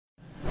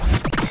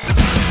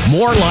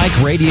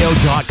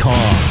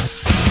morelikeradio.com.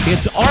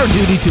 It's our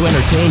duty to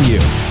entertain you.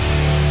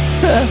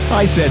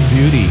 I said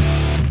duty.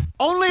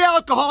 Only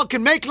alcohol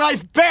can make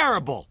life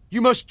bearable.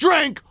 You must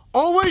drink,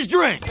 always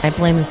drink. I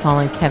blame this all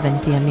on Kevin,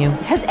 damn you.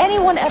 Has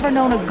anyone ever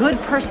known a good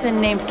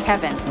person named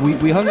Kevin?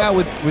 We hung out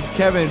with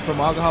Kevin from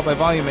Alcohol by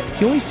Volume.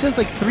 He only says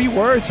like 3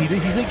 words.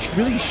 He's like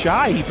really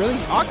shy. He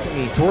barely talked to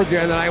me. Towards the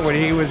end of the night when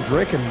he was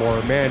drinking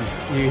more, man,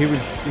 he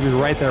was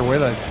right there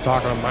with us,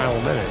 talking a mile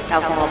a minute.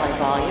 Alcohol by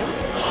Volume?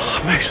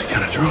 I'm actually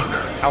kind of drunk.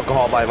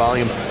 Alcohol by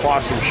Volume,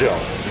 awesome show.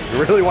 You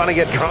really want to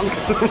get drunk?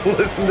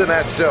 Listen to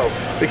that show,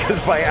 because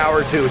by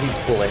hour 2 he's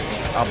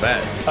blitzed. I'll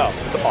bet. Oh,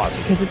 it's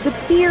awesome. Because it's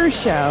a beer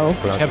show.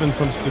 Kevin's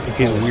some stupid.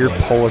 He's weird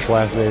Polish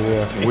last name.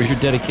 Yeah. Where's your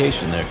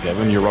dedication there,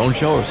 Kevin? Your own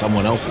show or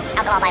someone else's?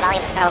 Alcohol by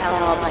Volume.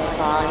 Alcohol by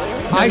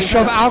Volume. I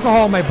shove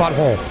alcohol in my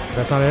butthole.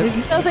 That's not it.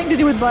 It's nothing to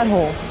do with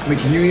butthole. I mean,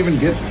 can you even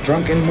get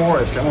drunk anymore?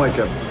 It's kind of like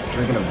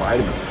drinking a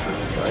vitamin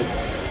food, right?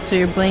 So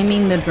you're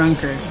blaming the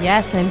drunkard?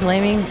 Yes, I'm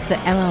blaming the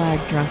MLR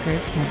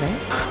drunkard, Kevin.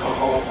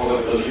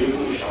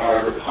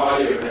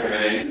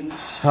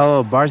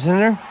 Hello,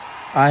 bartender.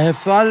 I have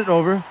thought it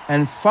over,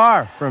 and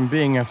far from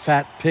being a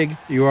fat pig,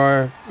 you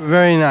are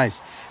very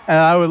nice. And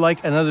I would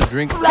like another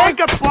drink. Take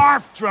a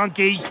barf,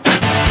 drunkie.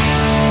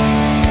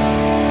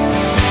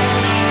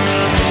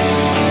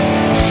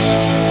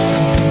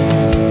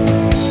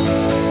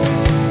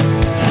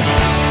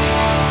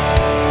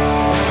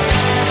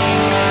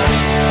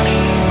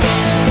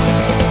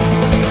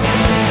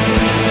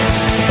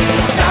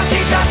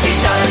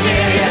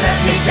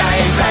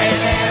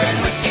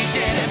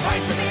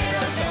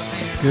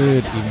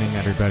 Good evening,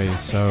 everybody.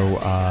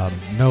 So,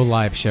 no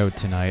live show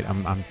tonight.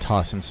 I'm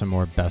tossing some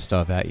more best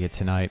of at you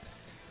tonight.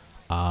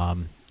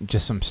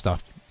 Just some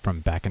stuff from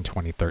back in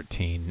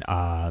 2013.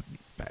 I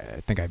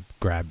think I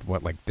grabbed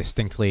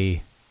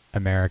distinctly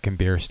American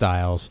beer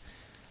styles.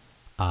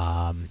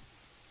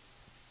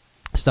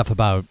 Stuff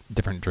about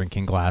different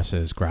drinking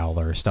glasses,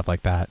 growlers, stuff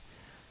like that.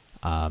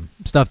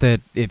 Stuff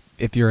that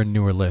if you're a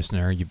newer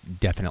listener, you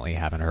definitely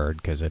haven't heard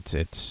because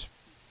it's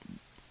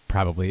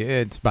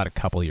about a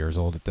couple years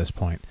old at this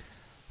point.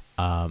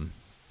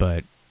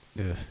 But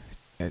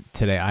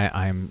today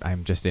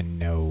I'm just in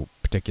no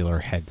particular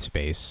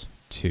headspace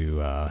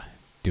to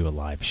do a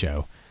live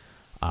show.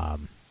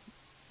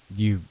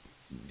 You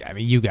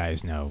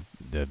guys know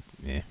the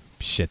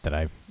shit that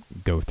I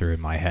go through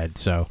in my head,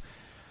 so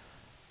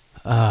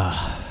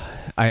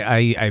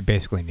I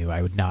basically knew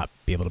I would not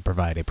be able to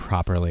provide a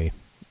properly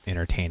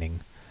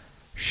entertaining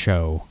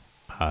show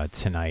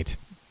tonight.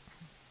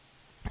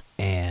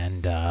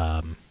 And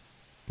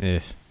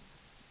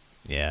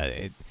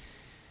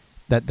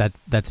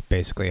that's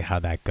basically how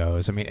that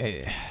goes. I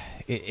mean,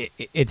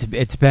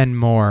 it's been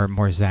more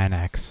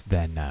Xanax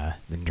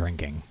than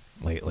drinking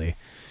lately.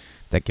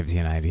 That gives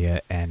you an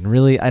idea. And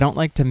really, I don't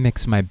like to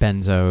mix my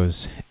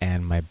benzos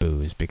and my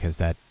booze because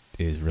that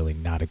is really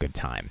not a good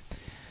time.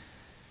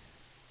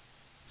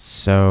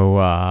 So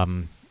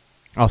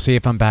I'll see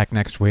if I'm back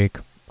next week.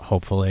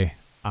 Hopefully,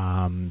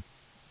 I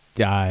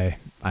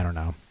don't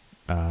know.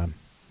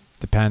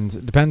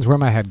 Depends where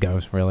my head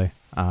goes, really.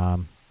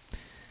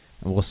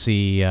 We'll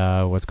see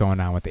what's going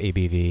on with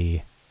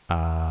ABV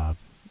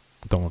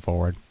going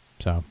forward.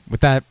 So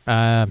with that,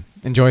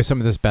 enjoy some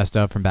of this best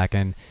of from back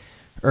in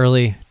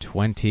early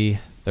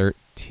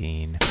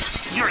 2013.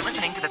 You're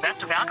listening to the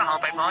best of Alcohol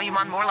by Volume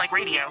on More Like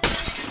Radio.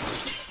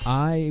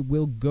 I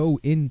will go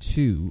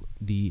into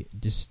the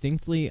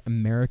distinctly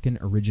American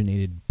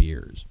originated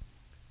beers.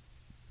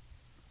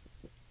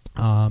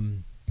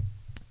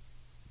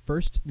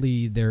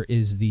 Firstly, there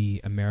is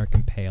the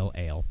American Pale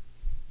Ale.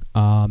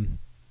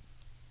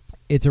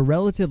 It's a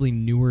relatively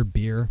newer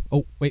beer.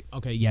 Oh, wait,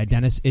 okay, yeah,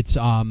 Dennis. It's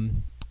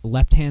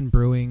Left Hand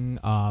Brewing.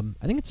 I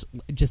think it's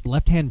just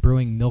Left Hand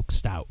Brewing Milk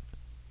Stout.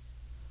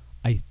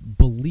 I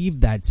believe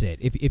that's it.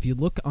 If you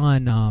look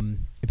on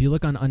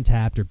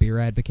Untappd or Beer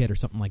Advocate or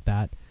something like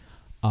that,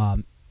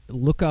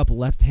 look up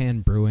Left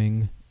Hand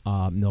Brewing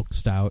Milk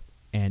Stout,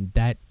 and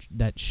that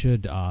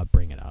should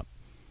bring it up.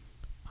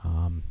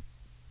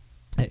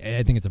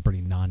 I think it's a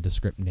pretty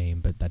nondescript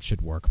name, but that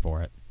should work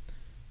for it.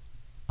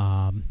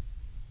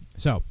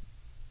 So,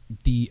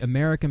 the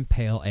American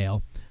Pale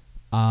Ale.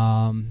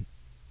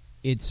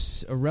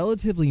 It's a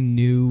relatively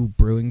new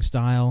brewing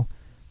style.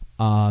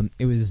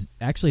 It was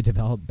actually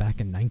developed back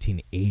in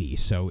 1980,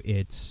 so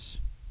it's,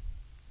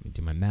 let me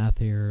do my math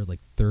here, like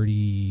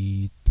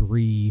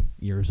 33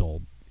 years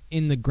old.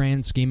 In the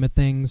grand scheme of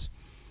things,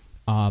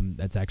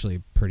 that's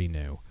actually pretty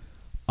new.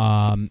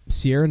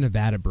 Sierra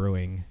Nevada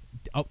Brewing.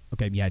 Oh,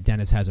 okay, yeah,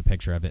 Dennis has a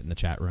picture of it in the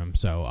chat room.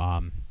 So,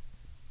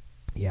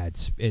 yeah,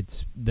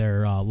 it's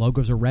their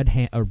logo's a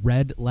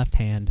red left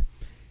hand,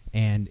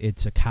 and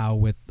it's a cow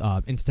with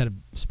instead of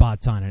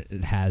spots on it,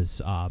 it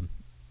has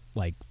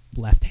like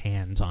left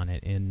hands on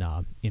it in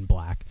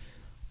black.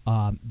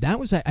 I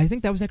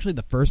think that was actually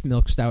the first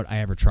milk stout I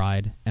ever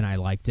tried, and I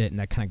liked it, and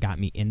that kind of got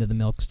me into the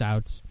milk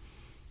stouts.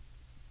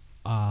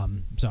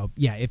 So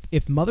yeah,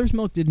 if Mother's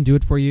Milk didn't do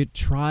it for you,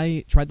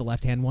 try the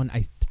left hand one.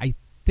 I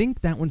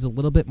think that one's a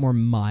little bit more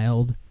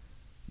mild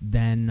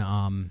than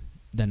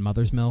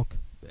Mother's Milk.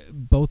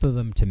 Both of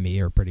them to me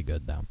are pretty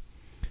good though.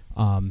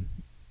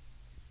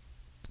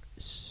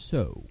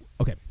 So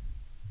okay,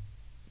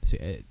 so,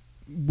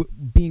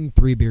 being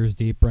 3 beers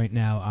deep right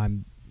now,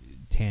 I'm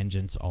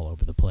tangents all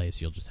over the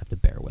place. You'll just have to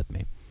bear with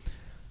me.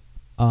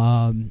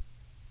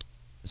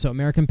 So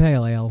American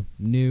Pale Ale,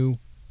 new,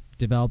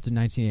 developed in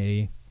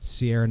 1980,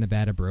 Sierra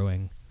Nevada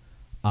Brewing.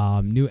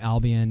 New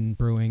Albion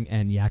Brewing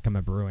and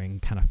Yakima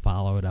Brewing kind of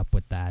followed up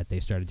with that. They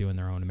started doing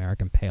their own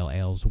American Pale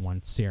Ales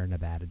once Sierra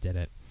Nevada did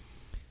it.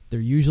 They're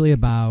usually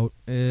about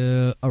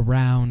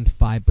around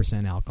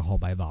 5% alcohol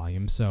by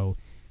volume, so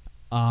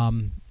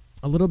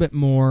a little bit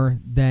more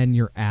than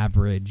your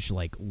average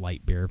like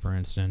light beer, for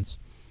instance.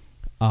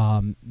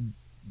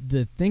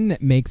 The thing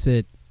that makes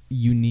it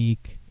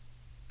unique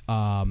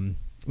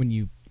when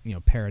you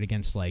pair it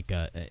against like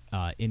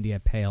India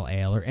Pale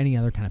Ale or any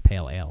other kind of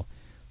pale ale,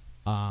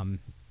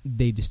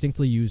 they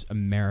distinctly use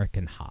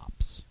American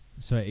hops,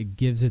 so it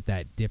gives it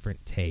that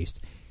different taste.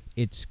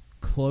 It's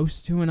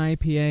close to an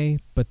IPA,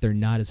 but they're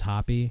not as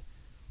hoppy,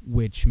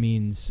 which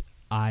means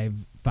I've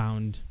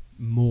found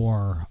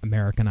more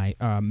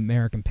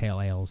American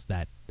Pale Ales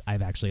that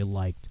I've actually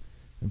liked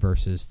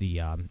versus the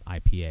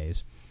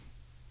IPAs.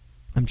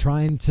 I'm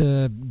trying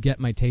to get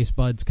my taste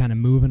buds kind of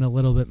moving a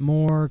little bit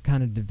more,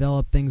 kind of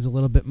develop things a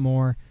little bit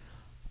more,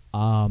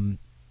 because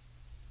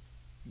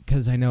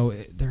I know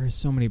there are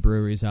so many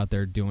breweries out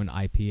there doing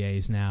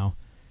IPAs now,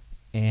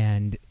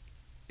 and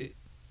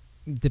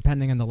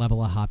depending on the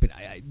level of hopping,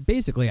 I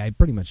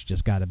pretty much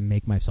just got to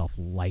make myself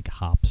like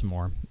hops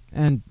more.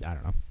 And I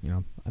don't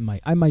know,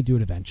 I might do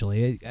it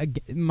eventually.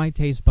 My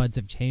taste buds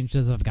have changed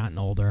as I've gotten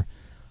older.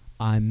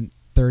 I'm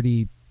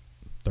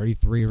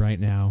 33 right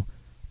now.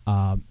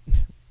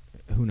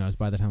 Who knows?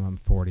 By the time I'm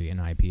 40, an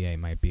IPA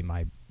might be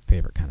my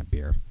favorite kind of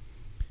beer.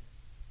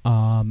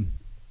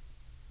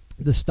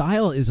 The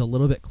style is a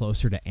little bit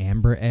closer to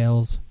amber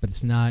ales, but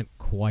it's not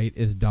quite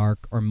as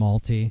dark or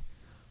malty.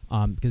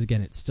 Because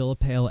again, it's still a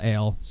pale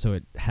ale, so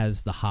it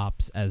has the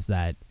hops as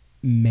that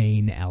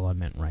main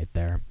element right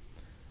there.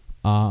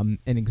 An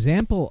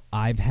example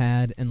I've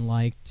had and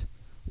liked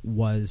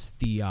was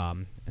the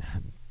I'm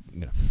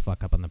gonna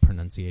fuck up on the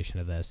pronunciation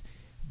of this,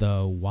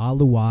 the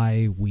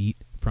Waluai wheat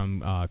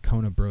from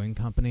Kona Brewing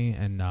Company,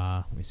 and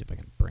let me see if I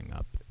can bring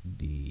up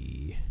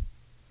the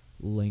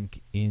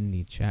link in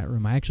the chat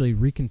room. I actually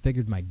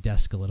reconfigured my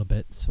desk a little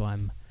bit, so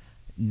I'm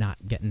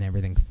not getting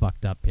everything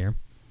fucked up here.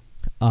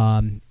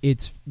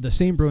 It's the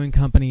same brewing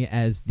company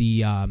as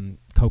the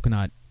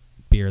coconut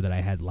beer that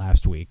I had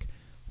last week.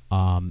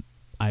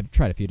 I've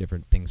tried a few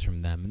different things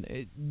from them.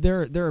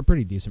 They're a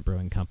pretty decent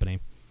brewing company.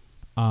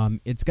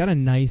 It's got a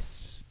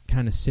nice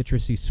kind of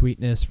citrusy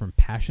sweetness from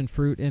passion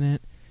fruit in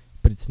it,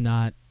 but it's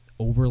not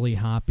overly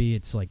hoppy.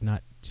 It's like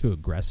not too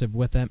aggressive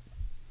with it,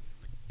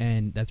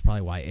 and that's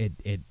probably why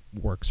it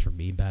works for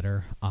me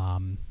better.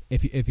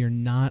 If you're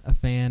not a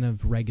fan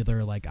of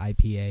regular like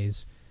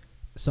IPAs,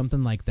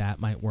 something like that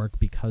might work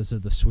because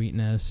of the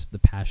sweetness, the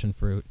passion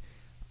fruit.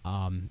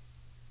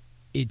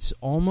 It's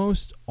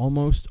almost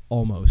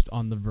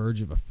on the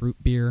verge of a fruit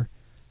beer,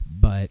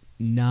 but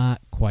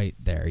not quite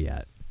there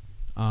yet.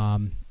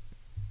 And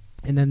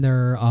then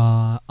they're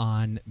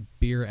on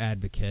Beer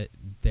Advocate.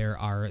 There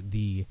are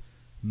the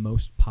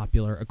most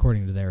popular,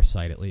 according to their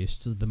site at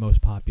least, the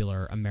most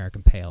popular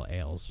American Pale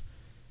Ales.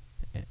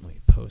 And let me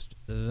post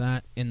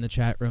that in the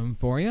chat room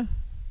for you.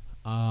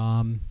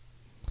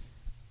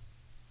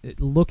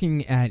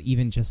 Looking at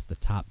even just the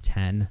top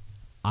 10,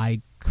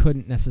 I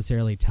couldn't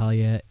necessarily tell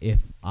you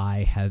if I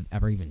have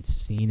ever even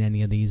seen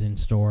any of these in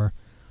store.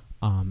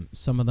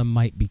 Some of them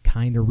might be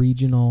kind of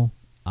regional.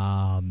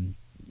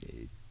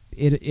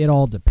 It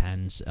all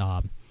depends.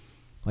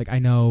 Like I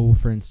know,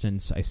 for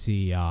instance, I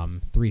see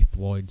Three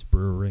Floyds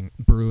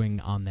Brewing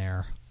on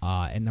there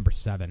at number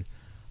 7.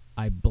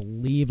 I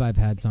believe I've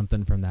had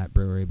something from that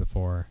brewery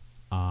before,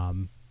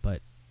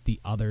 but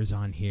the others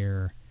on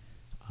here,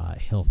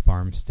 Hill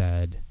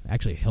Farmstead.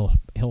 Actually,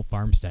 Hill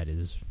Farmstead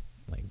is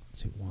like,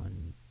 let's see,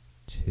 1,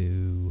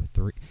 2,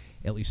 3,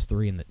 at least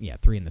 3 in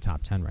the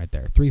top 10 right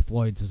there. Three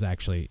Floyds is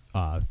actually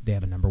they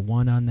have a number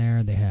 1 on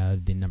there. They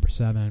have the number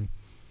 7.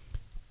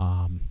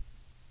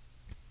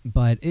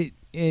 But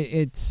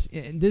it's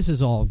this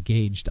is all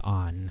gauged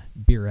on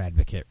Beer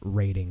Advocate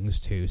ratings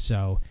too,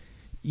 so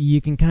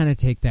you can kind of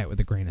take that with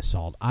a grain of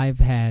salt. I've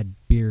had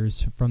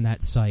beers from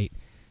that site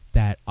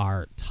that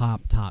are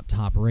top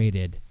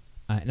rated,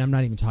 and I'm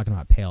not even talking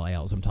about pale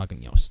ales. I'm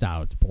talking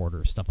stouts,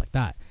 porters, stuff like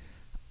that.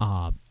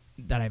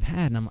 That I've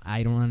had, and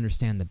I don't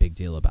understand the big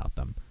deal about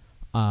them.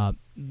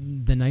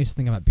 The nice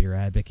thing about Beer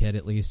Advocate,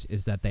 at least,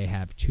 is that they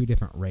have 2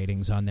 different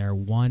ratings on there.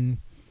 One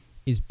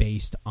is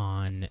based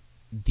on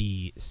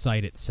the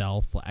site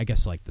itself. I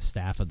guess like the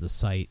staff of the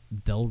site,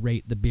 they'll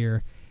rate the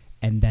beer,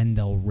 and then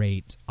they'll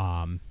rate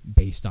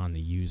based on the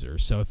user.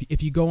 So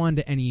if you go on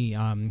to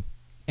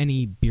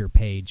any beer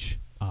page,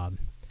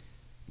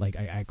 like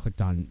I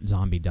clicked on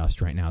Zombie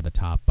Dust right now, the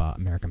top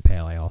American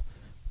Pale Ale,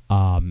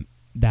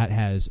 that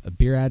has a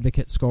Beer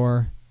Advocate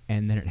score,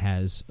 and then it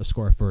has a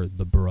score for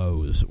the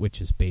Bros,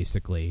 which is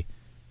basically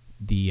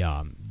the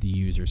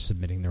users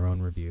submitting their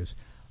own reviews.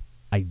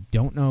 I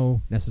don't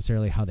know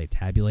necessarily how they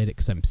tabulate it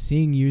because I'm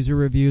seeing user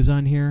reviews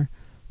on here,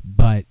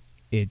 but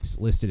it's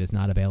listed as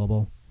not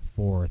available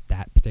for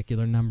that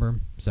particular number,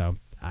 so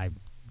I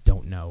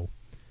don't know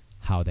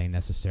how they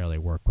necessarily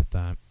work with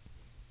that.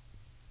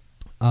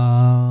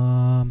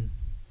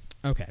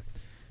 Okay.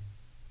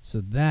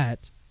 So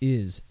that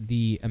is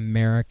the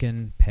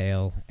American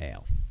Pale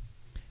Ale.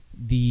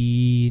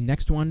 The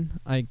next one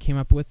I came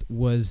up with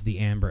was the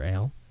Amber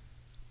Ale.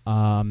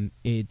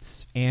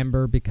 It's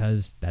amber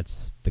because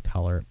that's the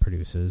color it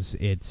produces.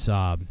 It's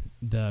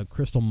the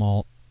crystal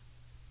malt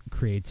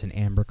creates an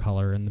amber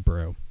color in the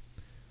brew.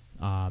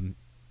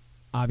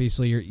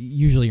 Obviously,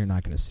 you're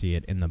not going to see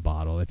it in the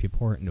bottle. If you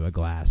pour it into a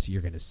glass,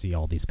 you're going to see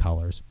all these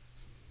colors.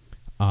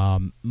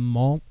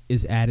 Malt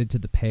is added to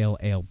the pale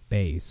ale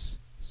base,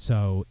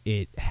 so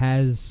it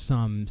has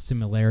some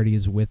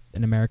similarities with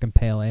an American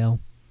Pale Ale.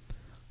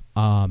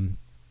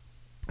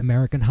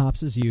 American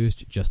hops is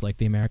used just like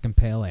the American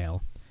Pale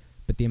Ale,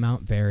 but the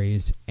amount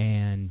varies,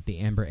 and the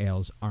amber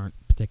ales aren't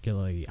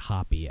particularly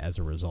hoppy as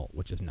a result,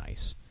 which is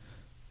nice.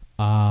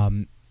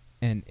 An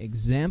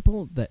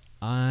example that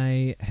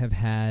I have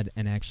had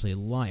and actually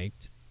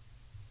liked,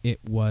 it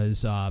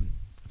was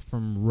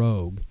from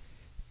Rogue.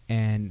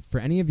 And for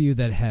any of you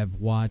that have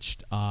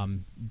watched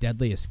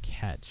Deadliest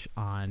Catch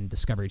on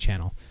Discovery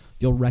Channel,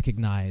 you'll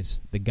recognize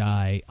the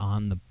guy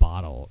on the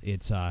bottle.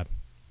 It's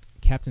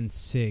Captain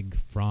Sig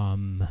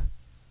from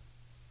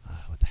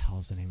what the hell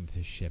is the name of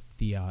his ship?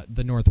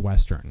 The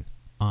Northwestern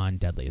on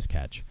Deadliest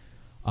Catch.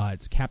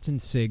 It's Captain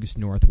Sig's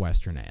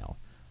Northwestern Ale.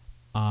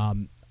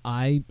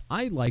 I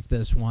like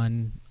this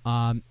one.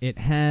 It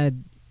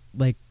had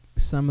like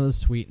some of the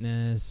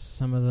sweetness,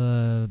 some of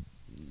the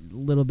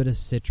little bit of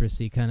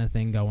citrusy kind of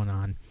thing going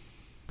on.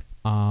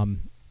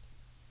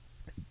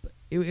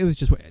 It was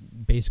just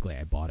basically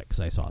I bought it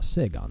because I saw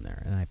Sig on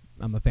there, and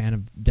I'm a fan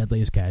of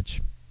Deadliest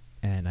Catch,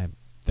 and I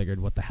figured,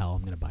 what the hell,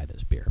 I'm going to buy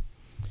this beer.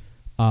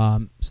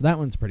 So that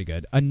one's pretty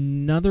good.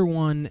 Another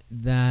one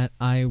that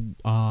I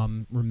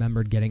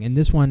remembered getting, and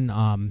this one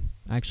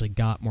I actually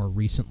got more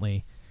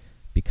recently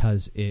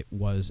because it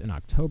was an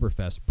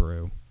Oktoberfest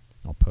brew.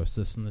 I'll post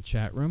this in the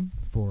chat room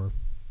for,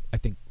 I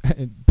think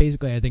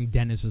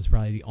Dennis is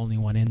probably the only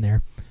one in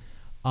there.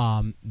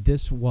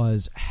 This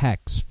was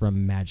Hex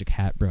from Magic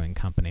Hat Brewing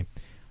Company.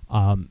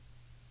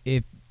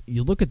 If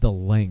you look at the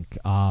link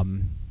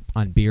on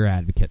Beer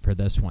Advocate for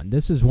this one,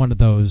 this is one of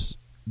those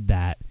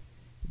that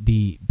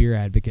the Beer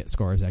Advocate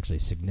score is actually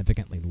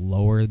significantly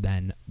lower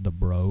than the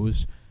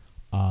Bros.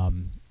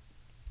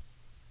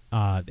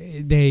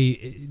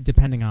 They,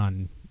 depending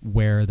on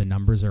where the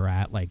numbers are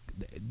at, like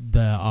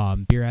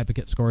the Beer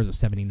Advocate score is a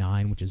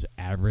 79, which is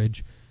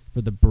average.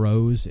 For the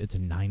Bros, it's a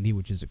 90,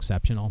 which is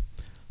exceptional.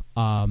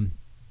 But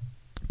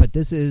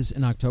this is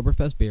an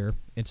Oktoberfest beer.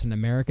 It's an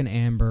American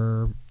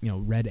Amber,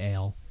 red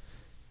ale,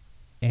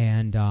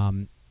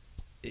 and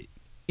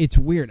it's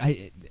weird.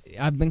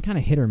 I've been kind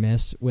of hit or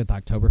miss with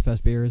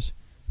Oktoberfest beers,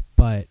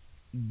 but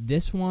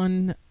this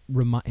one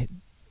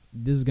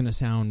this is going to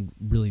sound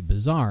really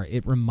bizarre.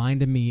 It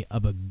reminded me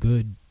of a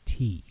good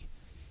tea.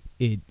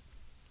 It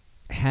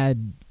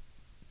had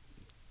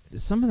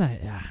some of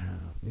that, I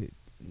don't know,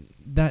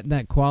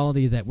 that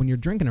quality that when you're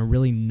drinking a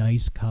really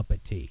nice cup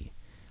of tea,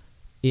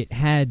 it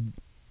had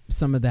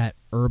some of that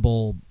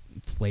herbal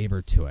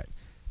flavor to it.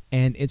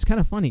 And it's kind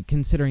of funny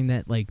considering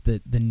that, like,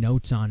 the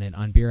notes on it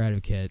on Beer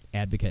Advocate,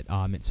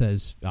 it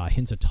says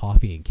hints of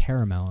toffee and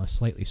caramel and a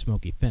slightly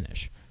smoky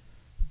finish.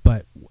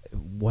 But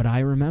what I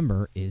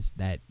remember is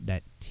that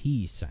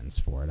tea sense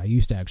for it. I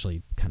used to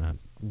actually kind of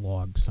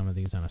log some of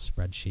these on a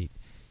spreadsheet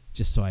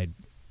just so I'd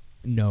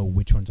know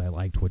which ones I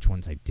liked, which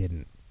ones I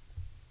didn't.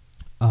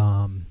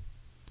 And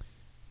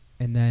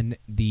then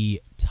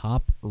the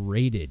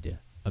top-rated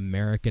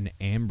American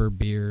Amber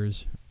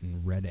beers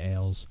and red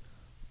ales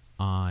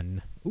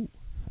on... Ooh,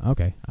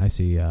 okay. I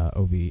see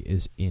OV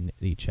is in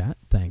the chat.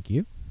 Thank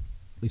you.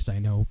 At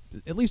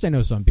least I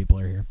know some people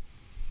are here.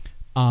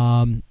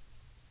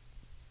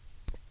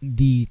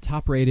 The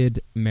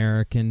top-rated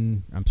Amber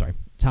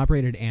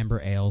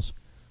ales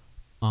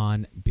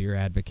on Beer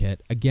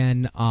Advocate.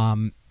 Again,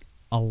 a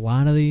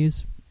lot of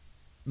these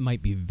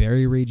might be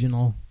very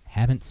regional.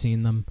 Haven't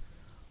seen them.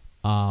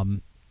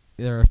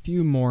 There are a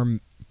few more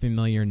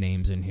familiar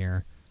names in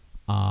here.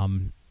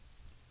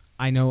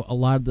 I know a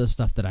lot of the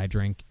stuff that I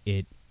drink,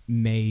 it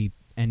may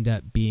end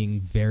up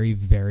being very,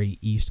 very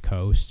East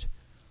Coast.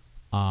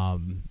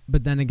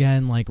 But then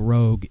again, like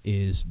Rogue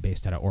is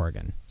based out of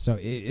Oregon. So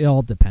it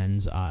all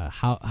depends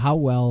how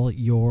well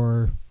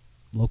your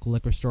local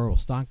liquor store will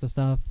stock the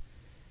stuff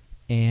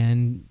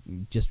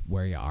and just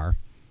where you are.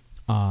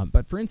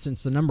 But for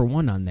instance, the number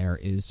one on there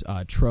is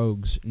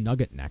Trogue's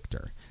Nugget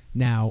Nectar.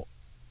 Now,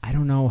 I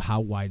don't know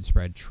how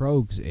widespread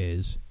Trogue's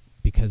is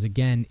because,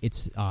 again,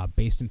 it's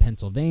based in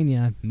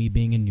Pennsylvania. Me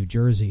being in New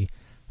Jersey,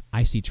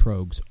 I see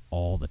Trogue's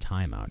all the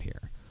time out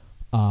here.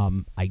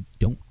 I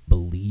don't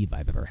believe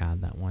I've ever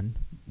had that one,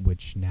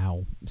 which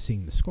now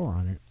seeing the score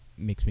on it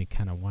makes me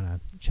kind of want to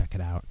check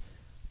it out.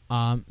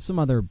 Some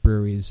other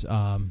breweries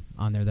on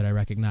there that I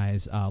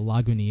recognize.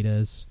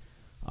 Lagunitas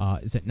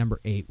is at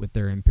number 8 with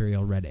their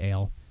Imperial Red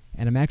Ale.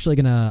 And I'm actually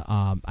going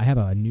to... I have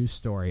a news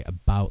story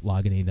about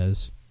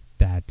Lagunitas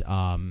that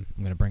I'm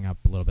going to bring up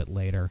a little bit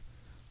later.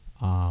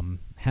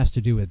 Has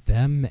to do with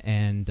them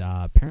and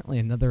apparently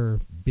another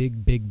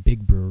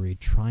big brewery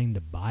trying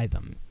to buy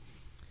them.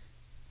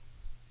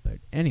 But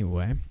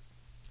anyway,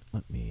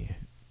 let me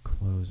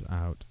close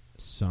out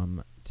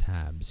some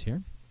tabs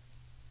here.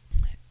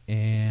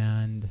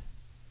 And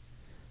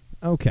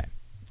okay,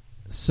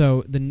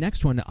 so the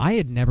next one, I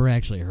had never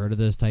actually heard of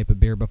this type of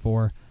beer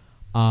before.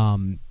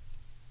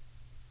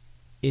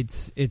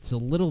 It's a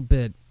little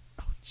bit.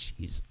 Oh,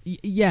 jeez.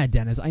 Yeah,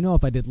 Dennis, I know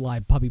if I did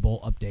live Puppy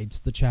Bowl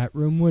updates, the chat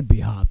room would be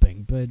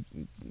hopping, but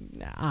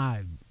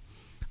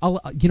I'll.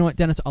 You know what,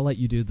 Dennis? I'll let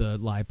you do the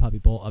live Puppy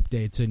Bowl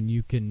updates, and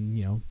you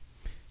can,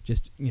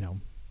 just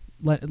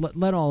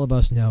let all of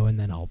us know, and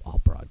then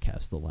I'll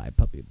broadcast the live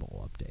Puppy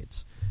Bowl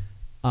updates.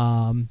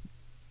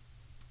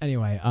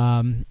 Anyway,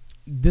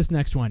 this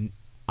next one,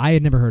 I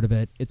had never heard of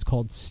it. It's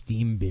called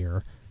Steam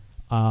Beer.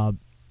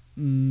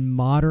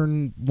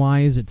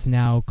 Modern-wise, it's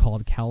now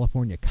called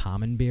California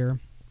Common Beer.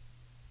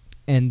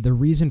 And the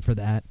reason for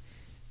that,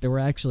 there were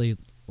actually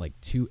like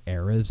 2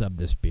 eras of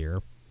this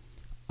beer.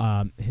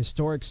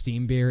 Historic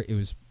Steam Beer, it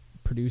was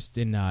produced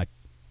in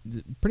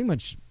pretty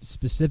much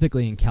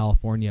specifically in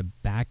California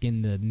back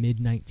in the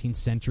mid-19th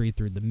century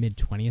through the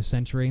mid-20th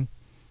century.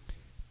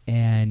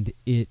 And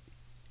it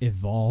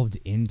evolved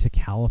into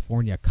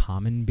California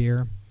Common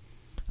Beer.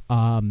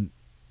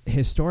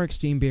 Historic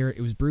Steam Beer, it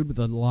was brewed with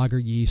a lager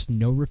yeast,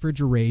 no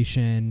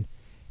refrigeration,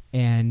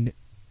 and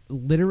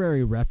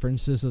literary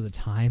references of the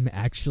time,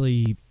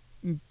 actually,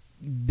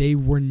 they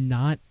were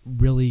not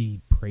really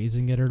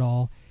praising it at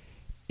all.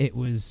 It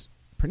was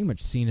pretty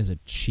much seen as a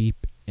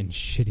cheap and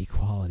shitty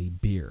quality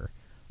beer.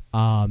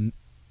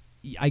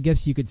 I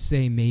guess you could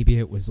say maybe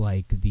it was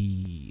like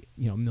the,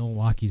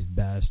 Milwaukee's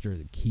Best or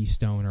the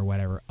Keystone or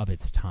whatever of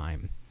its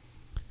time.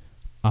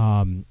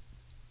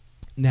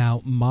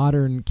 Now,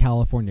 modern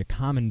California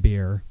Common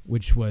Beer,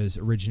 which was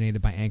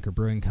originated by Anchor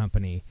Brewing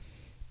Company,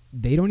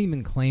 they don't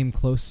even claim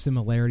close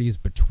similarities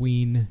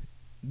between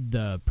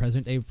the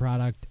present-day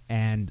product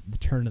and the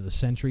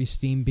turn-of-the-century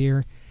steam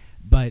beer,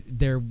 but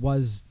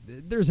there's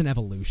an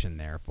evolution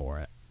there for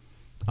it.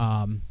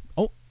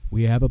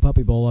 We have a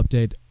Puppy Bowl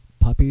update.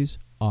 Puppies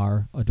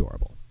are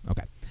adorable.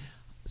 Okay,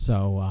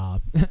 so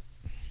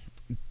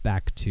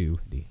back to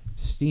the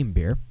steam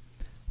beer.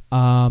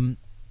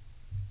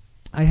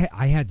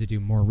 I had to do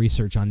more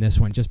research on this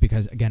one just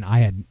because, again, I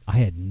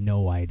had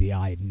no idea.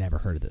 I had never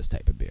heard of this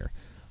type of beer.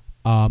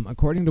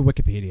 According to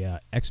Wikipedia,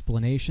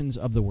 explanations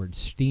of the word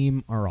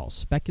steam are all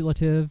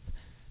speculative.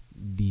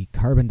 The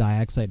carbon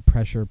dioxide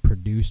pressure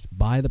produced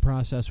by the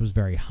process was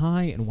very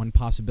high, and one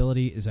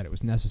possibility is that it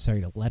was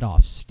necessary to let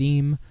off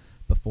steam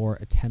before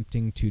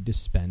attempting to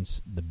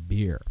dispense the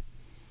beer.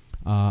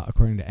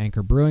 According to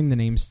Anchor Brewing, the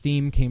name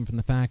Steam came from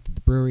the fact that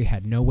the brewery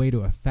had no way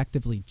to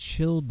effectively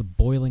chill the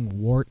boiling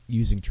wort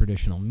using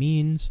traditional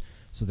means,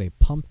 so they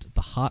pumped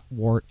the hot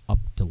wort up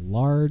to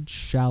large,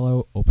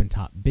 shallow,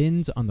 open-top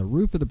bins on the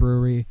roof of the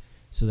brewery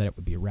so that it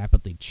would be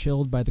rapidly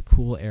chilled by the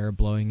cool air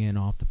blowing in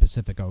off the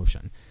Pacific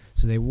Ocean.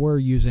 So they were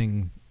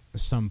using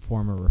some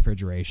form of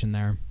refrigeration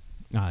there.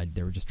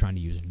 They were just trying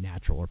to use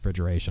natural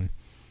refrigeration.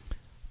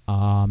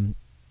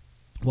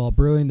 While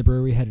brewing, the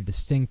brewery had a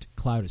distinct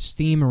cloud of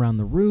steam around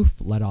the roof,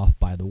 let off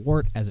by the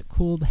wort as it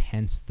cooled,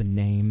 hence the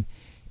name.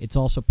 It's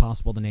also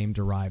possible the name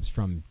derives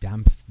from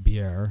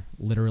Dampfbier,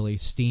 literally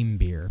steam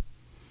beer,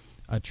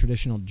 a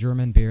traditional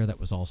German beer that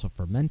was also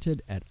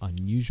fermented at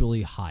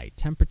unusually high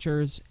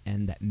temperatures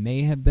and that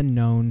may have been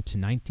known to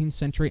 19th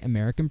century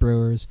American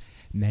brewers,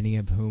 many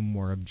of whom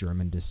were of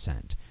German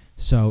descent.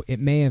 So it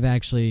may have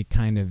actually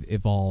kind of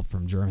evolved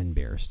from German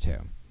beers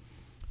too.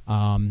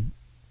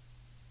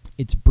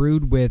 It's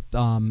brewed with,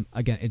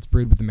 it's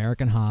brewed with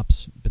American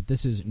hops, but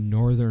this is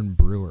Northern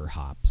Brewer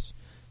hops.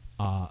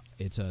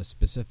 It's a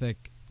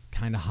specific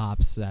kind of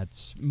hops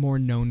that's more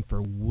known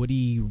for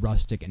woody,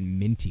 rustic, and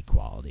minty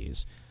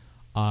qualities.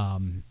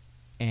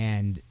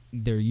 And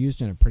they're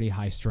used in a pretty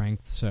high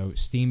strength, so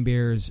steam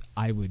beers,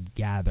 I would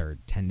gather,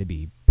 tend to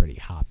be pretty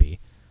hoppy.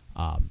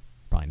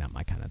 Probably not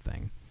my kind of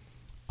thing.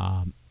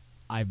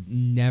 I've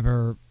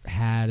never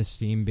had a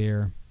steam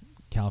beer,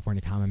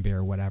 California Common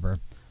Beer, whatever.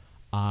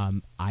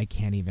 I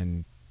can't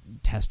even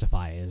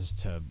testify as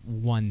to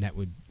one that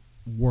would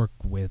work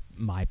with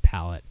my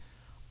palate.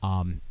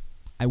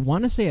 I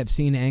want to say I've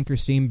seen Anchor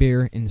Steam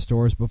Beer in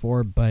stores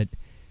before, but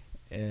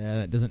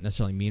that doesn't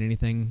necessarily mean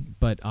anything.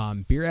 But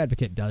Beer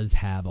Advocate does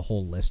have a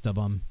whole list of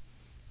them.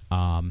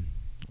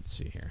 Let's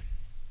see here.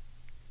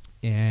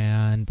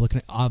 And looking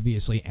at,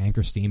 obviously,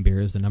 Anchor Steam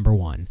Beer is the number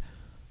one.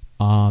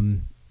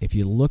 If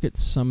you look at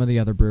some of the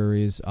other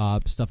breweries,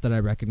 stuff that I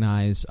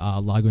recognize,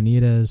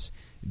 Lagunitas,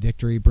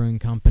 Victory Brewing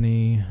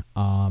Company,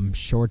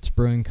 Shorts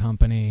Brewing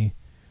Company,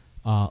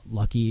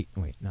 Lucky...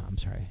 Wait, no, I'm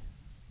sorry.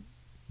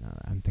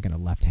 I'm thinking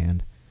of Left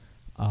Hand.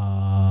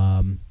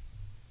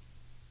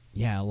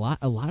 Yeah, a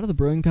lot of the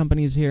brewing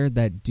companies here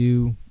that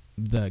do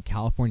the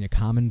California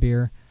Common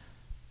beer,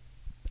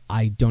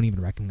 I don't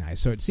even recognize.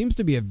 So it seems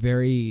to be a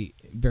very,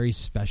 very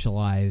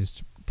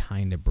specialized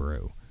kind of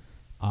brew.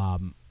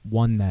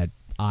 One that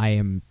I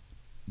am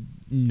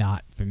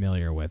not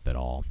familiar with at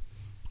all.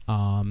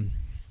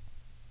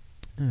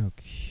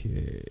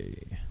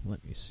 Okay,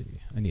 let me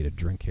see. I need a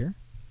drink here.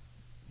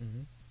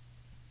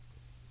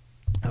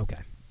 Okay.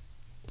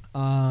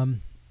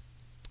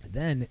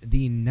 Then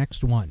the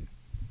next one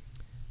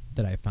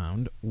that I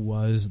found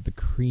was the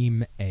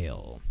cream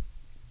ale.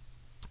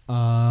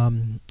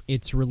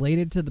 It's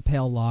related to the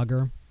pale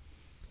lager,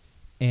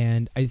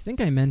 and I think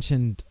I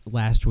mentioned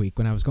last week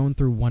when I was going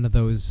through one of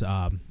those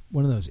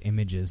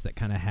images that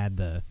kind of had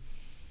the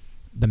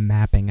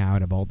mapping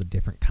out of all the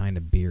different kind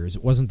of beers.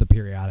 It wasn't the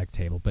periodic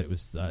table, but it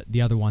was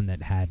the other one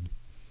that had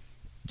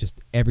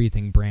just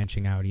everything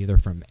branching out either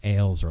from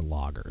ales or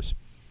lagers.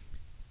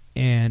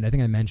 And I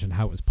think I mentioned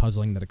how it was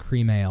puzzling that a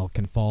cream ale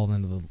can fall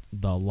into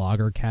the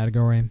lager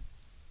category.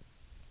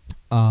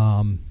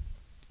 But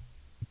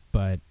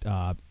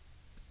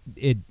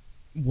it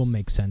will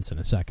make sense in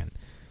a second.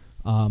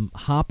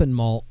 Hop and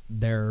malt,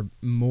 they're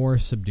more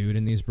subdued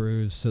in these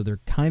brews, so they're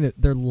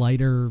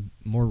lighter,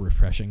 more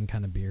refreshing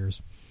kind of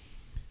beers.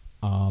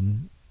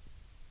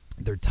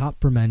 They're top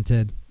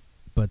fermented,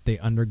 but they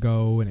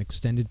undergo an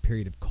extended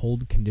period of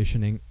cold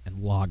conditioning and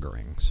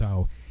lagering.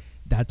 So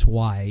that's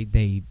why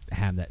they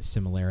have that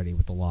similarity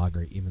with the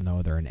lager, even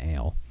though they're an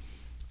ale.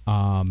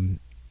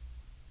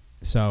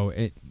 So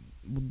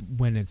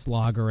when it's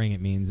lagering,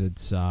 it means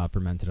it's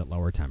fermented at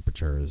lower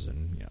temperatures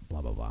and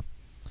blah blah blah.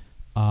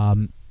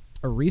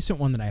 A recent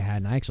one that I had,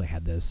 and I actually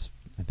had this,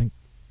 I think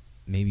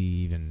maybe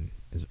even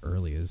as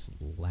early as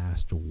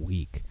last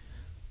week.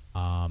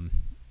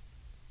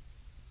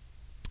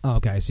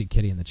 Okay, I see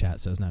Kitty in the chat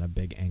says not a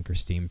big Anchor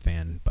Steam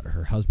fan, but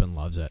her husband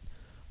loves it.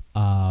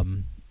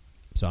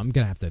 So I'm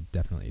gonna have to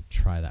definitely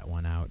try that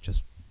one out,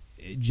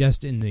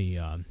 just in the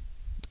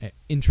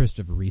interest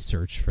of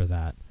research for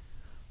that.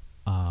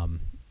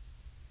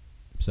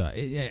 So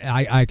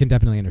I can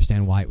definitely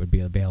understand why it would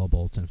be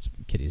available since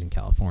Kitty's in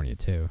California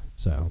too.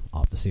 So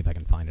I'll have to see if I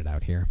can find it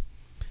out here.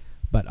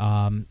 But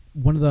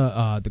one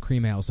of the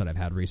cream ales that I've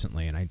had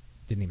recently, and I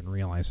didn't even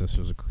realize this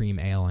was a cream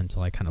ale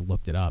until I kind of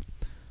looked it up.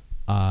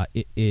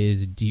 It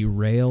is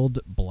Derailed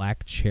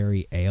Black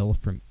Cherry Ale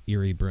from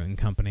Erie Brewing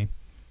Company.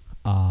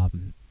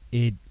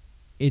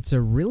 It's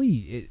a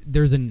really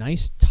there's a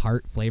nice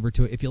tart flavor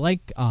to it. If you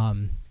like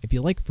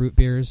fruit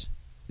beers,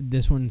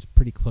 this one's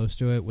pretty close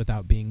to it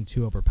without being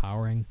too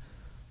overpowering.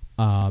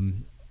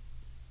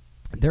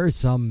 There are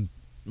some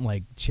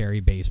like cherry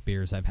based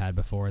beers I've had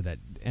before that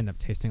end up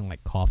tasting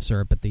like cough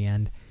syrup at the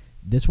end.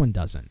 This one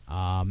doesn't.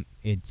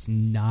 It's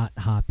not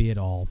hoppy at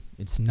all.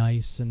 It's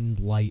nice and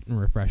light and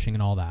refreshing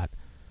and all that.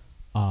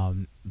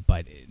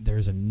 But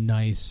there's a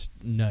nice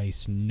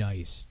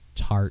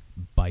tart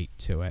bite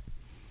to it.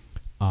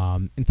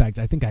 In fact,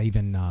 I think I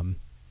even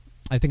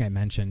I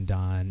mentioned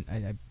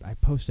on I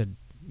posted.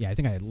 Yeah, I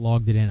think I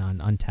logged it in on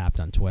Untapped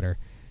on Twitter,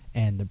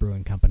 and the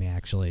brewing company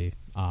actually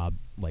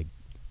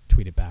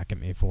tweeted back at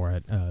me for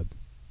it.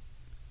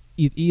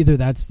 Either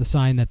that's the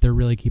sign that they're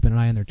really keeping an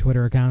eye on their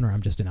Twitter account, or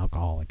I'm just an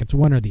alcoholic. It's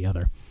one or the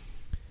other.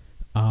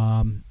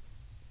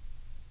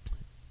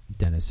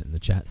 Dennis in the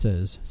chat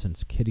says,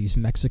 since Kitty's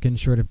Mexican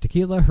short of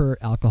tequila, her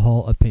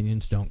alcohol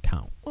opinions don't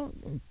count. Well,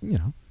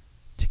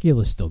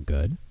 tequila's still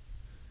good.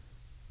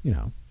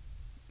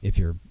 If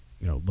you're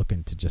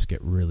looking to just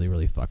get really,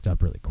 really fucked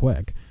up really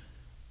quick.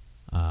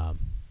 I'll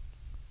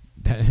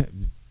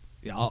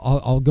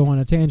go on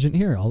a tangent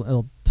here.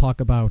 I'll talk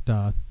about.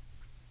 I'll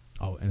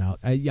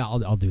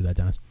do that,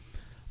 Dennis.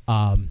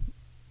 I'll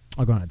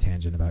go on a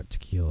tangent about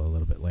tequila a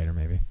little bit later,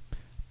 maybe.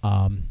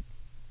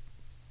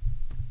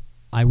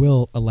 I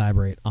will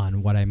elaborate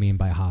on what I mean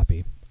by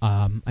hoppy.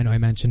 I know I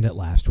mentioned it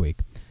last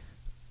week.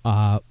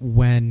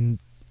 When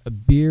a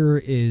beer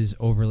is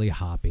overly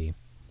hoppy,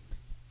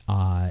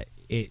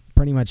 it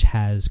pretty much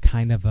has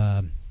kind of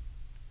a.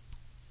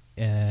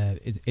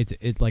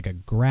 It's like a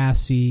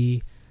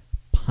grassy,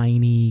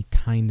 piney,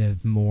 kind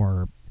of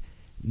more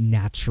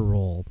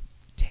natural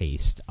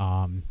taste.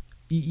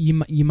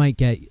 You might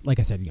get, like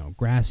I said,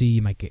 grassy.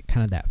 You might get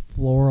kind of that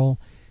floral.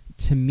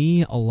 To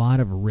me, a lot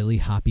of really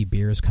hoppy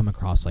beers come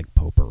across like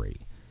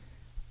potpourri.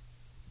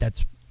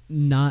 That's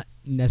not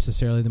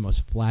necessarily the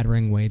most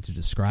flattering way to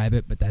describe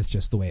it, but that's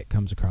just the way it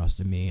comes across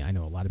to me. I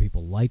know a lot of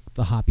people like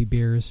the hoppy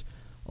beers.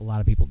 A lot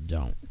of people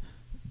don't.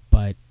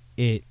 But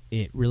it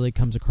really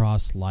comes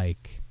across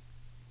like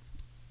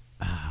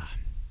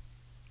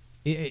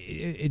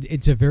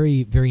it's a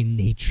very, very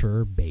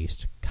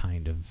nature-based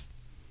kind of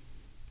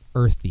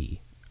earthy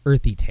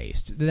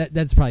taste.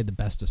 That's probably the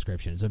best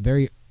description. It's a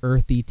very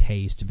earthy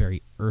taste,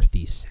 very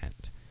earthy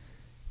scent.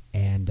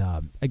 And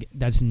again,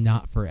 that's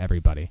not for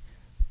everybody.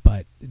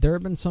 But there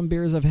have been some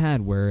beers I've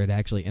had where it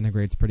actually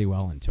integrates pretty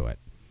well into it.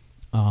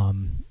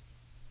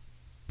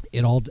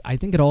 I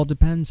think it all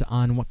depends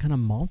on what kind of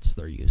malts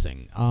they're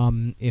using.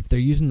 If they're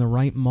using the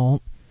right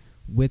malt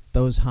with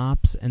those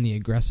hops and the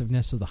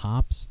aggressiveness of the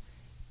hops,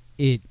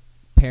 it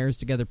pairs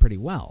together pretty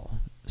well.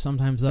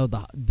 sometimes though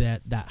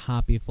that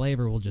hoppy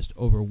flavor will just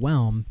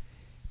overwhelm,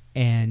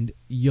 and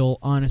you'll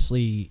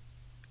honestly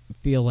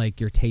feel like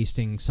you're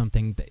tasting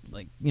something that,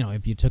 like, you know,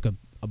 if you took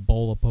a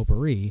bowl of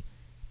potpourri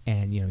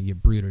and, you know, you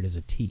brewed it as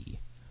a tea.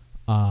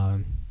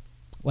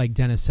 Like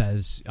Dennis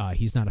says,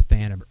 he's not a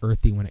fan of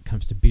earthy when it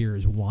comes to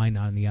beers. Wine,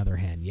 on the other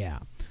hand, yeah.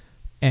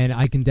 And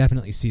I can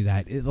definitely see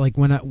that. Like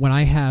when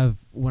I have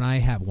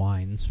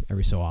wines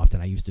every so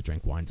often, I used to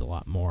drink wines a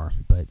lot more,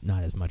 but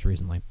not as much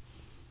recently.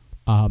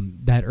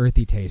 That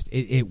earthy taste,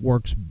 it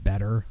works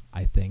better,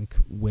 I think,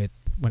 when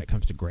it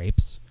comes to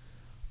grapes.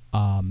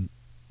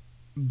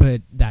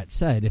 But that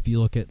said, if you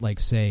look at, like,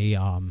 say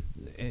a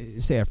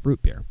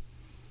fruit beer,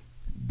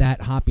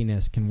 that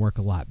hoppiness can work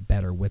a lot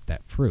better with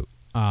that fruit.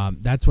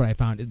 That's what I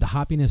found. The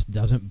hoppiness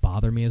doesn't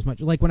bother me as much.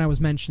 Like when I was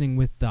mentioning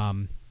with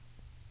that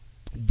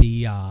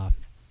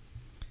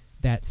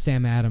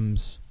Sam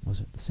Adams, was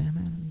it the Sam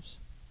Adams?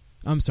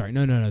 I'm sorry,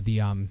 no,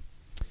 the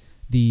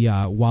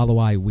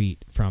Wallowai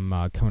wheat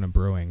from Kona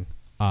Brewing,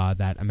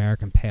 that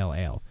American Pale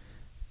Ale.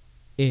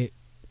 It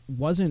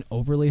wasn't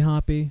overly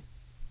hoppy,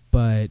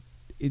 but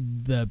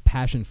the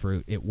passion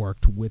fruit, it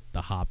worked with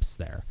the hops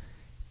there.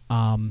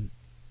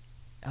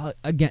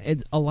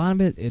 Again, a lot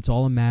of it, it's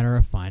all a matter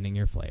of finding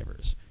your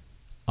flavors.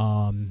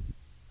 Like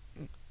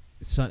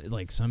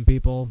some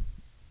people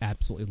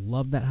absolutely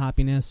love that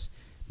hoppiness.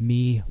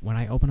 Me, when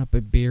I open up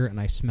a beer and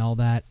I smell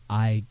that,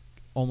 I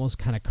almost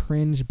kind of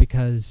cringe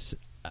because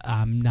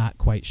I'm not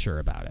quite sure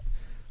about it.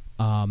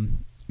 I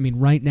mean,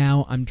 right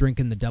now I'm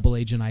drinking the Double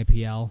Agent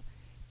IPL,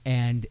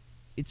 and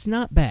it's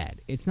not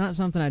bad. It's not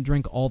something I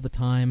drink all the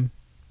time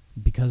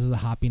because of the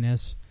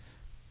hoppiness,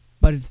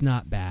 but it's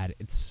not bad.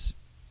 It's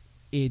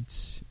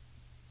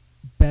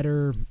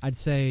better. I'd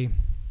say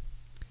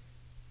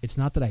it's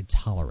not that I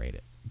tolerate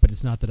it, but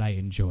it's not that I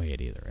enjoy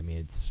it either. I mean,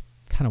 it's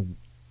kind of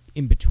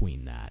in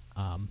between that.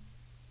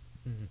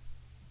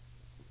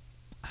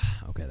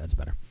 Okay, that's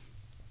better.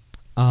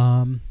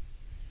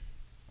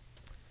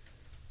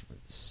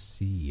 Let's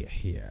see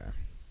here.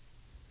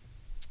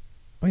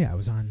 Oh yeah, I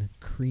was on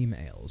cream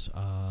ales.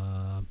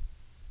 Trying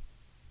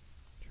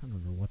to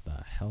remember what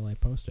the hell I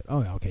posted.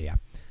 Oh, okay, yeah.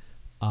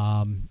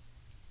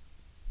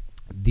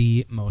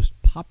 The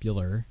most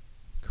popular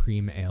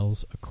cream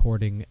ales,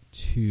 according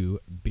to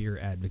Beer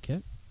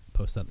Advocate.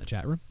 Post that in the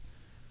chat room.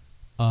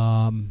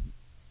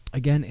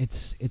 Again,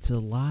 it's a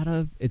lot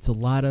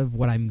of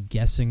what I'm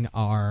guessing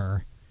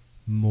are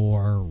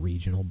more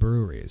regional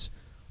breweries.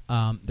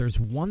 There's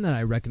one that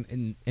I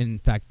reckon, in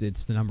fact,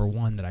 it's the number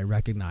one that I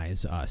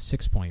recognize,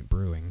 6 Point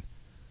Brewing.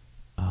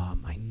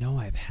 I know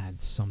I've had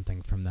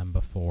something from them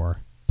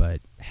before,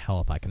 but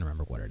hell if I can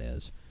remember what it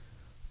is.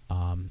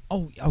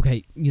 Oh,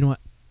 okay, you know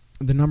what?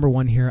 The number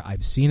one here,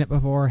 I've seen it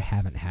before,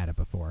 haven't had it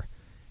before.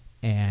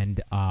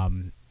 And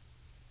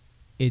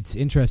it's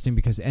interesting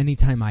because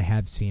anytime I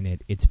have seen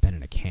it, it's been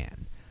in a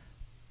can.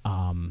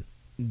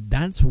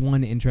 That's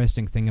one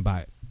interesting thing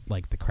about,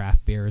 like, the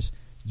craft beers.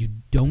 You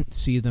don't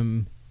see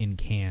them in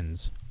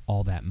cans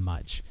all that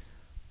much.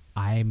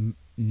 I'm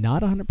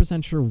not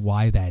 100% sure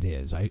why that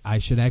is. I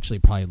should actually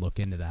probably look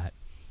into that.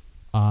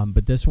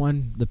 But this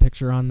one, the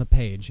picture on the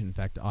page, in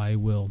fact, I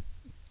will,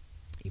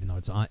 even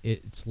though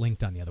it's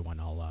linked on the other one,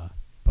 I'll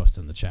post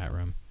it in the chat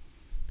room.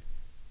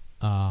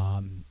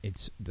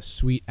 It's the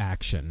Sweet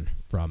Action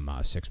from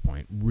 6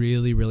 Point.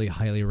 Really, really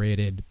highly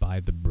rated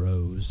by the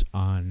bros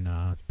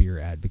on Beer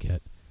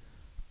Advocate.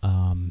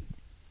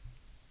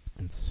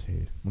 Let's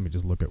see. Let me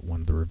just look at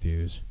one of the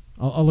reviews.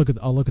 I'll look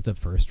at the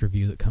first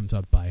review that comes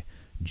up by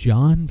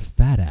John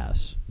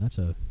Fatass. That's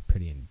a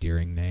pretty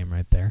endearing name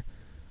right there.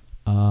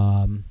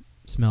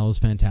 Smells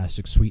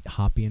fantastic, sweet,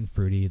 hoppy, and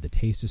fruity. The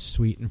taste is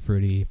sweet and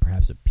fruity,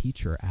 perhaps a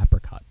peach or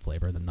apricot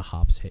flavor. Then the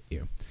hops hit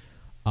you.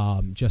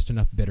 Just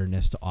enough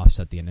bitterness to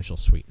offset the initial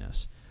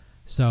sweetness.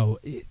 So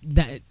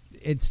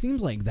it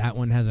seems like that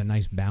one has a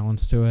nice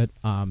balance to it.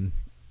 I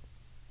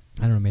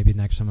don't know. Maybe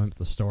next time I'm at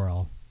the store,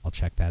 I'll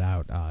check that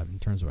out. In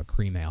terms of a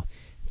cream ale,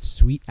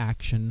 Sweet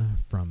Action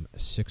from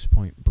 6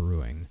 Point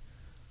Brewing.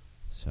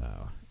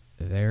 So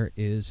there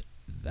is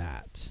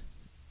that.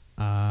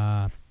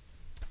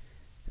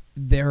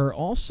 There are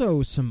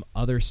also some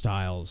other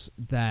styles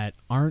that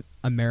aren't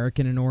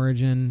American in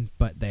origin,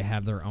 but they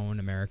have their own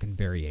American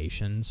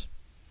variations.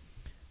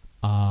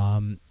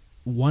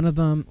 One of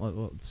them,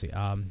 let's see.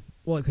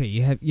 Okay,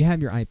 you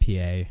have your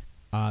IPA.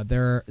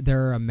 There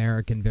are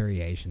American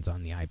variations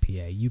on the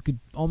IPA. You could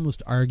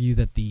almost argue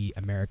that the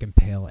American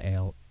Pale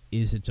Ale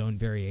is its own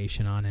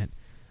variation on it.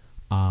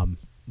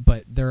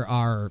 But there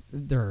are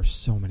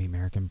so many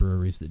American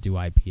breweries that do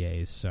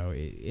IPAs, so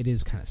it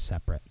is kind of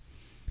separate.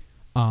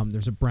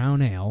 There's a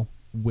brown ale,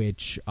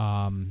 which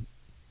I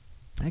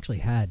actually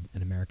had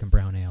an American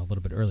brown ale a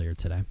little bit earlier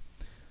today.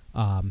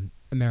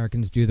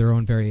 Americans do their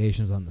own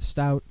variations on the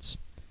stouts.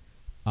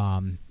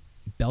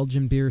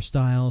 Belgian beer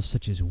styles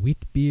such as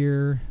wheat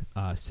beer,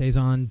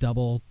 Saison,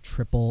 double,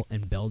 triple,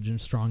 and Belgian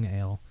strong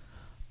ale.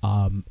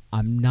 I'm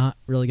not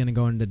really going to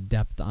go into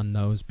depth on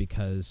those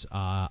because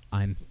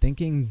I'm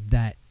thinking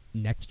that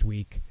next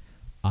week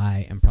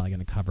I am probably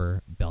going to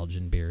cover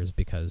Belgian beers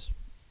because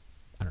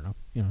I don't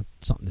know,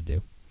 something to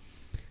do.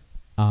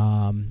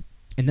 And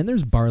then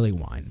there's barley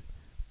wine.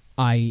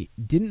 I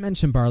didn't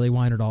mention barley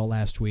wine at all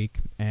last week,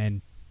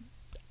 and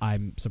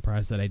I'm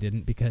surprised that I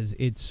didn't, because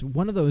it's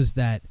one of those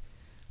that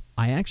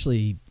I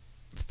actually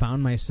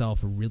found myself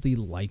really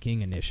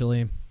liking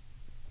initially.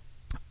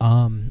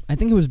 I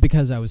think it was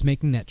because I was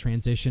making that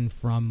transition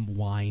from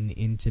wine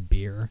into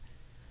beer,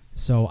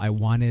 so I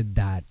wanted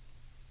that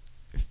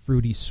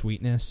fruity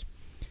sweetness.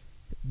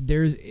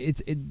 There's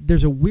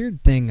a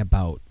weird thing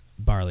about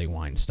barley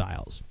wine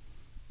styles.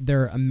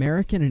 They're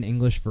American and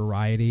English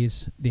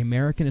varieties. The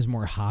American is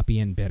more hoppy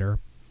and bitter.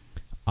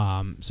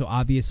 So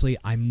obviously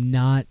I'm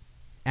not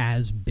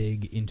as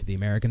big into the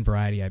American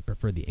variety. I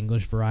prefer the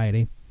English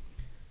variety.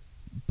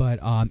 But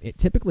it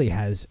typically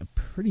has a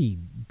pretty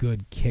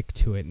good kick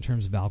to it in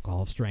terms of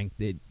alcohol strength.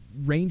 It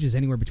ranges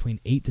anywhere between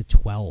 8 to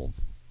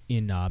 12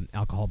 in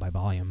alcohol by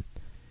volume.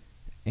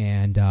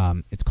 And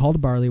it's called a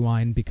barley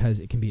wine because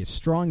it can be as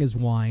strong as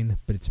wine,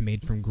 but it's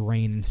made from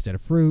grain instead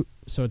of fruit,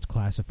 so it's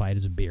classified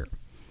as a beer.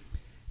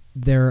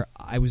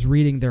 I was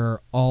reading there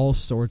are all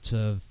sorts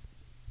of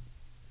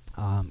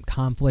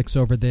conflicts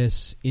over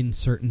this in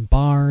certain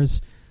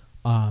bars.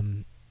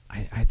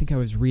 I think I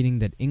was reading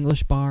that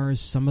English bars,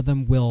 some of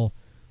them will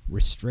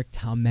restrict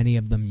how many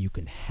of them you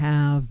can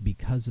have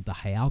because of the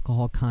high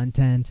alcohol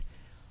content.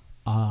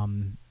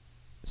 Some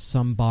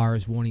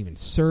bars won't even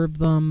serve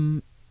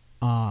them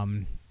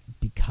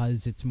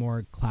because it's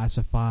more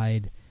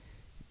classified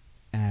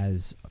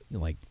as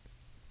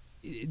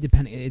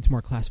it's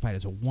more classified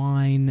as a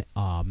wine.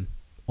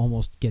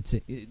 Almost gets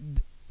it.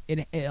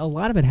 A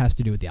lot of it has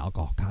to do with the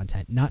alcohol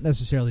content, not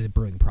necessarily the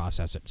brewing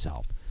process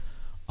itself.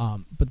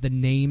 But the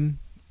name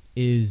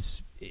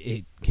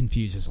it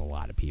confuses a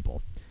lot of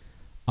people.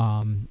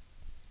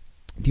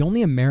 The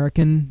only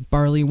American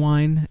barley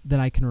wine that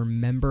I can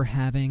remember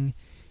having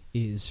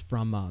is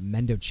from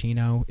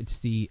Mendocino. It's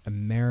the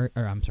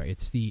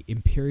it's the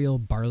Imperial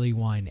Barley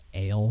Wine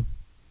Ale.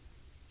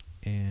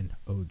 And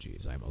oh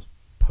geez, I almost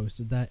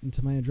posted that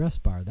into my address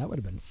bar. That would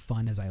have been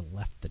fun as I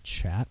left the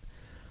chat.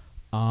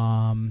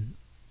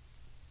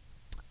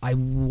 I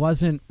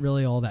wasn't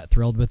really all that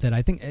thrilled with it.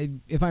 I think,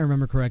 if I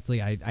remember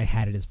correctly, I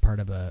had it as part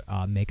of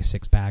a make a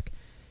six pack,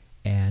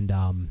 and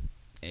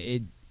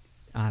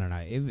I don't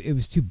know, it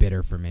was too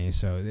bitter for me.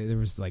 So there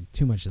was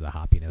too much of the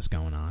hoppiness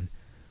going on.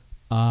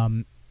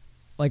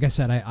 Like I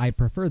said, I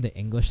prefer the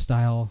English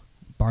style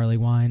barley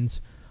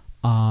wines.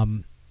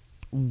 One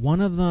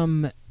of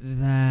them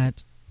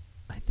that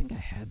I think I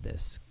had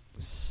this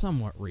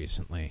somewhat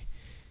recently.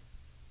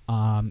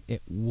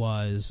 It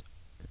was,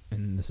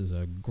 and this is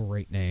a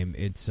great name,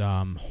 it's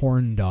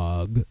Horn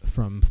Dog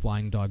from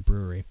Flying Dog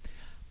Brewery.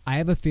 I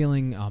have a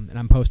feeling, and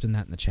I'm posting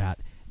that in the chat,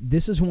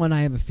 this is one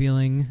I have a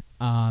feeling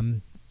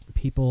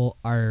people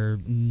are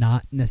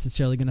not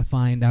necessarily going to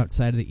find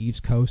outside of the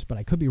East Coast, but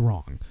I could be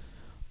wrong.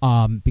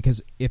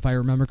 Because if I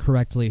remember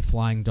correctly,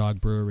 Flying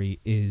Dog Brewery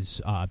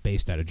is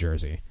based out of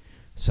Jersey.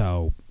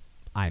 So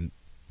I'm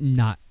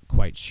not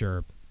quite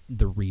sure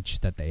the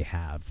reach that they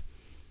have.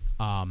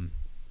 But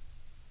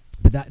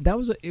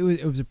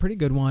it was a pretty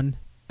good one.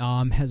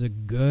 Has a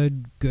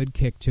good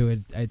kick to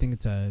it. I think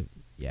it's a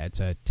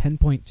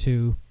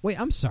 10.2. Wait,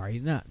 I'm sorry.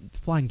 Not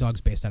Flying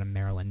Dog's based out of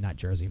Maryland, not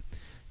Jersey.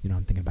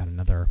 I'm thinking about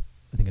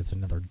I think it's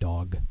another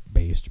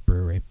dog-based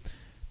brewery.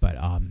 But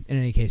in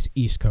any case,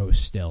 East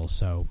Coast still,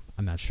 so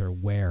I'm not sure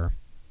where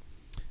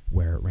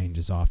it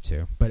ranges off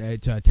to. But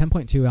it's a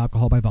 10.2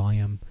 alcohol by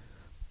volume.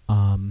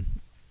 A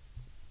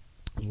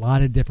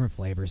lot of different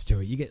flavors to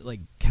it. You get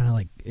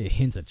kind of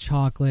hints of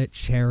chocolate,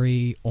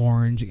 cherry,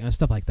 orange,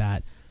 stuff like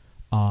that.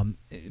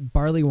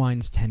 Barley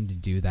wines tend to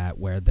do that,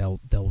 where they'll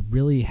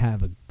really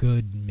have a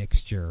good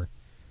mixture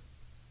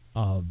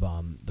of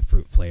the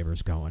fruit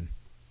flavors going.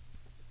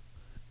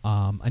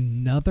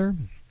 Another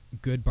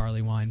good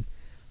barley wine.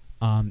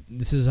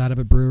 This is out of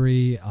a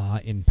brewery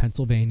in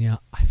Pennsylvania.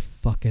 I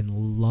fucking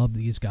love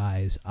these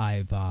guys.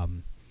 I've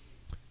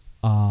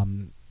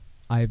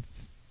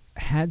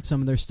had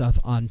some of their stuff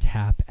on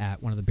tap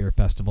at one of the beer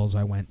festivals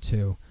I went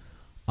to.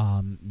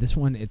 This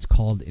one, it's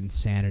called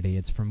Insanity.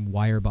 It's from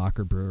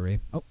Weyerbacher Brewery.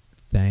 Oh,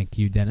 thank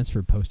you, Dennis,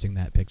 for posting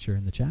that picture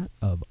in the chat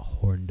of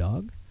Horn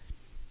Dog.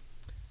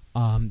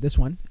 This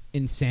one,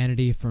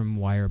 Insanity from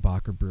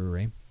Weyerbacher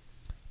Brewery.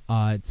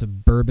 It's a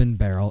bourbon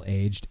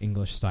barrel-aged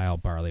English-style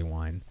barley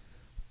wine.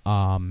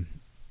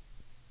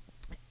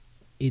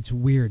 It's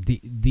weird.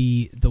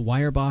 The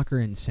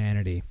Weyerbacher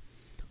Insanity,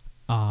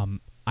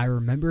 I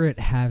remember it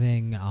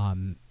having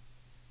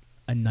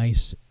a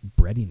nice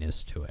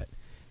breadiness to it.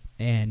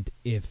 And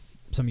if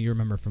some of you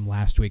remember from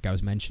last week, I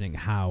was mentioning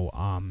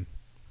how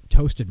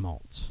toasted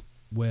malts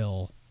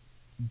will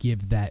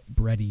give that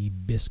bready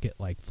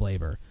biscuit-like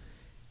flavor.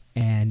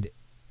 And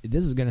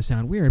this is going to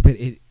sound weird, but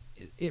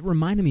it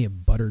reminded me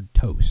of buttered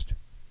toast.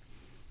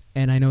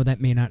 And I know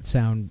that may not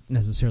sound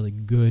necessarily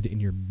good in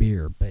your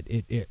beer, but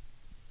I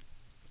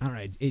don't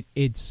know,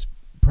 it's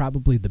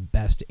probably the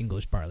best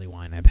English barley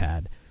wine I've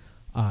had.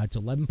 It's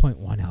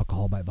 11.1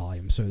 alcohol by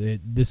volume, so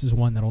this is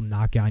one that'll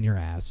knock you on your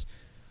ass.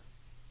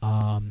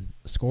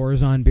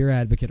 Scores on Beer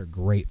Advocate are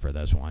great for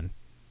this one.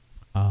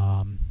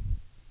 And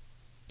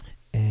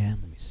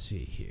let me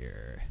see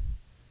here.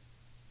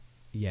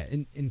 Yeah,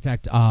 in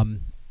fact,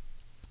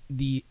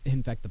 the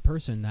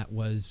person that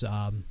was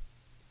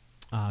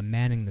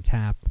manning the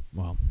tap,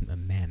 well,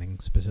 manning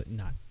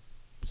not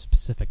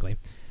specifically,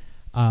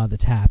 the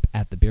tap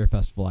at the beer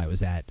festival I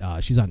was at.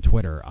 She's on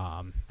Twitter,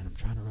 and I'm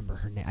trying to remember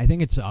her name. I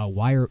think it's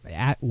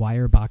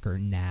Weyerbacher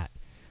Nat.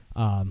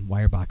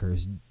 Weyerbacher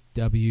is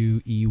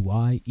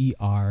Weyerbacher.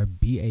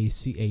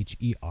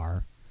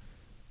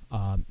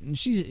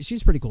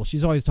 She's pretty cool.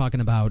 She's always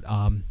talking about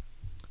some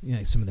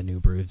of the new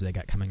brews they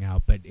got coming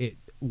out, but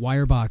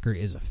Weyerbacher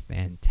is a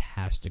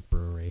fantastic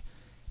brewery,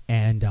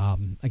 and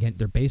again,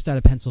 they're based out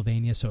of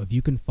Pennsylvania. So if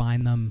you can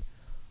find them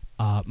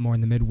more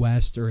in the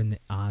Midwest or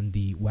on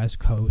the West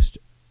Coast,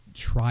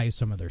 try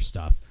some of their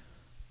stuff.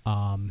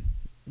 I'm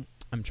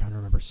trying to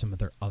remember some of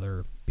their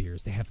other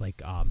beers. They have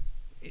like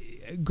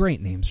great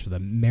names for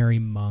them: Merry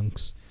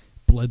Monks,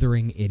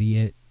 Blithering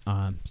Idiot,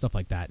 stuff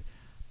like that.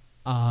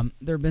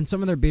 There have been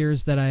some of their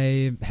beers that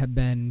I have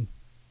been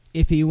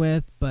iffy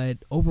with, but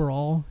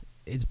overall,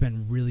 it's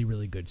been really,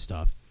 really good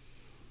stuff.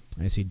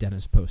 I see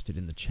Dennis posted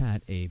in the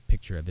chat a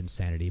picture of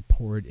Insanity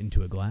poured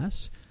into a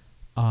glass.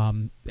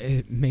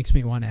 It makes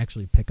me want to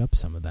actually pick up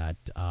some of that.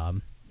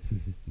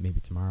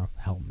 Maybe tomorrow.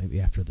 Hell, maybe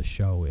after the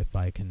show if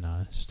I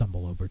can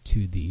stumble over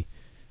to the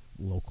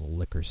local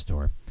liquor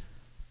store.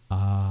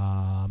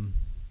 Let's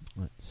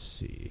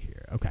see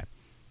here. Okay.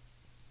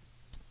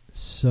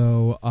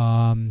 So,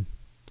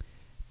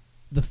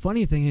 the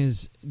funny thing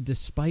is,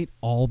 despite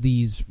all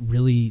these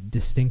really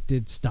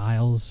distinctive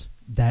styles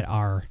that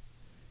are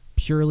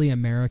purely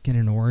American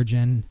in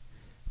origin,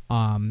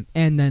 and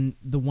then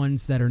the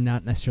ones that are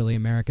not necessarily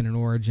American in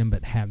origin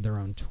but have their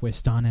own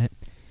twist on it,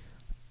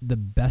 the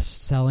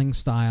best-selling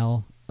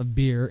style of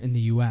beer in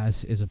the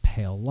U.S. is a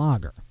pale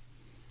lager.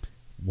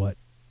 What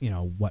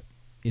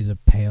is a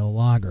pale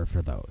lager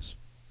for those?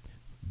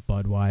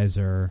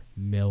 Budweiser,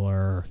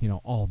 Miller,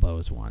 all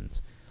those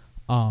ones.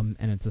 And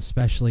it's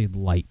especially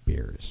light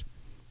beers.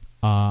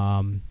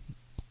 So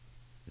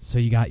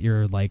you got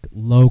your like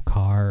low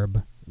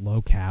carb,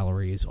 low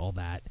calories, all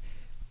that.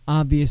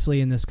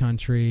 Obviously in this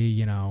country,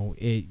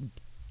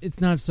 it's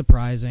not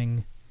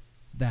surprising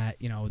that,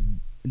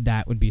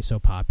 that would be so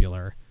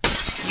popular.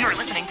 You are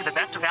listening to the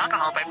best of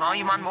alcohol by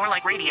volume on More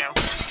Like Radio.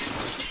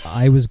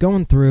 I was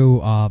going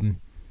through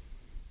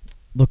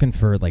looking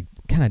for like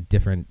kind of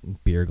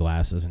different beer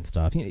glasses and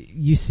stuff.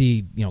 You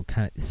see,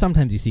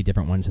 sometimes you see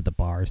different ones at the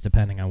bars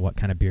depending on what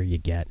kind of beer you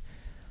get.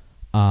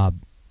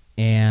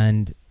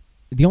 And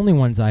the only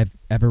ones I've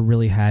ever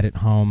really had at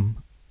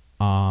home,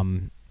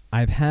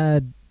 I've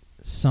had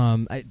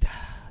some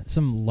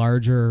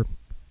larger.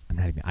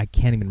 I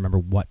can't even remember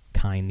what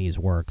kind these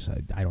were.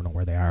 I don't know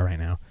where they are right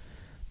now.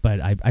 But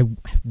I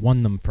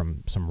won them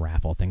from some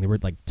raffle thing. They were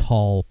like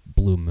tall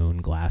Blue Moon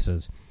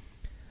glasses.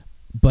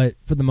 But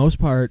for the most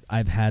part,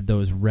 I've had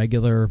those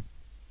regular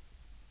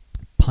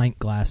pint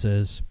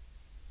glasses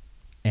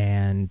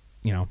and,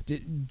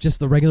 just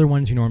the regular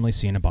ones you normally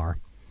see in a bar.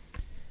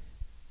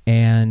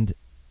 And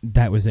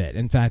that was it.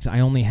 In fact, I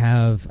only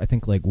have, I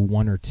think, like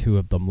one or two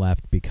of them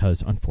left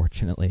because,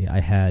 unfortunately, I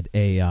had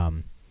a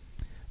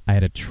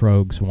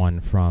Trogs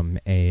one from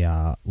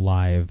a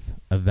live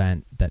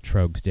event that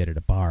Trogs did at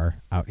a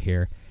bar out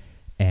here.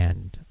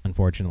 And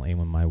unfortunately,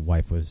 when my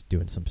wife was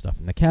doing some stuff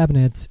in the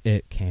cabinets,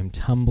 it came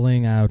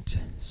tumbling out,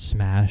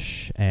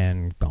 smash,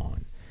 and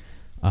gone.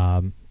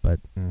 But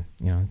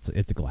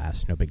it's a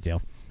glass, no big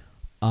deal.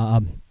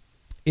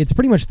 It's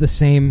pretty much the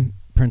same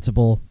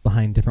principle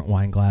behind different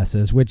wine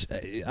glasses, which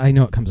I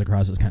know it comes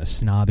across as kind of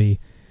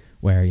snobby,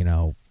 where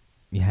you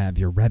have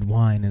your red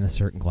wine in a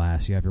certain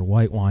glass, you have your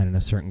white wine in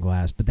a certain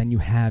glass, but then you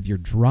have your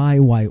dry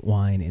white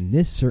wine in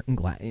this certain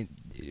glass,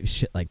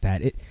 shit like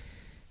that.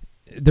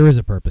 There is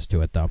a purpose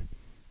to it, though.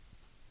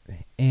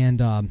 And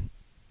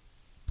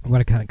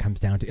what it kind of comes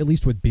down to, at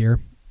least with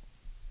beer,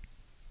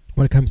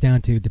 what it comes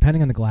down to,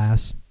 depending on the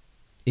glass,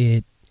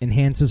 it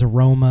enhances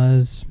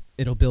aromas,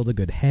 it'll build a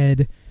good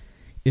head,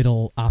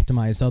 it'll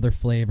optimize other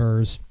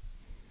flavors,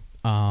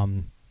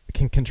 it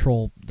can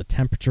control the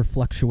temperature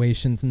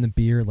fluctuations in the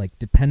beer, like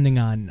depending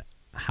on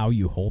how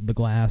you hold the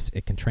glass,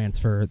 it can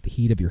transfer the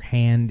heat of your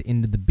hand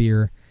into the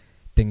beer,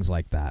 things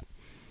like that.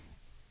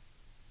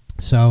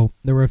 So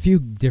there were a few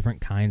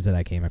different kinds that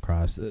I came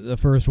across. The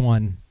first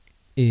one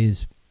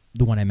is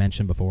the one I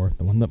mentioned before,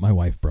 the one that my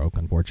wife broke,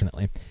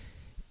 unfortunately,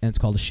 and it's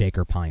called a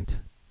shaker pint.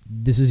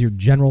 This is your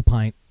general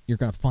pint. You're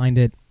going to find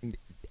it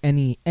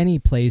any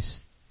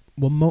place,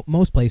 well,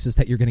 most places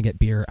that you're going to get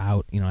beer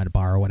out, at a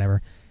bar or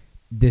whatever.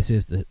 This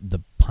is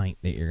the pint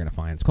that you're going to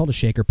find. It's called a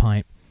shaker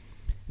pint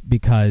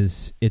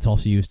because it's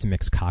also used to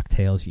mix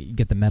cocktails. You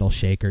get the metal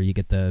shaker, you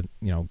get the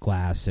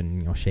glass,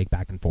 and shake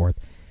back and forth.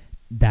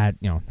 That's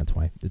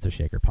why it's a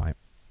shaker pint.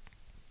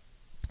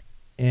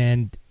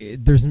 And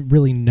there's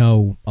really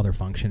no other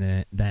function in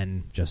it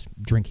than just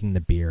drinking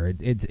the beer.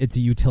 It's a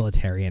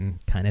utilitarian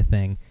kind of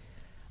thing.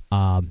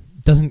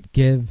 Doesn't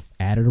give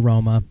added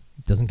aroma,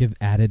 doesn't give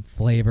added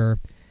flavor.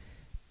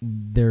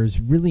 there's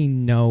really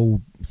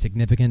no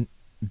significant,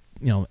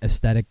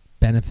 aesthetic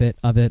benefit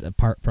of it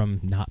apart from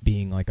not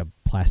being like a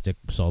plastic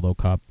solo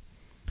cup.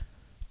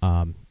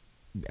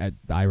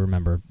 I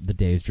remember the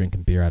days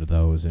drinking beer out of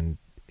those, and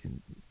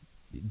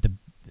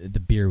the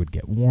beer would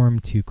get warm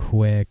too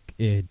quick.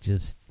 It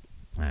just,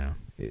 I don't know.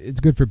 It's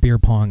good for beer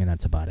pong, and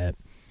that's about it.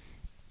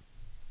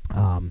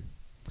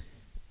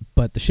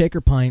 But the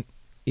shaker pint,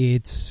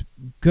 it's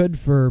good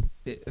for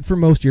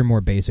most of your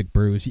more basic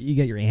brews. You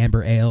get your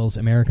amber ales,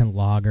 American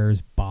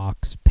lagers,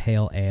 bocks,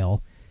 pale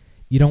ale.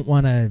 You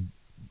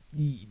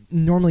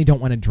normally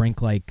don't want to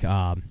drink like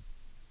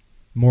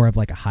more of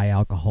like a high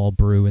alcohol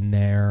brew in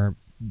there,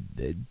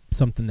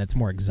 something that's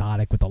more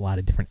exotic with a lot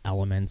of different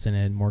elements in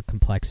it, more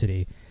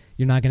complexity.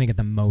 You're not going to get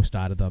the most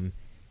out of them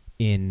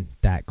in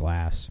that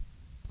glass.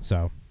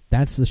 So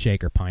that's the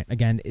shaker pint.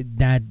 Again,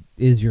 that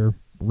is your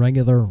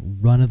regular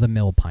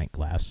run-of-the-mill pint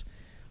glass.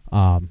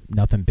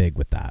 Nothing big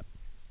with that.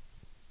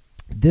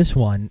 This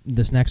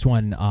next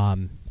one,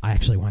 I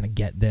actually want to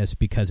get this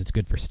because it's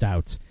good for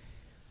stouts.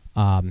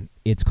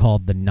 It's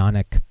called the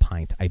Nonic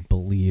pint. I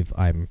believe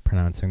I'm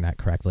pronouncing that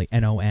correctly.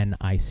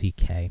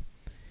 Nonick.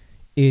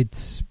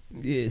 It's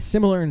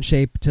similar in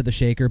shape to the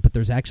shaker, but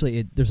there's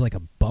like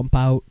a bump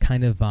out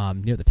kind of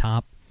near the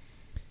top.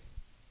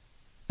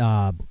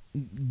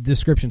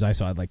 Descriptions I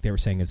saw, like they were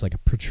saying it's like a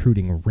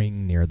protruding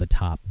ring near the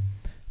top.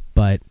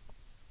 But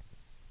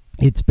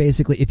it's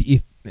basically,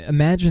 if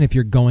imagine if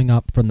you're going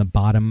up from the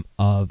bottom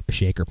of a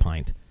shaker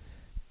pint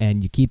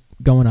and you keep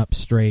going up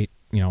straight,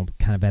 kind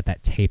of at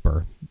that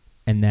taper,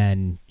 and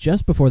then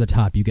just before the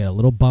top you get a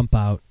little bump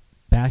out,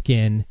 back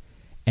in,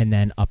 and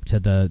then up to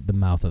the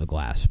mouth of the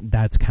glass.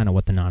 That's kind of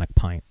what the Nonic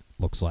pint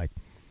looks like.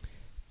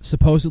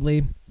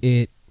 Supposedly,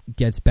 it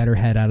gets better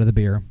head out of the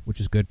beer,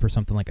 which is good for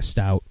something like a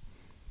stout.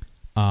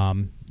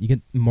 You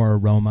get more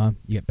aroma,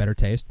 you get better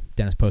taste.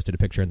 Dennis posted a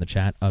picture in the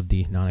chat of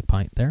the Nonic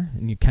pint there,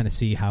 and you kind of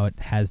see how it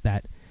has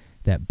that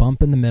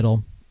bump in the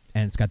middle,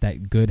 and it's got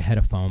that good head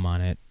of foam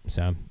on it.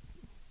 So,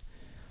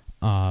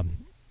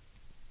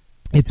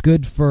 it's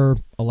good for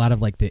a lot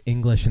of like the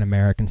English and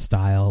American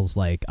styles,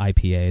 like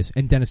IPAs.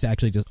 And Dennis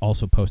actually just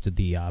also posted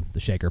the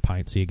shaker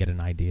pint, so you get an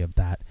idea of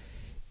that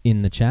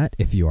in the chat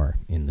if you are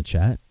in the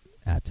chat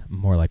at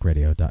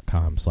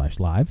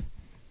morelikeradio.com/live.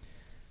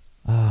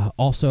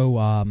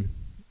 Also,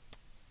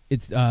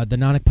 it's the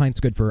Nonic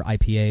pint's good for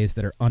IPAs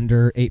that are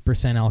under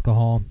 8%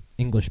 alcohol,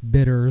 English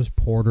bitters,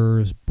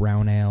 porters,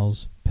 brown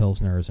ales,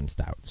 pilsners, and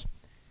stouts.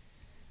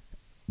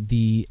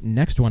 The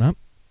next one up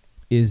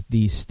is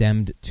the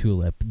stemmed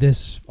tulip.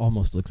 This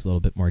almost looks a little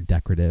bit more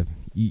decorative.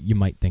 You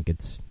might think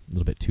it's a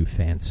little bit too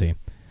fancy,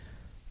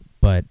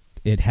 but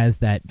it has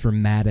that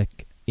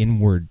dramatic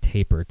inward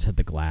taper to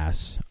the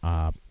glass.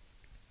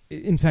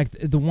 In fact,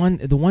 the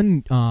one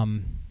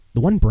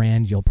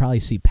brand you'll probably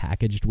see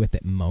packaged with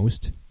it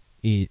most,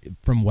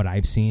 from what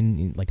I've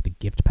seen, like the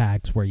gift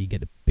packs where you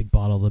get a big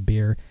bottle of the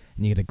beer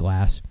and you get a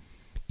glass,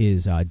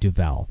 is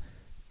Duvel.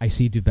 I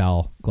see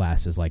Duvel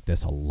glasses like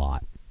this a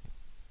lot.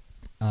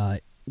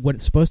 What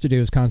it's supposed to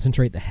do is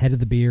concentrate the head of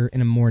the beer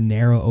in a more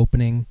narrow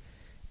opening,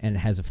 and it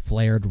has a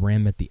flared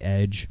rim at the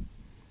edge.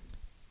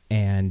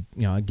 And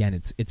again,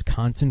 it's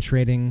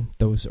concentrating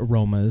those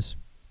aromas,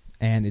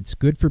 and it's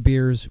good for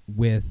beers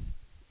with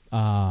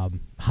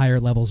higher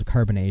levels of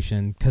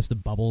carbonation because the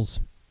bubbles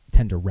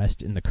tend to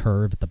rest in the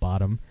curve at the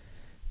bottom.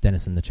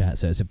 Dennis in the chat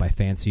says, if by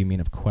fancy you mean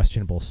of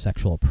questionable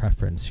sexual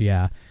preference.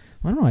 Yeah,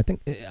 I don't know. I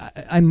think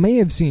I may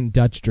have seen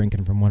Dutch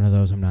drinking from one of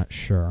those. I'm not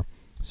sure.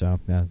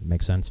 So yeah, that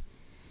makes sense.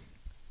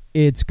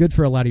 It's good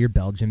for a lot of your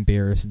Belgian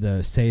beers,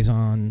 the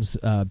Saisons,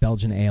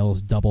 Belgian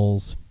ales,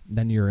 doubles,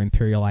 then your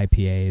Imperial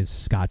IPAs,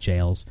 Scotch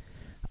ales,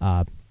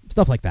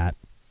 stuff like that.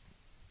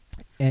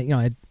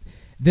 And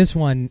this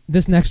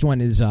next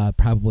one is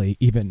probably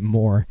even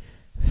more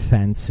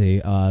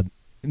fancy.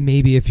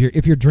 Maybe if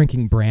you're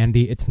drinking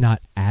brandy, it's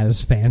not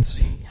as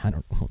fancy. I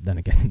don't know. Then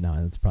again,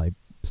 no, it's probably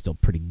still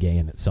pretty gay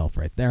in itself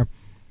right there.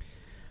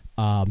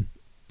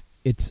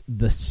 It's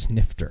the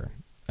snifter.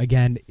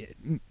 Again,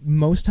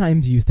 most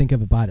times you think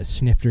of about a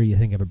snifter, you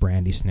think of a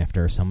brandy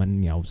snifter,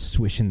 someone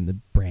swishing the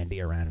brandy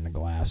around in a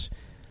glass.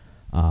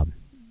 I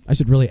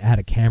should really add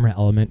a camera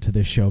element to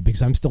this show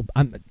because I'm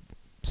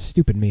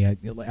stupid me.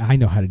 I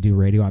know how to do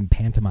radio. I'm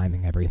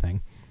pantomiming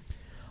everything.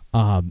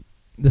 The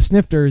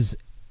snifters,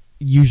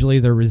 usually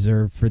they're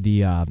reserved for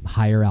the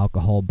higher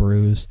alcohol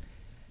brews,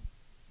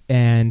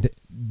 and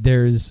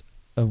there's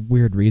a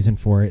weird reason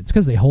for it. It's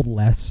because they hold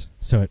less,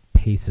 so it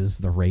paces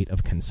the rate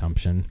of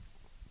consumption.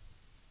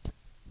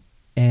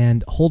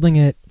 And holding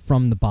it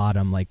from the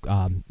bottom, like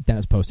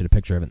Dennis posted a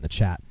picture of it in the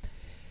chat.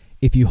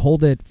 If you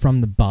hold it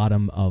from the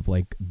bottom of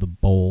like the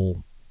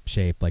bowl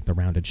shape, like the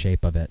rounded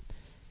shape of it,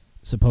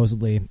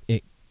 supposedly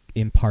it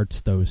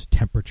imparts those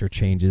temperature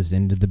changes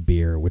into the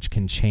beer, which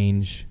can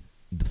change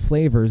the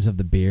flavors of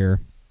the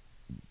beer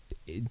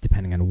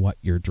depending on what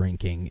you're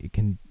drinking. It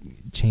can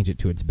change it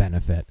to its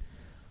benefit.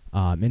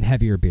 In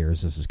heavier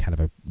beers, this is kind of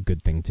a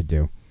good thing to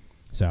do.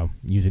 So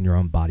using your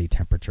own body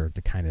temperature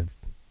to kind of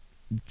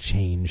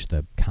change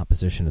the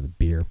composition of the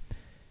beer.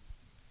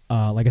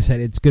 Like I said,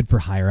 it's good for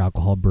higher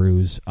alcohol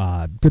brews.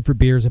 Good for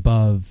beers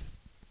above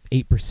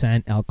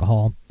 8%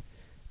 alcohol.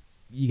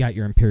 You got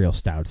your imperial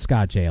stouts,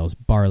 Scotch ales,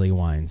 barley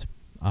wines.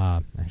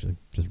 Actually,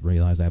 just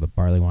realized I have a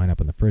barley wine up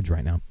in the fridge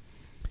right now.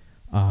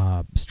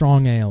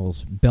 Strong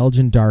ales,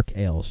 Belgian dark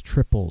ales,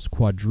 triples,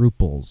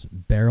 quadruples,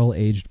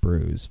 barrel-aged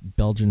brews,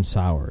 Belgian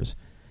sours.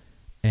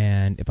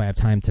 And if I have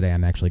time today,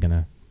 I'm actually going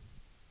to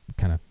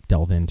kind of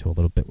delve into a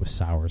little bit with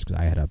sours,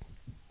 because it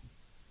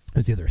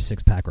was either a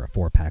 6-pack or a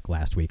 4-pack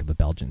last week of a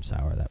Belgian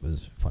sour. That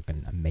was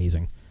fucking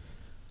amazing.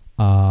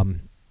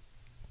 Then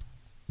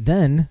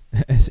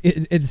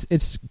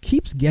it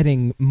keeps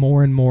getting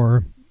more and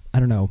more, I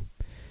don't know,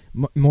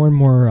 more and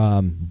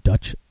more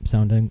Dutch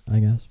sounding, I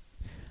guess.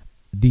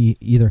 The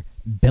either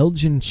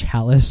Belgian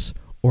chalice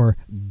or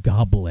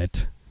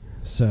goblet.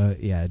 So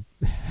yeah,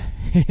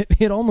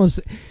 it almost,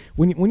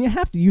 when you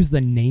have to use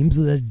the names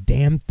of the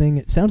damn thing,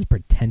 it sounds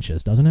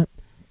pretentious, doesn't it?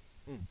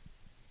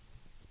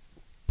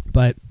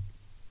 But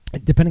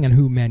depending on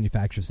who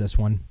manufactures this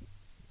one,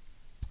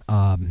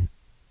 the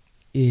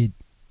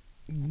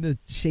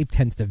shape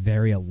tends to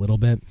vary a little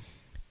bit.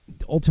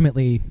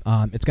 Ultimately,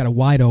 it's got a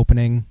wide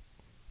opening.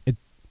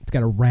 It's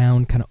got a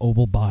round, kind of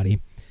oval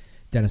body.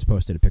 Dennis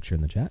posted a picture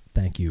in the chat.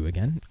 Thank you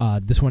again.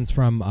 This one's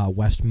from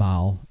West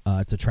Mile.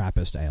 It's a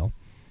Trappist ale.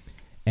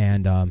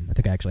 And I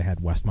think I actually had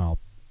West Mile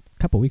a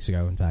couple weeks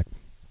ago, in fact.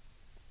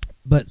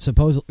 But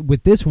supposedly,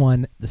 with this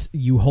one,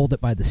 you hold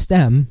it by the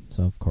stem.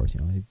 So, of course,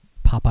 you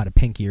pop out a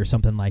pinky or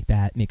something like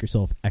that. Make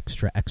yourself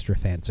extra, extra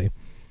fancy.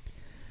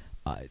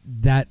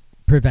 That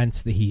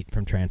prevents the heat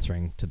from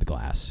transferring to the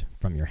glass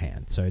from your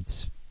hand. So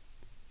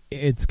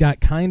it's got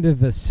kind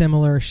of a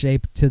similar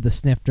shape to the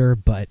snifter,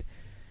 but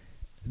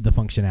the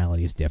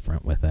functionality is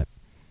different with it.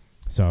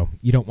 So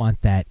you don't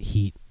want that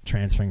heat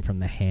transferring from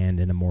the hand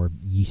in a more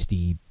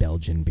yeasty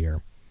Belgian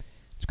beer.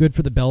 It's good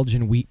for the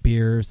Belgian wheat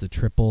beers, the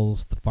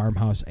triples, the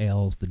farmhouse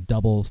ales, the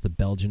doubles, the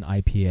Belgian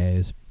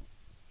IPAs.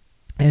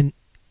 And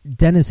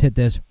Dennis hit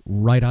this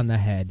right on the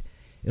head.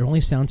 It only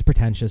sounds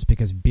pretentious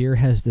because beer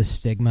has this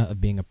stigma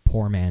of being a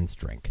poor man's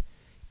drink.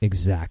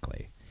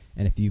 Exactly.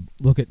 And if you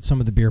look at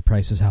some of the beer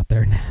prices out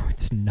there now,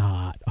 it's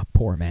not a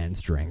poor man's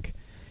drink.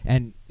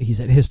 And he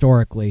said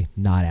historically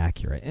not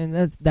accurate, and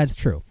that's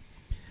true.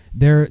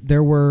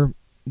 There were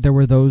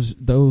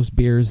those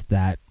beers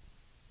that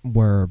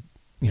were,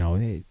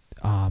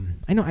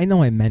 I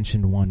know I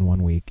mentioned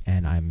one week,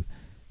 and I'm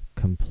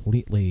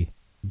completely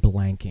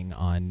blanking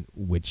on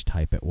which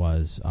type it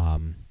was.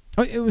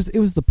 It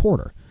was the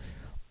porter.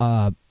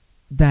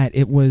 That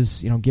it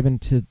was given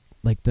to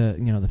like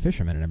the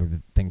fishermen and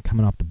everything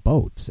coming off the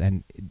boats,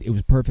 and it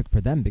was perfect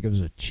for them because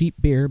it was a cheap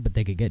beer, but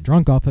they could get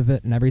drunk off of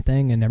it and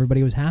everything, and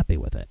everybody was happy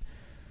with it.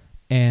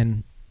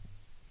 And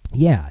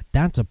yeah,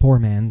 that's a poor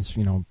man's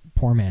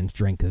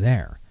drink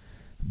there.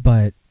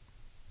 But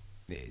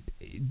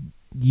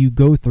you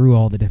go through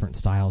all the different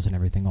styles and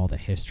everything, all the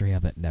history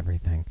of it and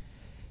everything.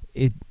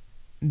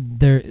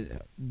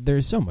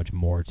 There's so much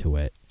more to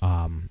it.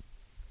 Yeah,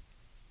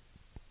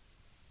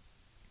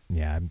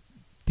 I'm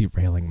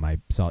derailing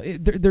myself.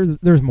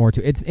 There's more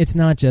to it. It's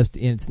not just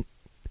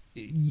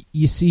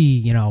you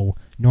see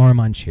Norm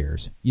on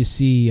Cheers, you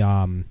see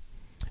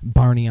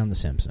Barney on The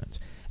Simpsons,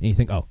 and you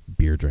think, oh,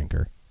 beer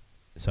drinker,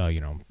 so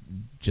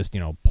just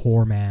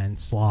poor man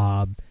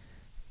slob,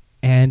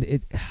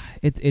 and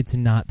it's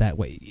not that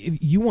way.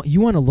 You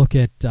want to look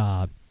at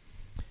a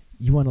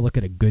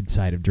good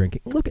side of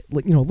drinking. Look at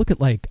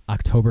like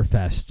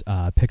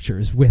Oktoberfest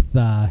pictures with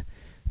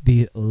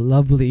the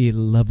lovely,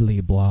 lovely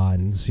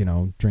blondes,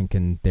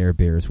 drinking their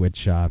beers,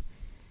 which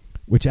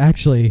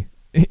actually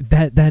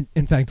that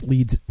in fact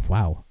leads.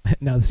 Wow!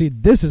 Now see,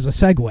 this is a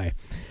segue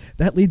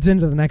that leads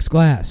into the next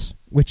glass,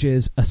 which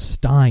is a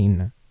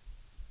Stein.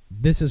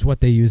 This is what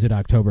they use at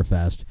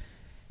Oktoberfest,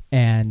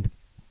 and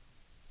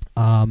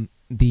the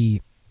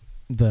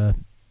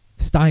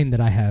Stein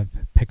that I have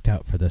picked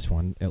out for this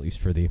one, at least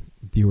for the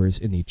viewers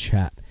in the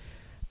chat,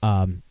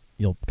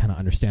 you'll kind of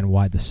understand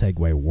why the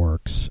segue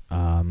works.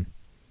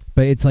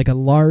 But it's like a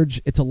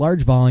large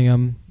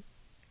volume.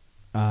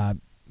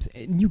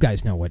 You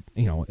guys know what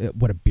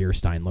a beer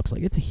stein looks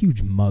like. It's a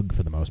huge mug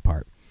for the most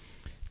part.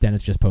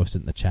 Dennis just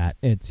posted in the chat.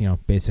 It's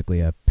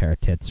basically a pair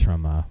of tits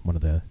from one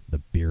of the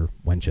beer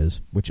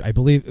wenches, which I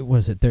believe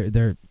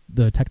they're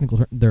the technical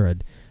term. They're a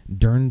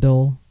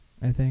Dirndl,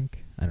 I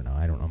think. I don't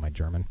know my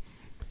German.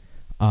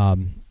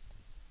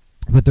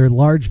 But they're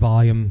large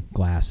volume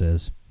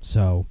glasses,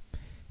 so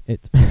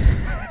it's.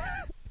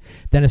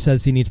 Dennis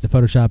says he needs to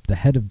Photoshop the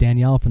head of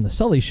Danielle from The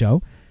Sully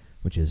Show,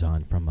 which is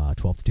on from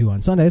 12 to 2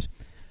 on Sundays,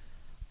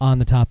 on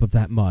the top of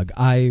that mug.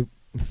 I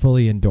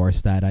fully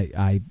endorse that.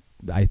 I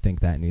think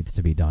that needs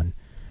to be done.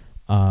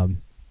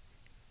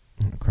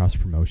 Cross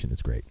promotion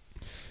is great.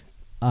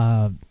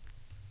 In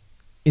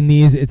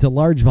these, it's a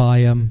large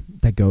volume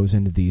that goes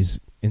into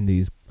these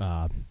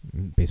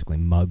basically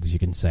mugs, you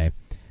can say.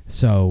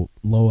 So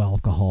low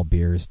alcohol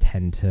beers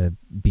tend to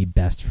be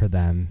best for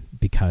them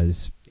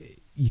because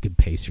you can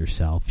pace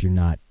yourself. You're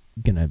not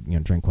gonna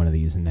drink one of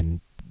these and then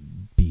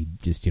be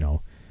just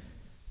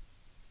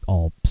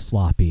all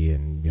sloppy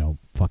and,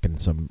 fucking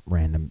some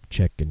random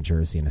chick in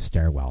Jersey in a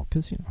stairwell,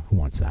 because, who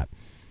wants that?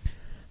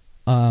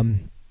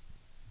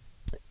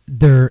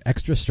 They're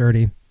extra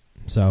sturdy,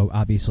 so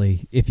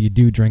obviously if you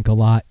do drink a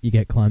lot, you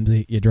get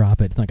clumsy, you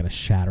drop it, it's not going to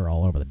shatter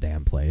all over the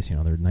damn place.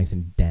 They're nice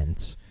and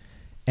dense.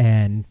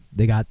 And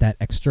they got that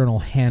external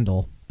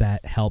handle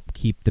that help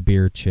keep the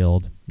beer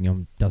chilled.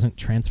 Doesn't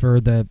transfer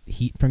the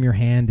heat from your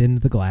hand into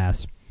the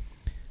glass.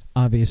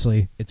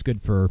 Obviously, it's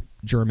good for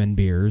German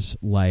beers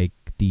like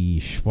the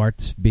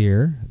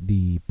Schwarzbier,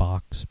 the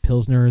Box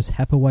Pilsners,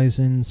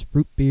 Hefeweizens,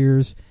 fruit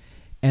beers,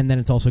 and then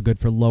it's also good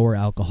for lower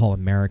alcohol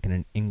American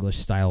and English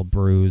style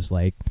brews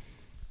like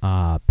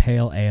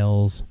pale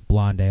ales,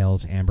 blonde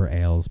ales, amber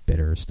ales,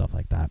 bitters, stuff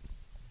like that.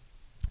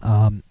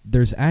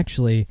 There's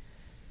actually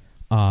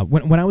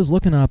when I was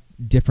looking up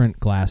different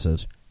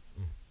glasses,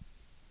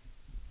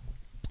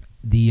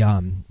 the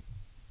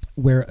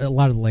where a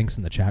lot of the links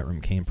in the chat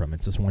room came from,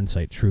 it's this one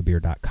site,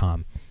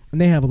 truebeer.com,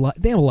 and they have a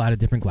lot of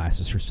different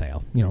glasses for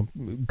sale.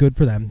 Good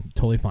for them,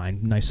 totally fine,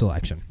 nice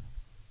selection.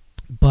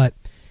 But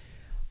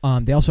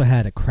they also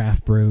had a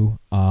craft brew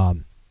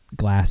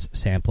glass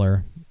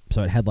sampler,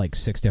 so it had like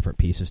 6 different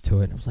pieces to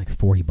it. It was like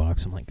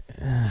 $40. I'm like,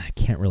 I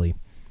can't really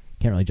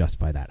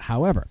justify that.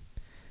 However,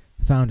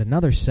 found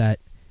another set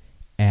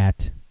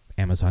at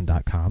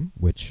Amazon.com,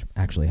 which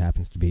actually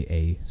happens to be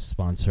a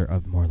sponsor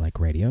of More Like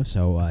Radio.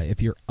 So if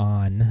you're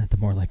on the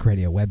More Like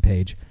Radio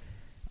webpage,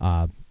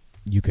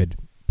 you could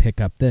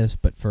pick up this,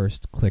 but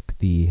first click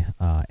the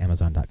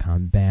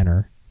Amazon.com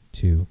banner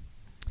to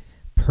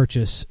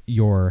purchase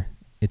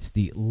it's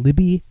the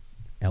Libby,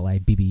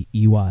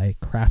 Libbey,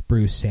 Craft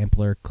Brew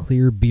Sampler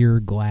Clear Beer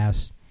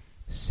Glass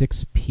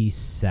 6-piece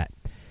set.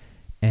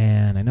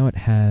 And I know it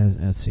has,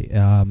 let's see,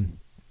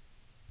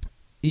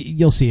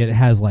 you'll see it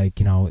has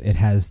it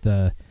has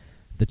the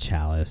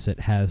chalice,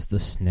 it has the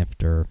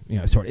snifter,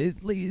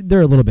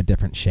 they're a little bit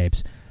different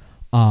shapes.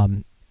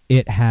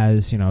 It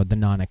has, the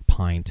Nonic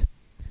pint.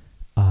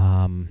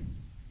 And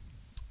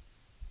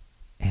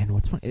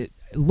what's funny,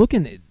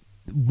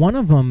 one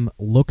of them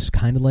looks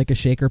kind of like a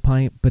shaker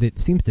pint, but it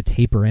seems to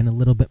taper in a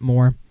little bit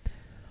more.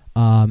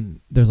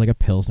 There's like a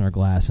Pilsner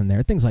glass in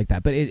there, things like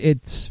that. But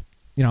it's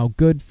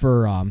good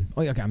for.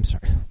 Okay, I'm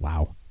sorry.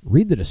 Wow,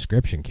 read the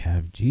description,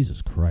 Kev.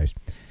 Jesus Christ.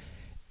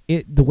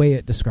 The way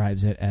it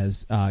describes it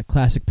as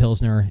classic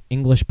Pilsner,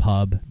 English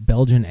pub,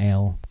 Belgian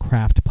ale,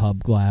 craft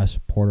pub glass,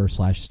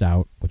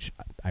 porter/stout, which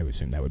I would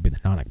assume that would be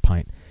the Nonic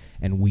pint,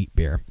 and wheat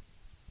beer.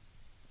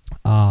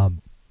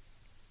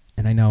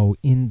 And I know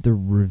in the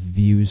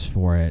reviews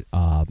for it,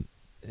 one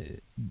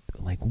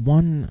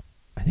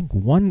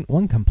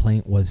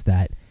complaint was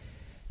that,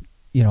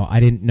 I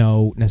didn't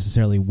know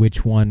necessarily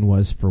which one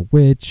was for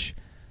which,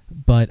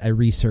 but I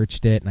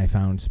researched it and I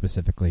found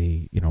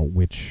specifically,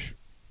 which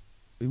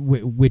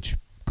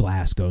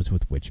glass goes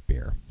with which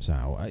beer.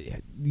 So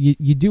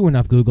you do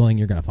enough Googling,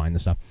 you're going to find the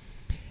stuff.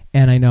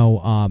 And I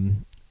know,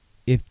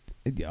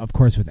 of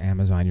course, with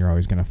Amazon, you're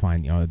always going to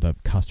find, the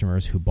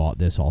customers who bought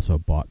this also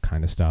bought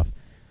kind of stuff.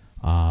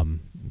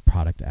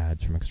 Product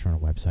ads from external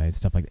websites,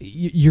 stuff like that.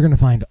 You're going to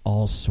find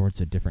all sorts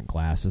of different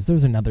glasses.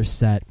 There's another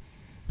set,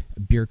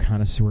 beer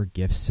connoisseur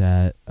gift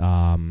set.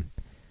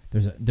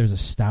 There's a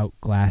stout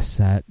glass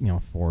set,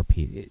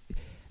 4-piece.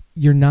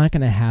 You're not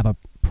going to have a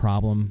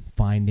problem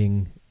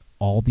finding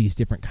all these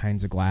different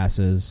kinds of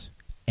glasses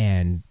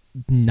and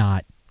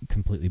not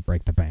completely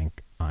break the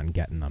bank on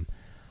getting them.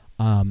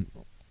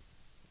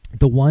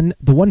 The one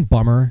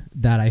bummer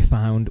that I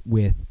found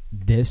with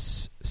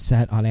this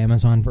set on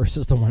Amazon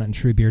versus the one on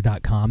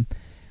truebeer.com,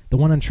 the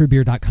one on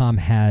truebeer.com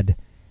had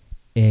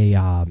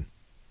the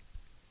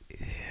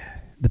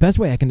best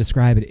way I can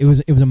describe it, it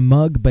was a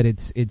mug, but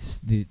it's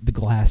the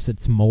glass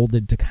that's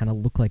molded to kind of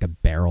look like a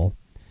barrel.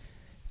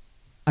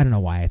 I don't know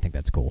why I think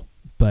that's cool,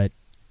 but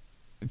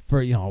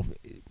for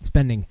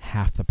spending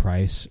half the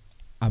price,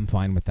 I'm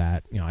fine with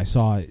that. I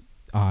saw it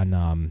on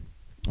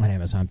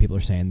Amazon, people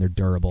are saying they're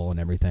durable and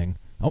everything.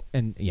 Oh,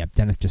 and yeah,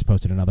 Dennis just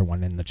posted another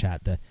one in the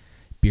chat, the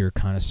beer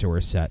connoisseur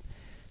set.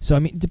 So I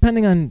mean,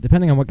 depending on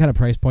what kind of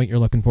price point you're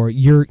looking for,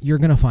 you're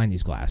going to find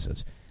these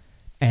glasses.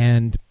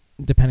 And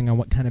depending on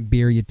what kind of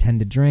beer you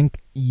tend to drink,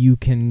 you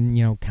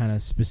can, kind of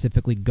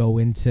specifically go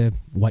into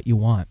what you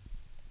want.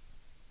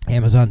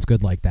 Amazon's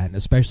good like that, and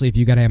especially if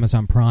you got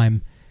Amazon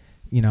Prime,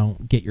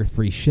 get your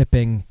free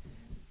shipping,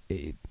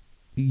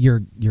 you're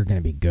going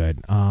to be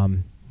good.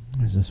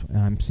 What is this?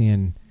 I'm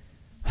seeing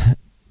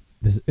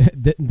there's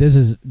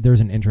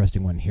an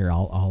interesting one here.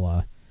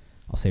 I'll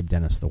save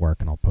Dennis the work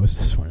and I'll post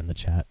this one in the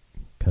chat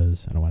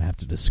because I don't want to have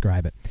to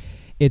describe it.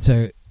 It's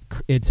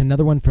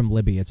another one from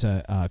Libby. It's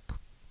a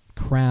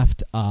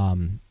craft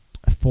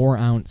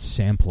 4-ounce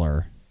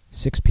sampler,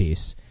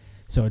 6-piece.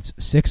 So it's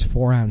 6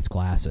 4-ounce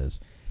glasses,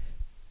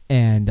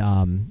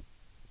 and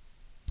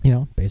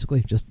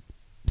basically just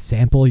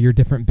sample your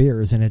different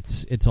beers, and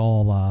it's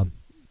all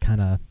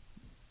kind of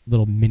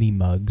little mini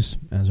mugs,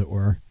 as it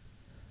were.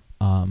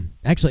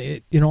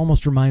 Actually, it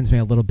almost reminds me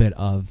a little bit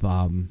of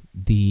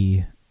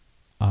the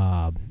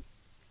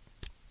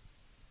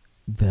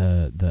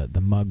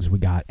mugs we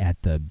got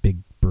at the big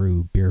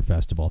Brew Beer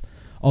Festival.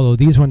 Although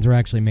these ones are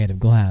actually made of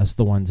glass.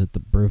 The ones at the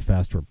Brew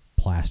Fest were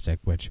plastic,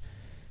 which,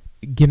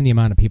 given the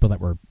amount of people that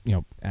were,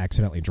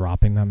 accidentally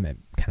dropping them, it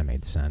kind of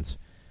made sense.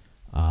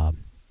 But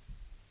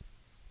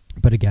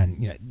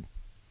again,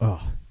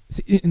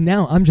 see,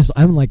 now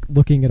I'm like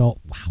looking at all.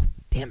 Wow,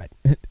 damn it!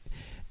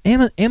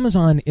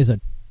 Amazon is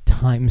a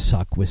time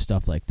suck with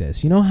stuff like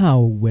this. You know how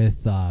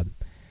with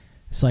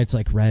sites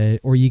like Reddit,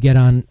 or you get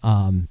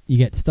on, you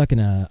get stuck in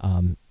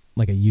a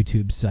like a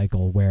YouTube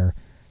cycle where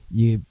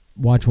you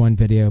watch one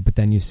video, but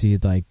then you see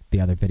like the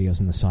other videos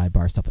in the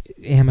sidebar stuff.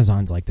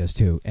 Amazon's like this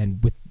too,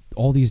 and with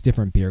all these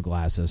different beer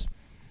glasses,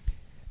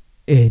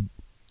 it's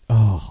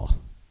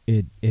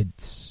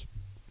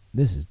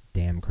this is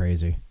damn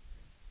crazy.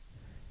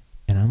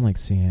 And I'm like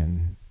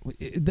seeing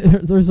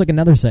there's like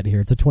another set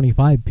here. It's a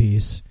 25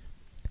 piece,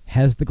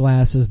 has the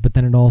glasses, but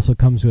then it also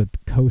comes with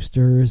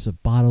coasters, a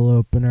bottle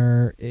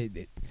opener.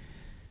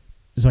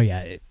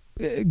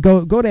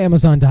 Go to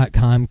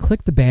Amazon.com,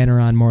 click the banner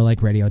on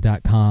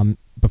morelikeradio.com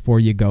before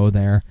you go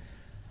there.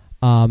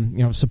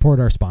 Support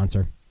our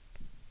sponsor,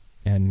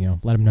 and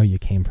let them know you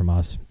came from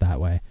us that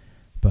way.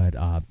 But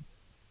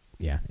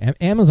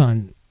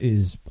Amazon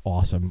is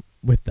awesome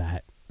with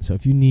that. So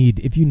if you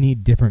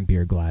need different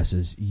beer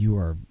glasses,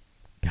 you're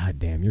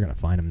gonna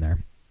find them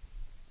there.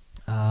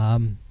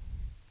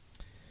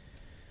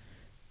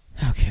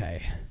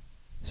 Okay,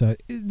 so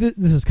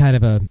this is kind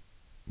of a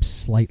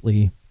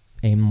slightly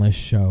aimless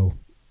show.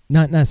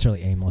 Not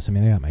necessarily aimless. I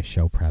mean, I got my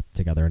show prep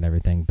together and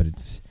everything, but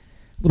it's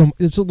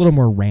a little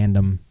more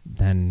random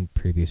than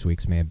previous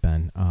weeks may have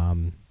been.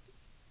 I'll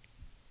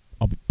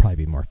probably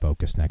be more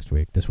focused next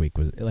week. This week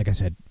was, like I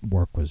said,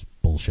 work was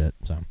bullshit.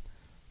 So,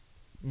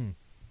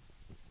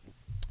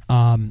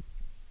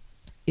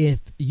 if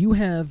you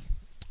have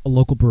a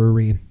local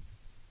brewery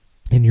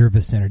in your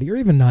vicinity, or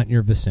even not in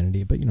your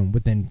vicinity, but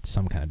within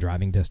some kind of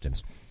driving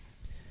distance,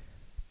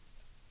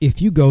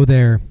 if you go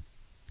there,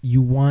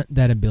 you want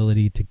that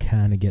ability to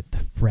kind of get the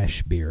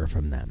fresh beer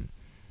from them.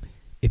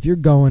 If you're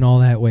going all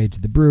that way to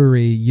the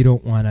brewery, you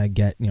don't want to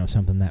get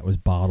something that was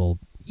bottled,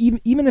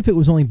 even if it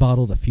was only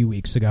bottled a few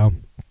weeks ago.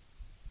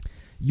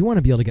 You want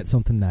to be able to get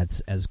something that's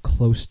as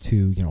close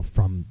to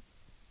from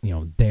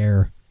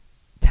their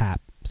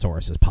tap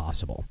source as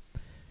possible.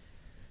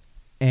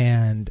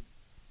 And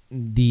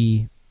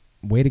the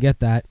way to get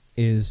that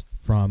is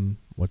from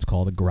what's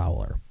called a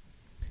growler.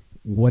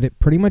 What it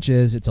pretty much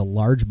is, it's a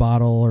large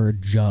bottle or a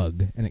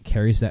jug, and it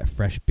carries that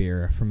fresh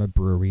beer from a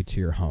brewery to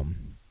your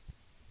home.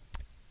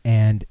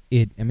 And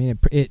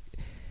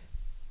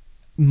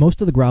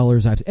most of the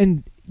growlers God,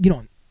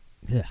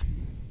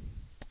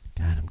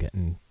 I'm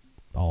getting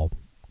all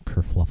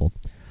kerfluffled.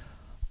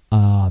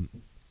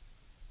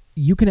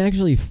 You can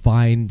actually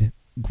find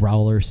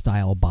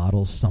growler-style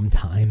bottles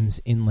sometimes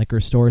in liquor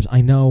stores.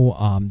 I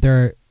know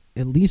there are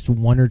at least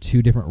one or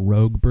two different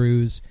rogue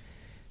brews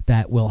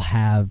that will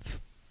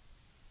have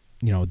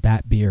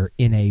that beer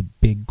in a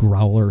big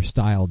growler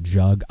style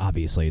jug.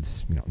 Obviously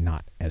it's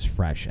not as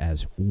fresh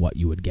as what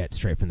you would get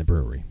straight from the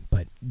brewery,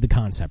 but the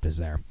concept is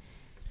there.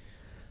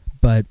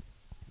 But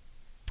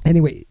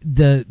anyway,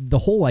 the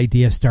whole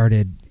idea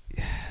started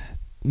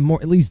more,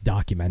 at least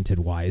documented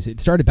wise, it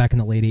started back in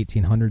the late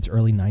 1800s,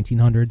 early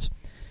 1900s,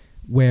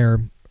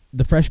 where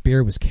the fresh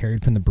beer was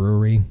carried from the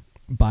brewery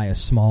by a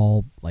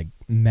small like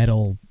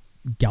metal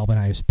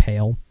galvanized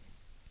pail.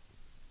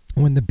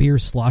 When the beer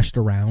sloshed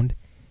around,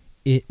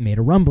 it made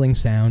a rumbling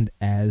sound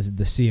as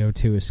the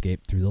CO2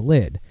 escaped through the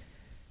lid.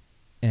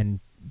 And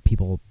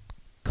people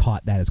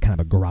caught that as kind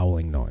of a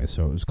growling noise,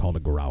 so it was called a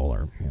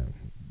growler.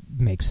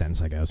 Makes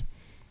sense, I guess.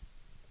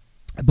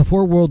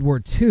 Before World War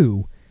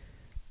II,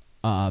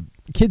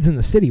 kids in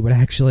the city would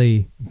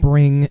actually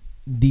bring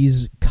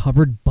these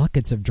covered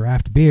buckets of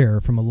draft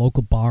beer from a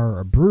local bar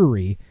or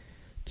brewery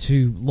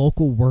to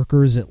local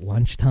workers at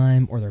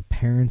lunchtime or their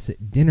parents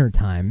at dinner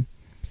time.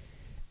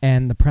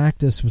 And the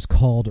practice was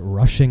called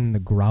rushing the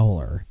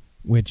growler,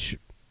 which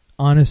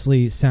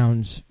honestly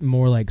sounds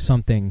more like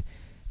something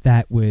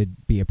that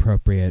would be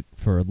appropriate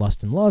for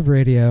Lust and Love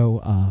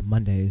Radio,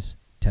 Mondays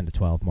 10 to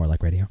 12, more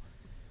like radio.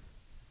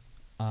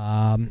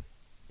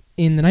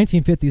 In the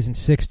 1950s and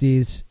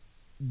 60s,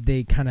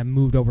 they kind of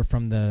moved over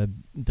from the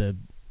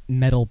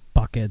metal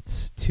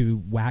buckets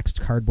to waxed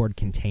cardboard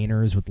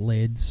containers with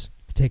lids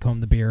to take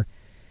home the beer.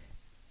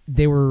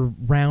 They were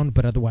round,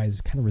 but otherwise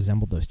kind of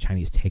resembled those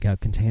Chinese takeout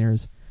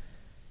containers.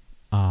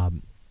 I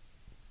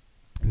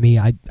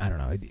don't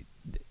know.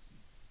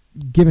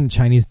 Given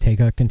Chinese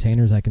takeout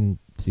containers, I can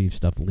see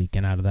stuff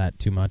leaking out of that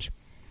too much.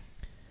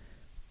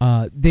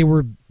 They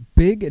were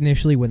big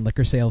initially when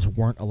liquor sales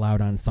weren't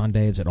allowed on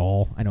Sundays at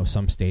all. I know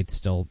some states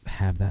still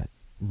have that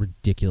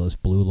ridiculous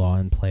blue law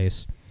in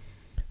place.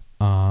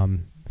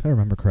 If I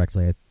remember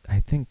correctly, I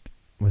think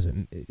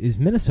is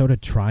Minnesota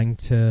trying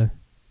to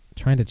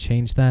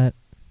change that?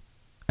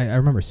 I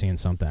remember seeing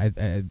something. I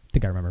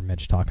think I remember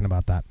Mitch talking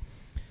about that.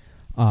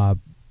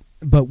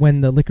 But when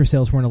the liquor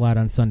sales weren't allowed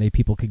on Sunday,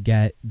 people could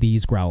get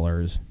these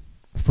growlers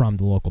from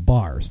the local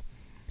bars.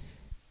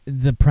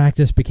 the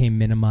practice became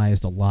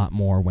minimized a lot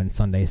more when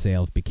Sunday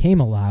sales became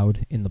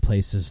allowed in the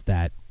places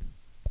that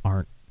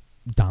aren't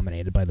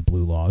dominated by the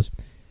blue laws.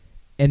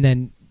 And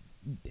then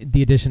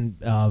the addition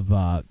of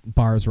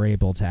bars were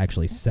able to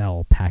actually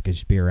sell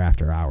packaged beer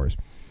after hours.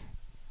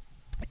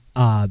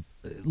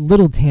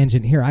 Little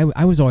tangent here.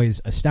 I was always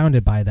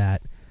astounded by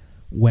that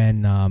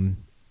when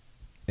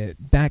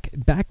back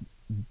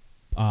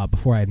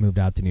before I had moved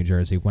out to New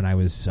Jersey, when I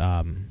was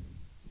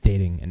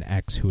dating an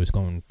ex who was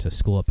going to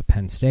school up at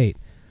Penn State.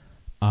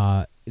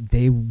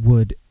 They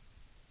would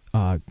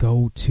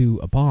go to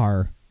a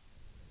bar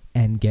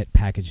and get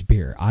packaged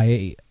beer.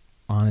 I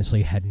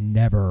honestly had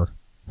never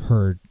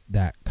heard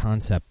that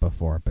concept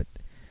before, but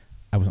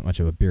I wasn't much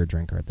of a beer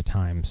drinker at the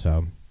time,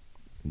 so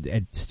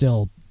it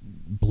still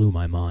blew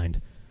my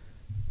mind.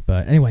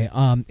 But anyway,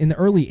 in the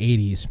early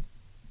 80s,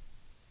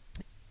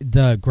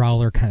 the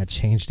growler kind of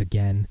changed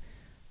again.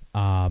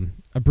 A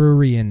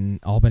brewery in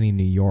Albany,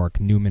 New York,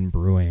 Newman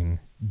Brewing,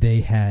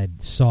 they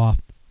had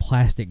soft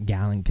plastic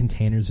gallon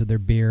containers of their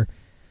beer.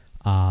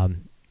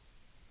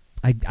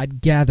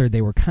 I'd gather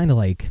they were kind of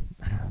like,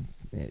 I don't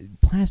know,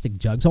 plastic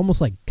jugs,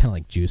 almost like kind of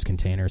like juice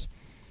containers.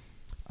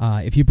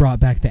 If you brought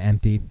back the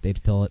empty, they'd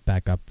fill it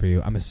back up for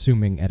you. I'm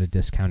assuming at a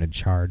discounted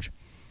charge.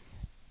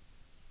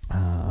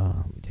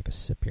 Let me take a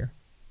sip here.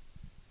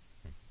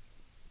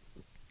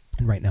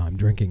 And right now I'm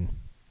drinking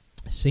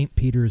St.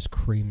 Peter's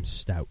Cream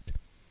Stout,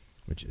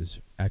 which is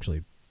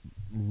actually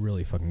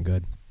really fucking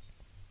good.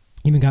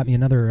 Even got me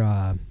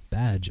another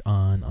badge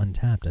on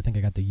Untapped. I think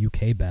I got the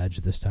UK badge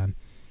this time.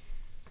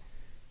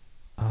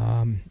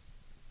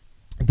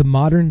 The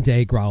modern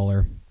day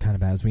growler, kind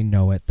of as we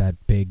know it, that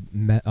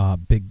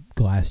big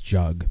glass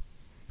jug,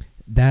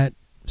 that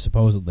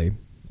supposedly,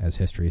 as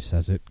history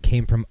says it,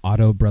 came from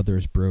Otto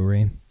Brothers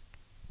Brewery.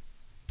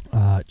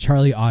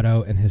 Charlie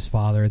Otto and his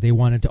father, they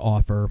wanted to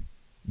offer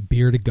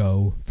beer to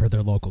go for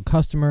their local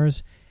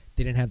customers.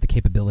 They didn't have the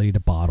capability to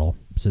bottle,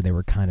 so they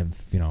were kind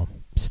of,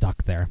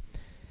 stuck there.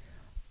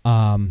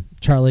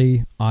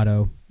 Charlie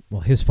Otto,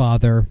 well, his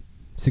father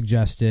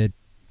suggested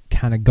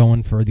kind of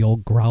going for the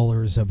old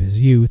growlers of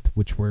his youth,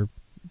 which were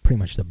pretty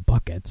much the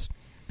buckets,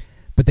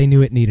 but they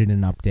knew it needed an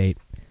update.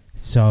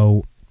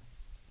 So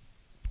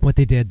what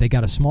they did, they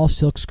got a small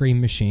silkscreen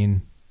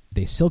machine.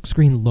 They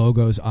silkscreen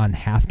logos on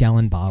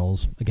half-gallon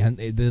bottles. Again,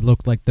 they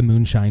looked like the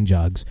moonshine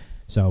jugs,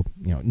 so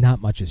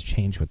not much has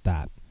changed with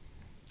that.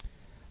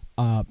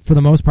 For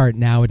the most part,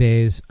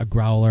 nowadays, a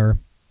growler,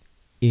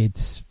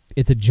 it's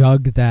a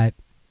jug that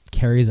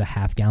carries a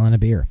half-gallon of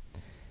beer.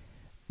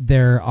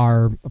 There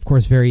are, of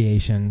course,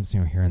 variations,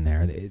 here and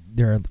there.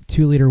 There are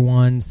 2-liter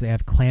ones. They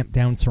have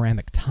clamped-down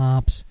ceramic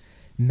tops,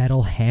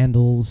 metal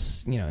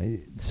handles,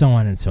 so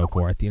on and so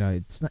forth.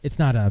 It's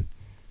not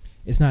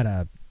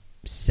a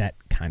set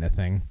kind of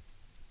thing.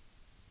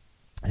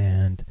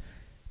 And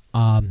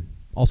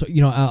also,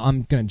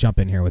 I'm going to jump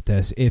in here with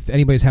this. If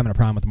anybody's having a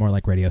problem with the More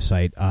Like Radio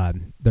site,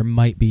 there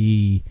might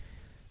be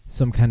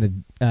some kind of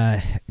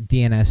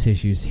DNS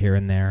issues here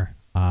and there.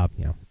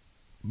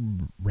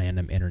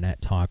 Random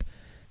internet talk.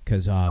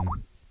 Because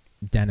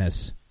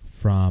Dennis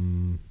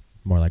from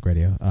More Like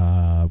Radio,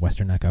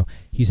 Western Echo,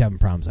 he's having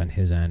problems on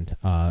his end.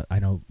 I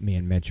know me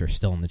and Mitch are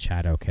still in the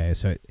chat. Okay,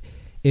 so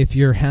if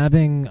you're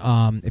having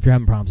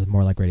problems with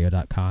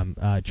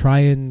morelikeradio.com, try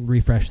and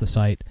refresh the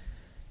site.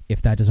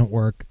 If that doesn't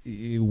work,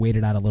 you wait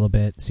it out a little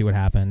bit, see what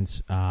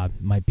happens.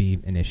 Might be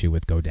an issue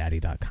with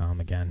GoDaddy.com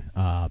again.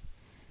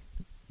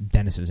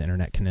 Dennis's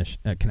internet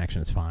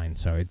connection is fine,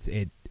 so I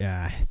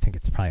think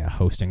it's probably a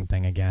hosting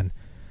thing again.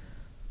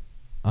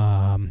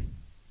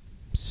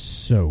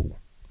 So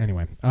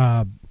anyway,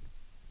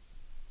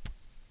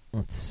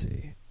 let's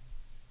see.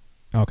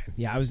 Okay.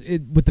 Yeah,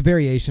 with the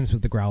variations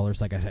with the growlers,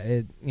 like I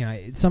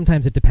said,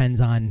 sometimes it depends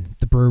on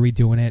the brewery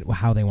doing it,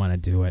 how they want to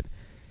do it.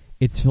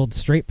 It's filled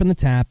straight from the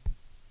tap,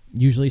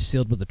 usually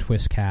sealed with a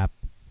twist cap.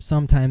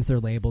 Sometimes they're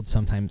labeled,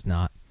 sometimes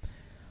not.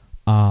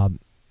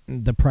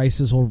 The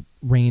prices will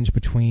range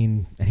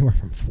between anywhere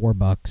from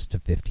 $4 to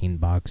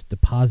 $15.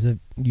 Deposit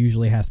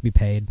usually has to be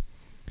paid.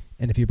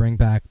 And if you bring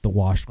back the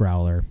washed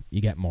growler,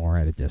 you get more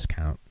at a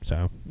discount.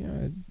 So,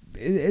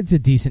 it's a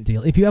decent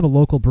deal. If you have a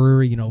local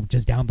brewery,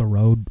 just down the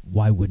road,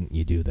 why wouldn't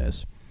you do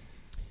this?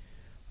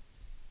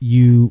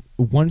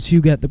 Once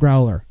you get the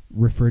growler,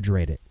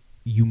 refrigerate it.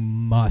 You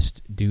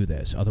must do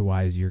this.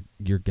 Otherwise, you're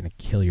going to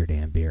kill your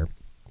damn beer.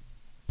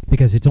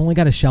 Because it's only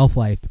got a shelf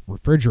life,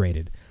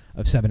 refrigerated,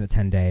 of 7 to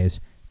 10 days.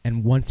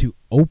 And once you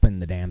open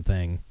the damn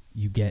thing,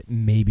 you get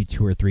maybe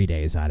 2 or 3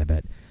 days out of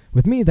it.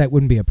 With me, that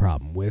wouldn't be a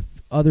problem.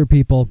 With other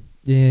people,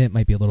 it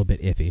might be a little bit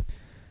iffy.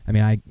 I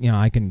mean,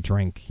 I can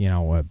drink,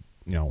 a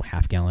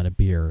half gallon of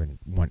beer in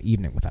one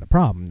evening without a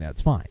problem.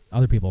 That's fine.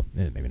 Other people,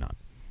 maybe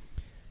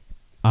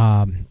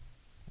not.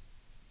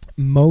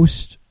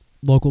 Most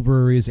local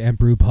breweries and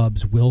brew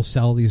pubs will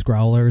sell these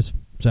growlers.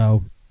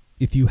 So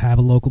if you have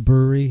a local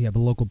brewery, you have a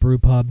local brew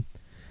pub,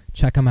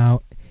 check them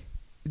out.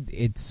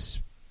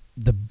 It's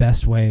the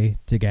best way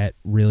to get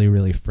really,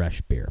 really fresh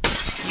beer.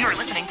 You're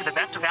listening to the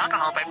best of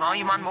alcohol by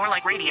volume on More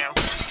Like Radio.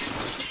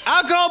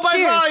 Alcohol by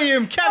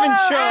Volume, Kevin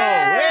Show.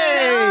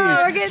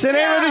 Hey, it's the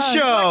name of the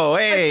show.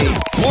 Hey,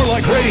 more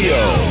like radio,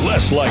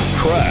 less like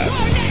crap.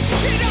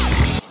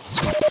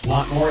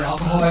 Want more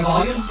Alcohol by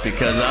Volume?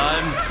 Because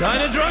I'm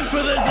kind of drunk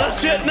for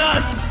this shit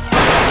nuts.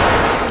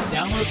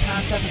 Download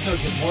past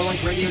episodes at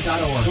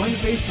morelikeradio.org. Join the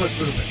Facebook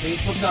group at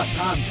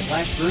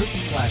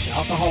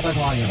facebook.com/group/alcohol by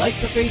volume. Like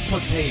the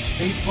Facebook page,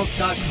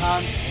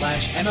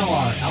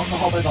 facebook.com/MLR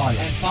alcohol by volume.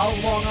 And follow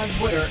along on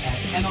Twitter at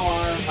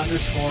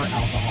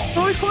MLR_alcohol.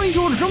 I find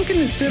your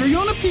drunkenness very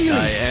unappealing.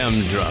 I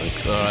am drunk,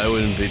 or I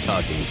wouldn't be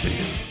talking to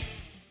you.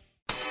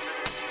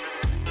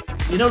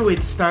 You know the way at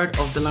the start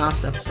of the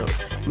last episode,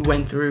 we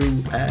went through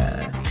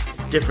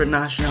different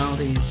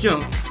nationalities, you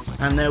know,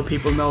 and now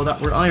people know that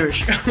we're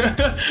Irish.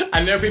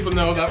 And now people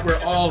know that we're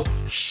all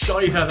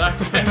shite at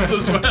accents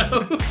as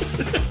well.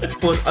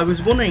 But I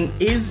was wondering,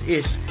 is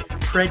it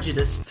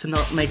prejudice to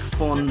not make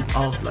fun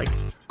of, like,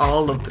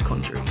 all of the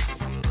countries?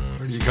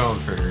 Where are you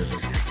going for here?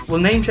 We'll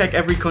name check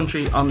every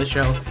country on the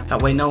show,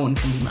 that way no one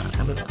can be mad.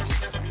 How about that?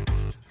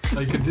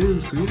 I could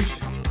do Swedish.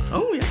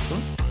 Oh, yeah, go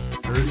on.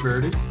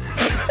 Birdie.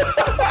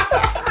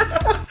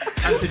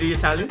 And to the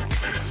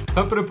Italians?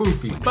 Papa da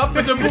Poopy.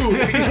 Papa da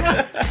Poopy.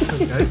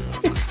 Okay.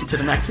 To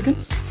the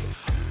Mexicans?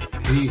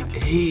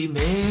 Hey,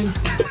 man.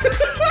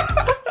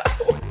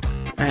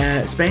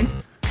 Spain?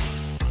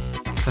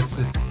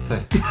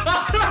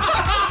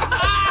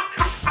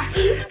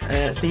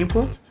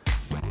 Singapore?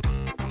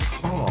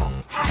 Oh.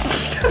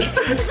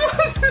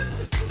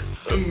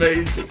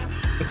 Amazing.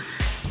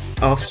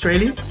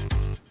 Australians?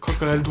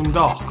 Crocodile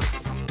Dundalk.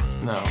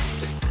 No.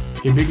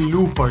 You big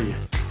loop, are you?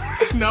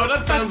 No,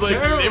 that sounds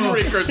like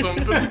Limerick or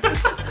something.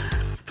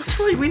 That's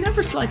right, we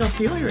never slag off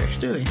the Irish,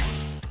 do we?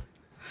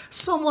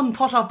 Someone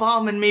put a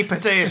bomb in me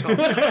potato.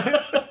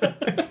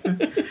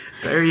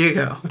 There you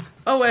go.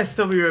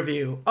 OSW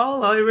review.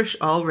 All Irish,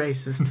 all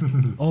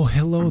racist. Oh,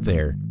 hello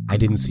there. I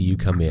didn't see you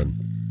come in.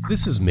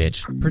 This is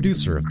Mitch,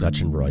 producer of Dutch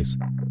and Royce.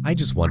 I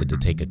just wanted to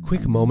take a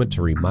quick moment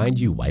to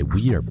remind you why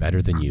we are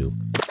better than you.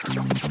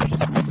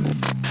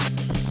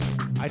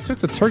 I took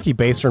the turkey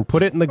baster and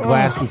put it in the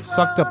glass and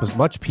sucked up as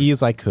much pee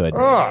as I could.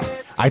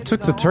 I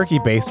took the turkey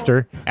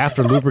baster,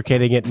 after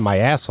lubricating it in my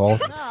asshole,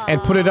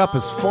 and put it up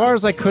as far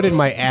as I could in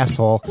my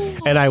asshole,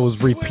 and I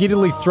was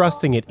repeatedly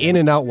thrusting it in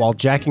and out while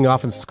jacking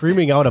off and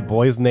screaming out a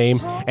boy's name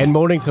and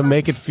moaning to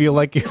make it feel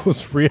like it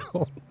was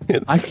real.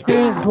 I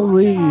can't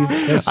believe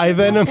this. I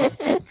then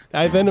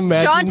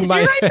imagined in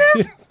my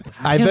head.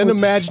 I then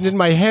imagined in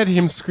my head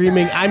him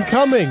screaming, "I'm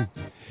coming!"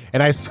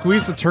 And I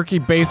squeezed the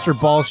turkey baster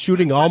ball,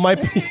 shooting all my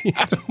pee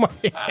into my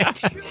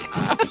ass.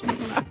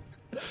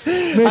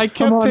 I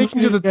kept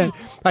taking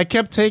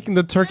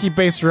the turkey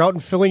baster out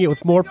and filling it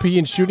with more pee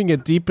and shooting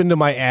it deep into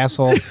my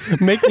asshole,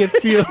 making it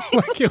feel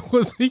like it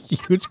was a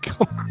huge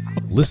cum.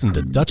 Listen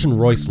to Dutch and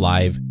Royce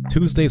live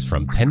Tuesdays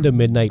from 10 to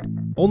midnight,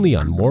 only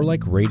on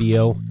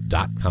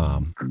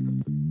morelikeradio.com.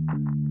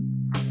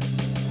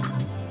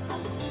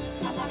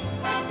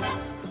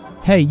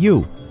 Hey,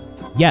 you.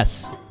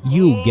 Yes,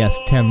 you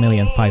guessed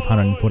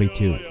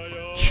 10,542,000.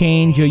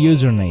 Change your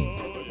username.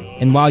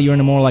 And while you're in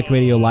the More Like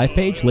Radio live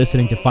page,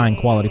 listening to fine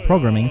quality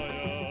programming,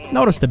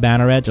 notice the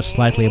banner ad just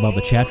slightly above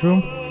the chat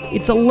room?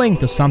 It's a link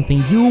to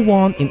something you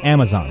want in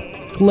Amazon.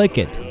 Click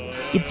it.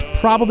 It's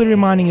probably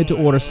reminding you to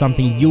order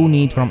something you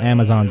need from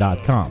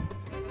Amazon.com.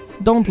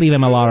 Don't leave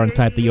MLR and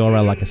type the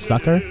URL like a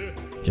sucker.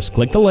 Just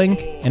click the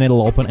link and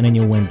it'll open in a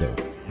new window.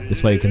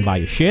 This way you can buy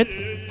your shit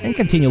and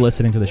continue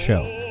listening to the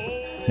show.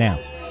 Now,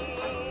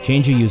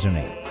 change your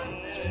username.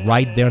 It's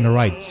right there on the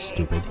right,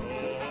 stupid.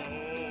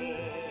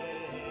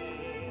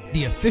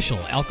 The official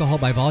Alcohol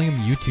by Volume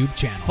YouTube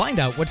channel. Find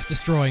out what's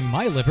destroying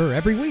my liver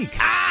every week.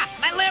 Ah,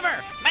 my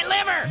liver! My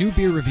liver! New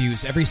beer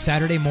reviews every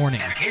Saturday morning.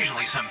 And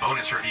occasionally some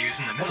bonus reviews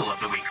in the middle of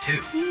the week,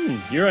 too.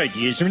 Your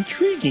ideas are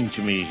intriguing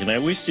to me, and I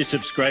wish to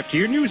subscribe to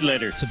your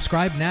newsletter.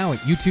 Subscribe now at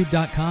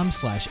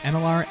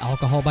youtube.com/MLR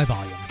Alcohol by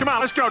Volume. Come on,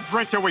 let's go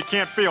drink till we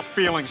can't feel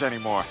feelings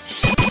anymore.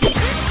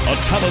 A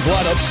talent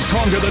lineup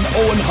stronger than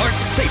Owen Hart's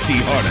safety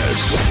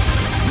harness.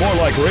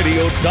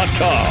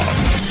 MoreLikeRadio.com.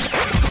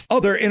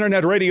 Other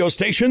internet radio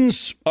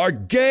stations are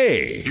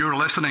gay. You're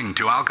listening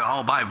to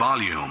Alcohol by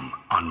Volume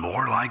on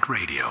More Like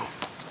Radio.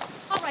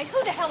 All right,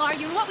 who the hell are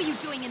you and what were you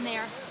doing in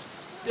there?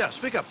 Yeah,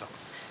 speak up, though.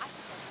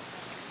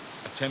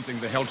 Attempting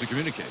the hell to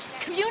communicate.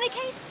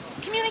 Communicate?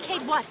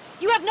 Communicate what?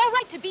 You have no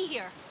right to be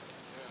here.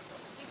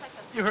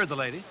 You heard the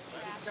lady.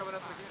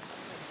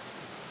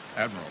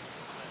 Admiral,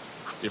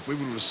 if we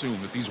were to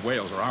assume that these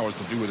whales are ours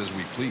to do with as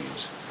we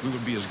please, we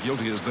would be as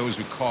guilty as those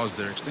who caused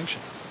their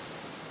extinction.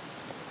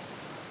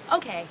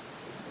 Okay.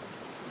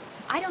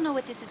 I don't know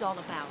what this is all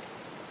about,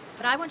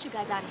 but I want you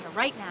guys out of here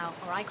right now,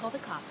 or I call the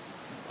cops.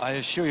 I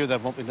assure you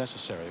that won't be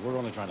necessary. We're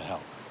only trying to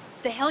help.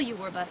 The hell you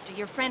were, Buster.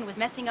 Your friend was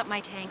messing up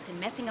my tanks and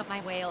messing up my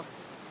whales.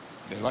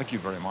 They like you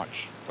very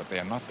much, but they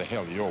are not the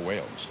hell your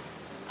whales.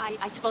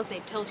 I suppose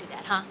they've told you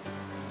that, huh?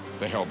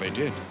 The hell they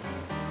did.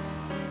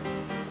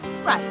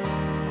 Right.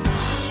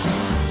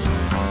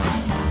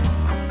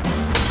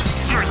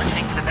 You're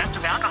listening to the best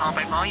of Alcohol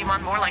by Volume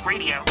on More Like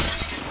Radio.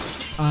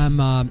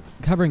 I'm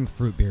covering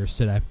fruit beers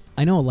today.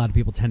 I know a lot of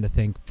people tend to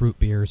think fruit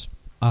beers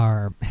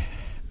are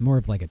more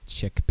of like a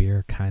chick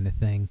beer kind of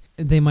thing.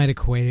 They might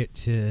equate it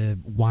to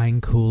wine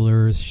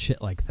coolers,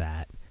 shit like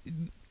that.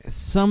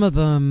 Some of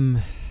them,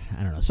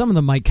 I don't know, some of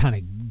them might kind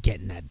of get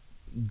in that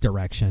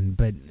direction,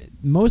 but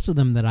most of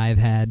them that I've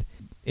had,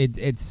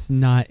 it's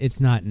not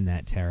in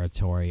that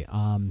territory.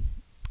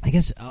 I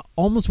guess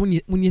almost when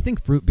you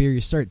think fruit beer,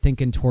 you start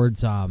thinking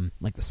towards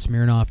like the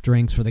Smirnoff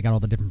drinks where they got all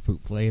the different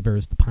fruit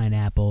flavors, the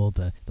pineapple,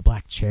 the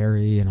black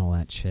cherry, and all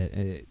that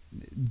shit.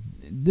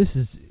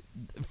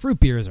 Fruit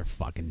beers are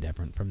fucking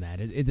different from that.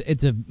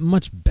 It's a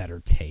much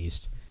better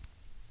taste.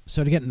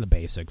 So to get into the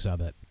basics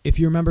of it, if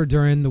you remember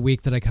during the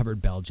week that I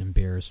covered Belgian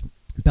beers,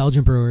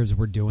 Belgian brewers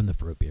were doing the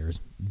fruit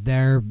beers.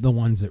 They're the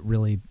ones that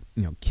really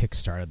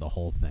kickstarted the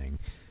whole thing.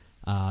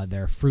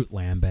 Their fruit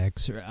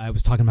lambics. I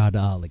was talking about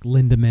like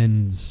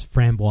Lindemans,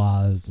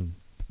 Framboise, and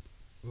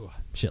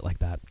shit like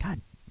that.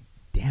 God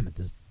damn it,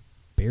 this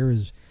beer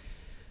is.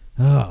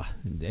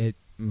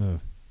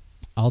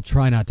 I'll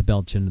try not to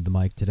belch into the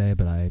mic today,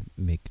 but I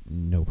make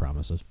no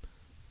promises.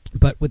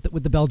 But with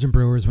the Belgian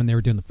brewers, when they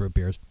were doing the fruit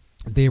beers,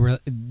 they were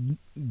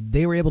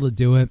able to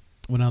do it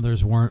when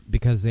others weren't,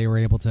 because they were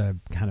able to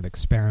kind of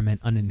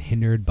experiment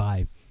unhindered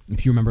by.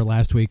 If you remember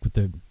last week with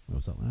the what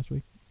was that last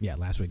week? Yeah,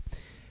 last week.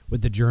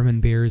 With the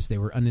German beers, they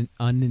were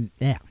unhindered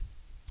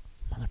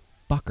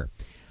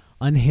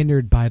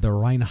by the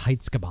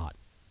Reinheitsgebot,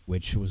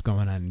 which was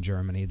going on in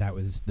Germany. That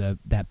was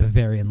that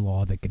Bavarian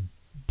law that could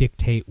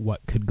dictate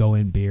what could go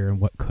in beer and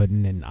what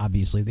couldn't, and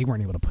obviously they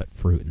weren't able to put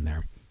fruit in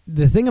there.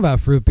 The thing about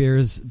fruit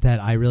beers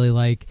that I really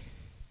like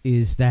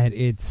is that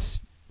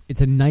it's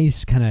a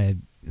nice kind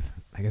of,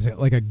 I guess,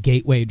 like a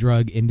gateway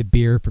drug into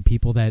beer for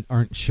people that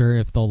aren't sure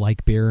if they'll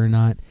like beer or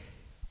not,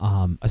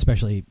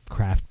 especially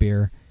craft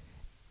beer.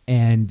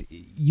 And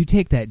you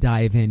take that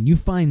dive in, you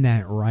find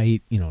that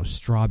right,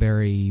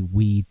 strawberry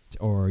wheat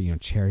or,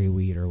 cherry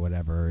wheat or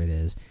whatever it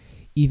is.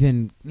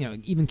 Even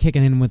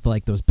kicking in with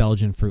like those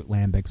Belgian fruit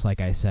lambics,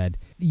 like I said,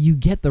 you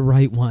get the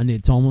right one.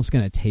 It's almost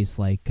going to taste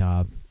like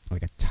a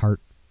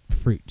tart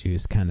fruit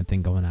juice kind of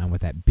thing going on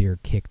with that beer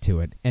kick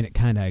to it. And it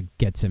kind of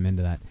gets him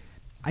into that.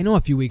 I know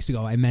a few weeks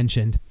ago I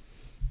mentioned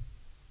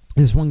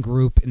this one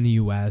group in the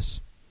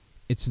U.S.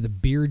 It's the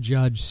Beer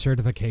Judge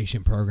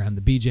Certification Program,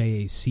 the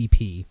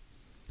BJCP.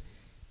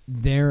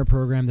 They're a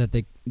program that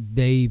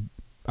they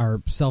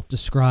are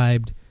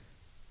self-described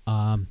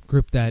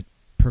group that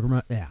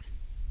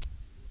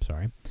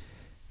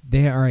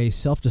They are a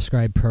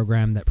self-described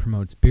program that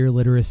promotes beer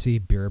literacy,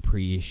 beer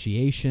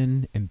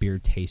appreciation, and beer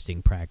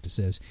tasting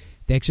practices.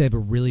 They actually have a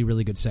really,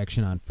 really good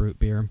section on fruit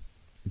beer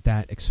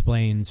that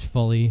explains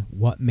fully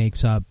what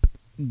makes up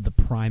the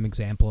prime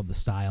example of the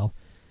style,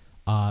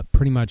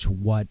 pretty much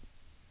what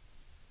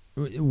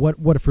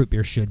a fruit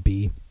beer should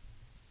be.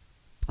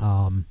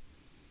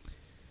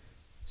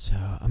 So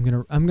I'm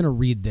gonna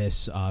read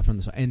this from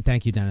this, and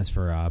thank you, Dennis,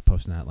 for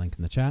posting that link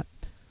in the chat.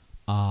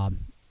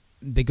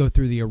 They go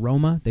through the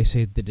aroma. They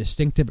say the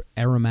distinctive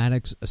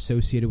aromatics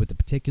associated with the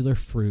particular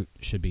fruit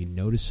should be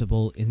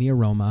noticeable in the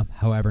aroma.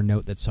 However,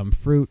 note that some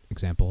fruit,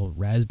 example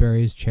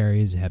raspberries,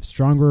 cherries, have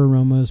stronger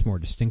aromas, more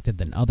distinctive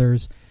than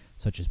others,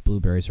 such as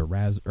blueberries or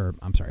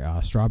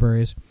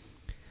strawberries.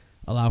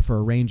 Allow for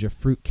a range of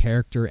fruit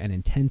character and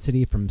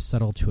intensity from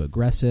subtle to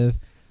aggressive.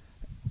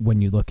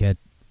 When you look at,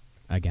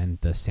 again,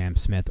 the Sam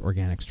Smith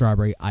organic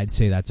strawberry, I'd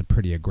say that's a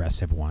pretty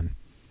aggressive one.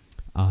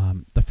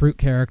 The fruit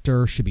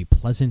character should be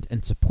pleasant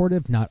and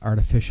supportive, not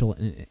artificial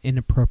and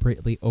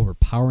inappropriately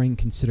overpowering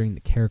considering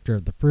the character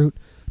of the fruit,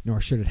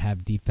 nor should it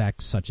have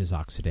defects such as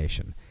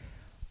oxidation.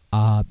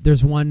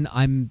 There's one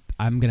I'm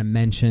going to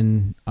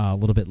mention a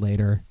little bit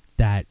later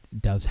that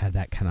does have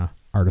that kind of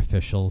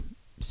artificial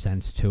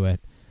sense to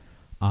it.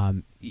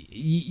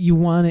 You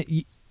want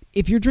it,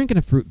 if you're drinking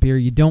a fruit beer,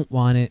 you don't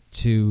want it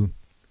to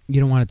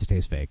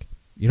taste fake.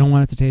 You don't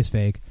want it to taste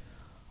fake.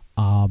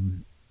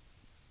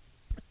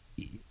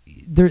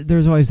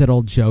 There's always that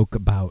old joke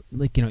about,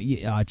 like,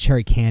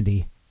 cherry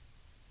candy.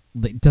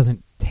 It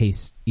doesn't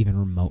taste even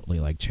remotely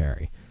like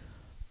cherry.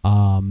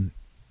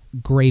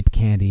 Grape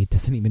candy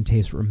doesn't even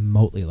taste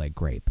remotely like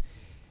grape.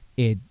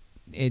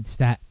 It's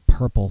that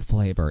purple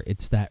flavor.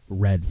 It's that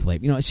red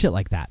flavor. It's shit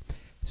like that.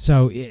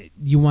 So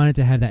you want it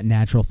to have that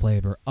natural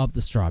flavor of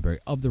the strawberry,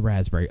 of the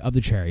raspberry, of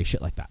the cherry,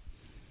 shit like that.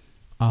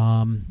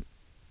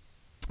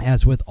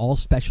 As with all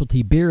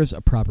specialty beers, a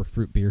proper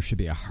fruit beer should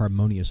be a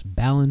harmonious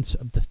balance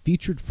of the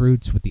featured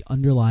fruits with the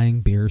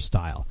underlying beer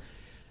style.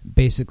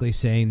 Basically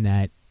saying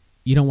that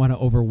you don't want to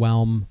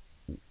overwhelm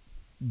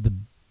the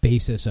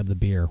basis of the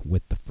beer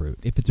with the fruit.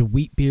 If it's a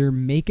wheat beer,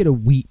 make it a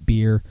wheat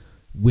beer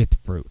with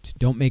fruit.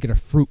 Don't make it a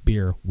fruit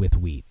beer with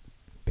wheat,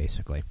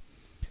 basically.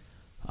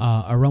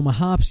 Aroma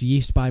hops,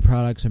 yeast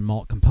byproducts, and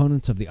malt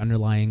components of the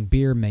underlying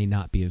beer may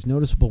not be as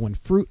noticeable when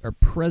fruit are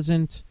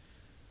present.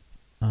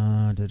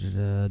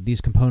 These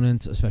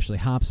components, especially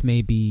hops,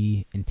 may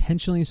be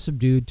intentionally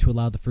subdued to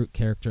allow the fruit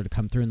character to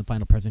come through in the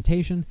final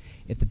presentation.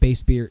 If the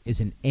base beer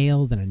is an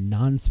ale, then a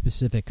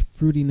non-specific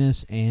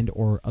fruitiness and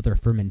or other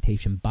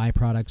fermentation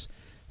byproducts,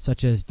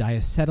 such as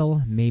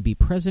diacetyl, may be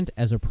present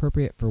as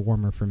appropriate for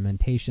warmer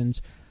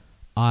fermentations.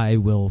 I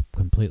will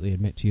completely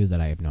admit to you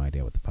that I have no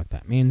idea what the fuck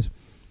that means.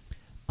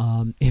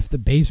 If the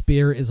base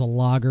beer is a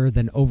lager,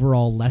 then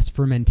overall less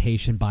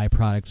fermentation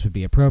byproducts would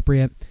be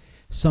appropriate.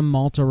 Some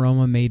malt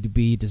aroma may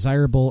be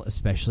desirable,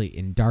 especially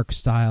in dark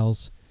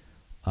styles.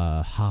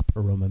 Hop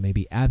aroma may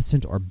be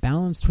absent or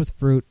balanced with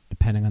fruit,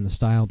 depending on the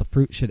style. The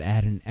fruit should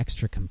add an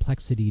extra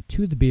complexity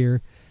to the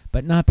beer,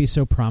 but not be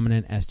so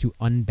prominent as to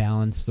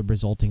unbalance the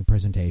resulting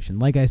presentation.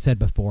 Like I said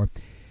before,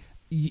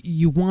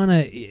 you want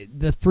to,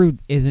 the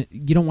fruit isn't,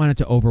 you don't want it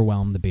to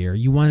overwhelm the beer.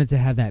 You want it to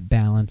have that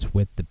balance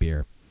with the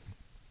beer.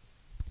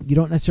 You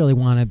don't necessarily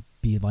want to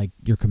be like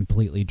you're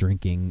completely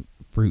drinking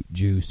fruit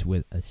juice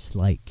with a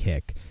slight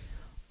kick.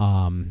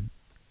 I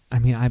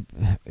mean,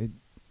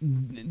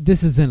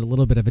 this is in a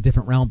little bit of a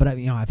different realm, but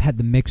I've had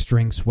the mixed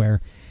drinks where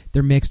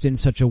they're mixed in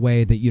such a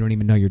way that you don't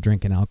even know you're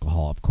drinking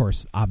alcohol. Of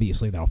course,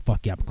 obviously that'll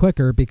fuck you up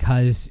quicker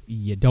because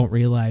you don't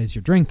realize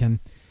you're drinking.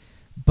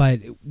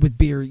 But with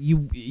beer,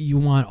 you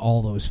want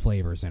all those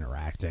flavors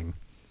interacting.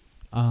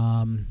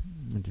 Some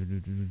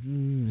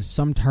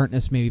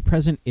tartness may be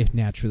present if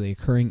naturally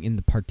occurring in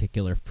the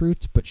particular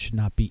fruits, but should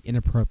not be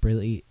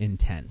inappropriately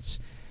intense.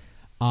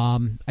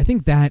 I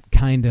think that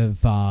kind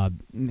of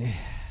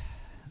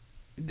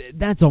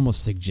that's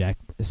almost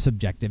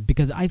subjective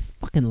because I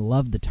fucking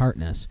love the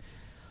tartness.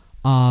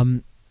 I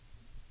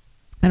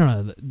don't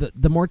know,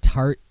 the more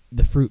tart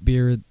the fruit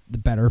beer, the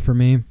better for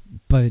me.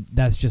 But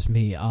that's just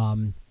me.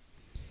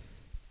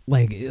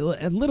 Like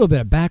a little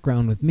bit of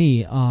background with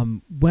me.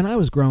 When I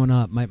was growing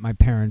up, my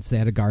parents, they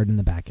had a garden in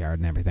the backyard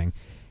and everything.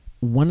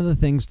 One of the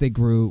things they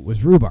grew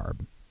was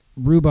rhubarb.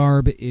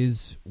 Rhubarb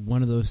is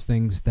one of those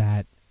things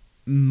that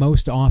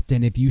most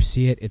often, if you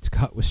see it, it's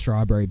cut with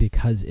strawberry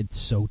because it's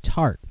so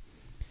tart.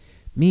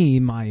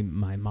 My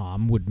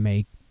mom would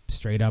make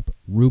straight up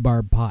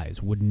rhubarb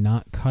pies, would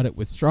not cut it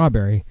with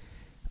strawberry.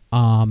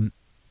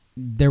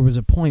 There was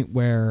a point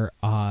where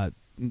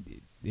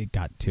it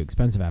got too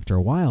expensive after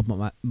a while,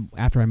 but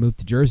after I moved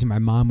to Jersey, my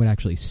mom would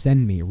actually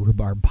send me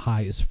rhubarb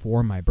pies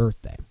for my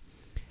birthday.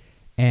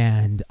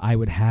 And I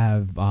would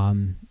have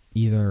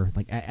either,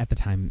 like at the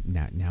time,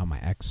 now my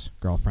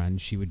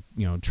ex-girlfriend, she would,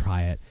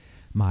 try it.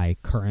 My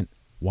current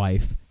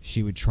wife,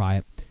 she would try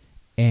it.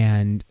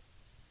 And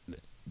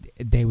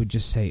they would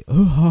just say,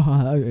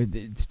 "Oh,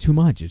 it's too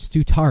much. It's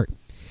too tart."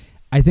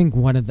 I think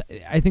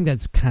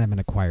that's kind of an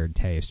acquired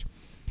taste.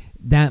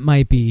 That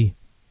might be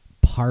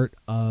part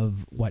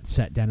of what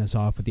set Dennis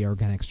off with the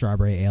organic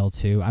strawberry ale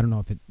too. I don't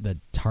know if the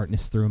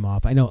tartness threw him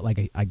off. I know, like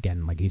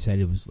you said,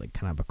 it was like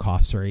kind of a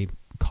cough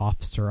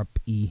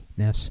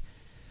syrup-y-ness,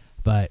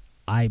 but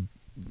I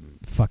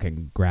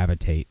fucking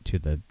gravitate to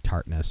the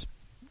tartness.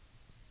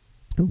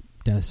 Oh,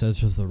 Dennis says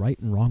there's the right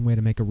and wrong way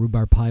to make a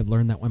rhubarb pie. I've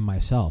learned that one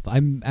myself.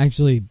 I'm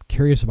actually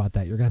curious about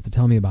that. You're gonna have to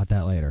tell me about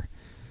that later,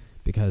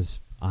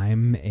 because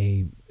I'm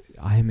a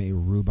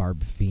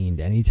rhubarb fiend.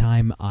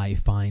 Anytime I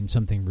find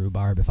something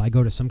rhubarb, if I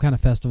go to some kind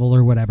of festival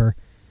or whatever,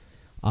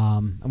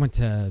 I went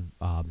to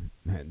I'm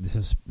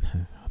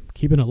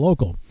keeping it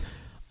local.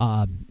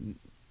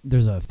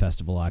 There's a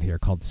festival out here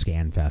called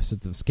ScanFest.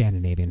 It's a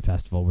Scandinavian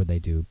festival where they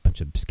do a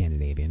bunch of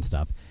Scandinavian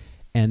stuff.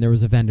 And there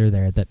was a vendor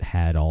there that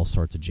had all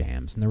sorts of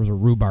jams. And there was a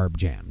rhubarb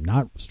jam.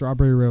 Not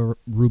strawberry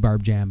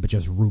rhubarb jam, but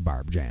just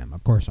rhubarb jam.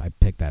 Of course, I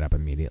picked that up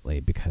immediately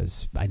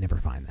because I never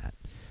find that.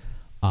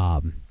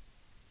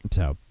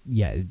 So,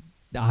 yeah,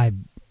 I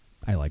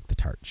like the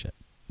tart shit.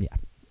 Yeah.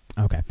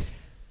 Okay.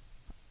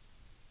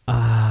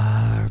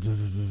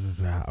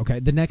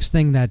 Okay, the next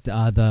thing that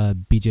the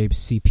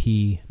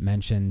BJCP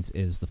mentions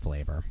is the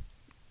flavor.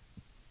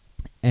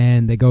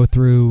 And they go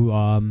through,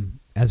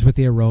 as with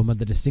the aroma,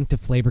 the distinctive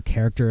flavor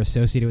character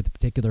associated with a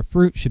particular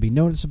fruit should be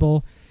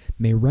noticeable,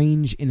 may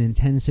range in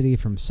intensity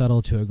from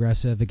subtle to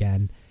aggressive.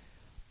 Again,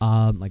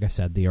 like I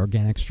said, the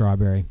organic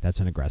strawberry, that's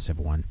an aggressive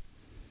one.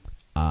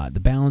 The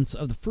balance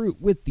of the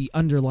fruit with the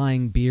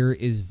underlying beer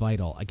is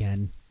vital.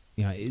 Again,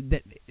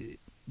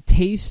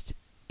 taste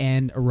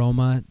and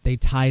aroma, they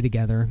tie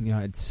together.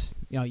 It's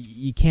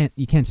you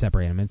can't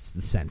separate them. It's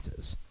the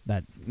senses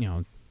that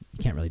you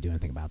can't really do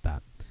anything about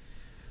that.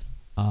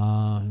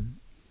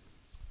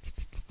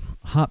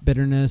 Hop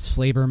bitterness,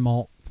 flavor,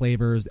 malt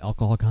flavors,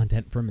 alcohol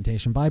content,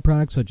 fermentation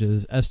byproducts such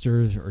as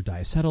esters or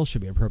diacetyl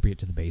should be appropriate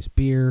to the base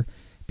beer.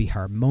 Be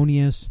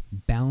harmonious,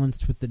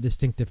 balanced with the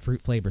distinctive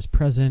fruit flavors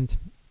present.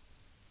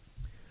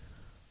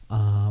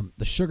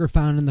 The sugar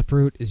found in the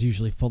fruit is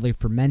usually fully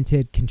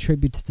fermented,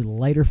 contributes to the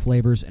lighter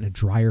flavors and a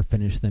drier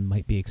finish than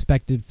might be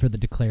expected for the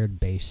declared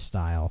base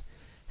style.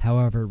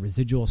 However,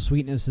 residual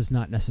sweetness is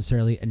not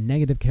necessarily a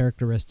negative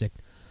characteristic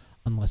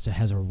unless it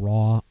has a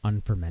raw,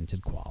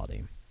 unfermented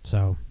quality.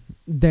 So,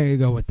 there you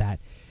go with that.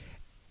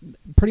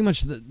 Pretty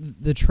much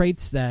the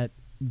traits that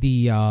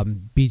the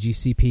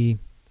BJCP,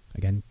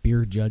 again,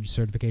 Beer Judge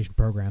Certification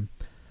Program,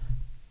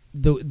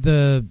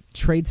 the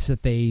traits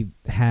that they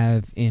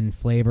have in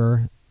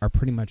flavor are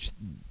pretty much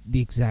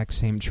the exact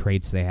same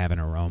traits they have in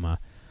aroma.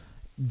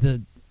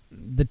 The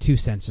two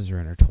senses are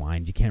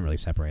intertwined. You can't really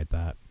separate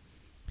that.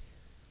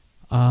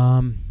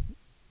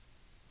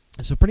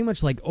 So pretty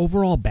much like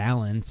overall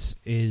balance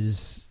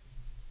is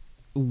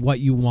what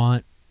you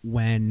want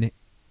when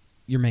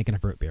you're making a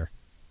fruit beer.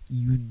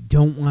 You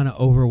don't want to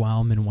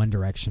overwhelm in one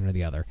direction or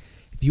the other.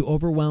 If you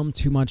overwhelm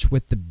too much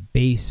with the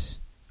base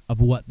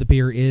of what the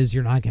beer is,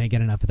 you're not going to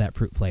get enough of that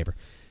fruit flavor.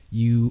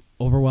 You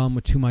overwhelm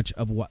with too much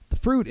of what the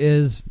fruit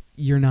is,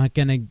 it's not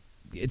going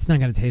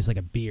to taste like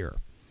a beer.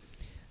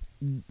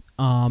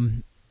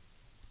 And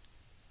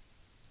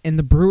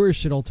the brewers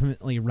should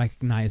ultimately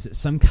recognize that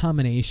some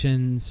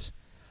combinations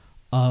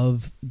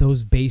of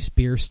those base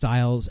beer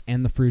styles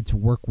and the fruits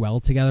work well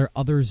together.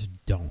 Others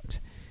don't.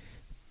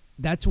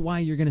 That's why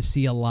you're going to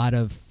see a lot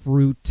of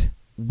fruit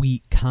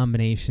wheat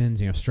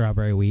combinations,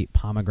 strawberry wheat,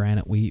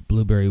 pomegranate wheat,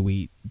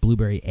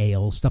 blueberry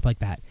ale, stuff like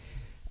that.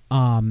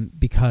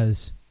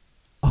 Because,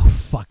 oh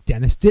fuck,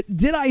 Dennis,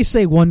 did I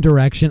say One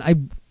Direction? I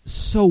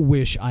so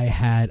wish I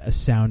had a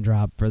sound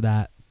drop for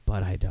that,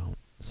 but I don't.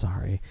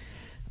 Sorry.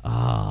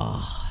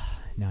 Now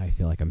I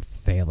feel like I'm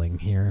failing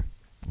here.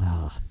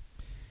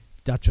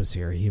 Dutch was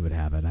here, he would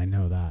have it. I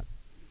know that.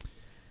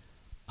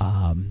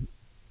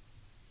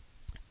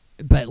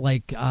 But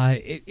like,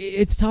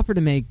 it's tougher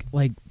to make,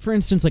 like, for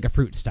instance, like a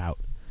fruit stout.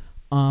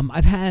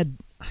 I've had,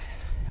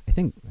 I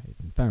think,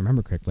 if I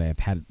remember correctly, I've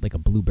had like a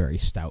blueberry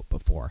stout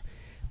before,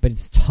 but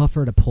it's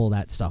tougher to pull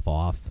that stuff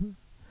off.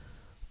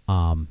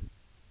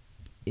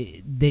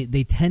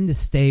 They tend to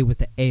stay with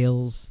the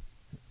ales,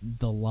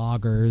 the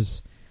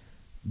lagers,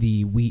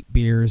 the wheat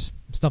beers,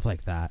 stuff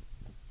like that.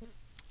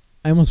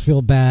 I almost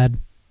feel bad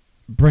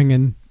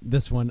bringing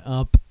this one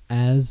up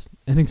as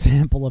an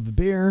example of a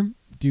beer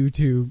due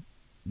to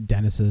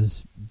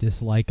Dennis's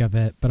dislike of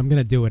it, but I'm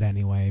going to do it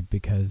anyway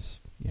because,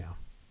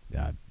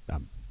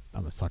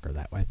 I'm a sucker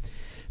that way.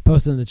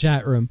 Posted in the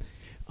chat room,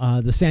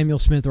 the Samuel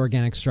Smith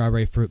Organic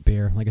Strawberry Fruit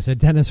Beer. Like I said,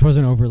 Dennis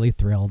wasn't overly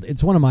thrilled.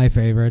 It's one of my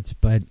favorites,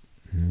 but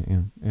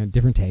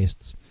different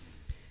tastes.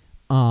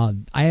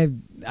 I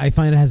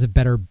find it has a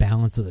better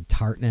balance of the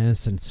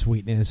tartness and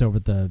sweetness over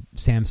the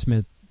Sam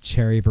Smith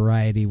cherry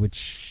variety,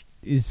 which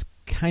is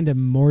kind of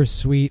more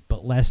sweet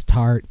but less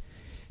tart,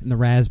 and the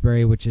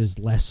raspberry, which is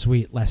less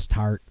sweet, less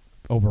tart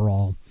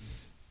overall.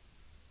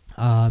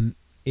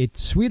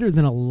 It's sweeter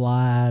than a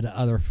lot of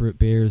other fruit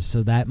beers,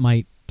 so that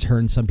might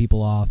turn some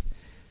people off.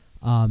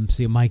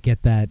 So you might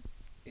get that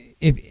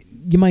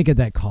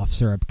cough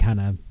syrup kind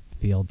of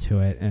feel to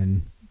it,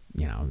 and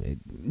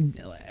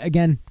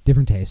again,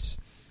 different tastes.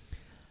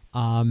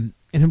 In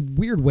a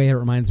weird way, it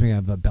reminds me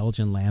of a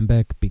Belgian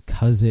lambic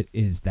because it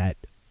is that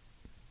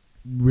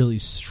really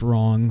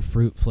strong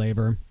fruit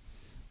flavor.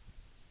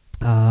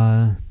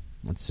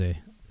 Let's see.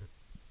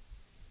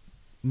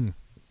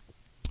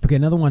 Okay,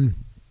 another one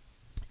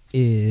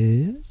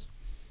is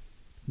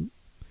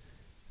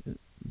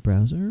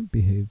browser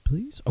behave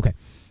please. Okay,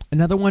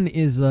 another one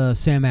is the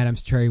Sam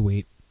Adams Cherry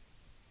Wheat.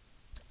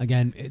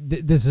 Again,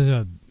 this is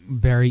a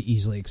very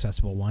easily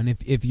accessible one.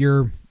 If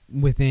you're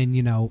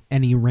within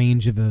any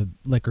range of a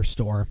liquor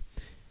store,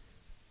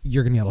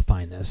 you're gonna be able to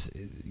find this.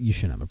 You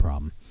shouldn't have a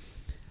problem.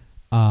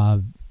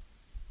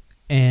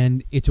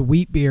 And it's a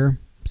wheat beer,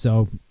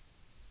 so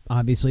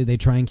obviously they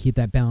try and keep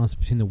that balance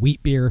between the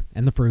wheat beer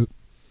and the fruit,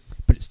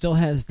 but it still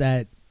has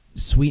that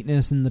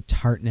sweetness and the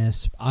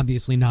tartness.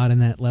 Obviously not in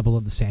that level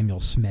of the Samuel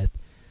Smith.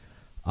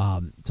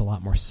 It's a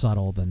lot more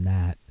subtle than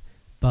that.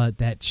 But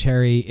that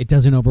cherry, it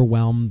doesn't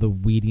overwhelm the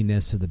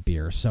weediness of the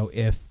beer. So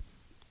if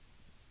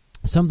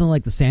something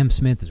like the Sam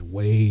Smith is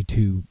way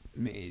too,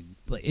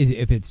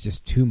 if it's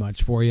just too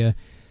much for you,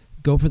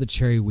 go for the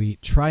cherry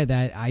wheat. Try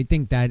that. I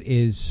think that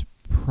is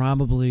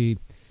probably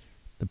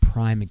the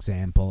prime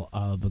example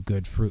of a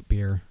good fruit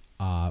beer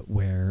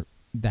where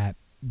that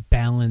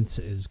balance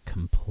is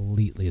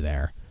completely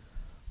there.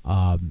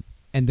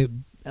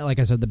 And like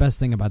I said, the best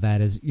thing about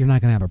that is you're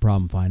not going to have a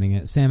problem finding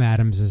it. Sam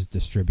Adams is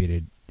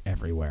distributed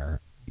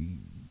everywhere.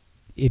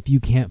 If you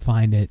can't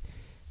find it,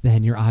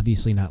 then you're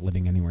obviously not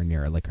living anywhere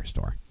near a liquor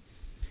store.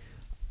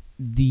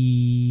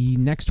 The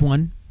next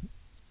one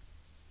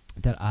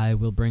that I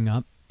will bring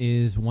up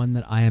is one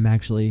that I am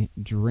actually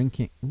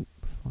drinking. Ooh,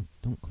 fuck,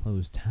 don't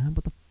close tab.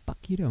 What the fuck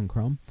you doing,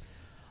 Chrome?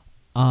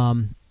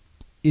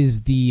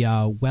 Is the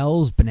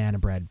Wells Banana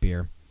Bread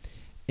beer.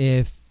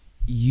 If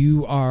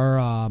you are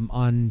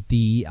on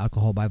the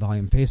Alcohol by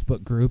Volume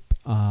Facebook group,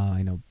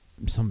 I know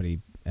somebody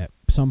at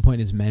some point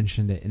has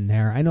mentioned it in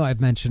there. I know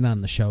I've mentioned it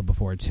on the show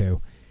before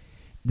too.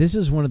 This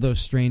is one of those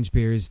strange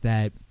beers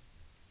that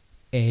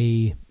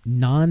a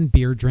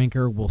non-beer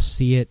drinker will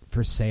see it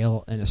for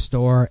sale in a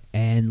store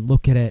and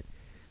look at it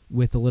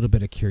with a little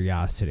bit of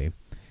curiosity.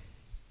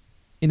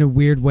 In a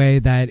weird way,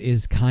 that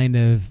is kind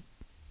of,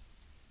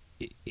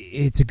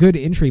 it's a good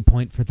entry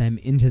point for them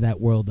into that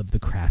world of the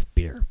craft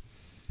beer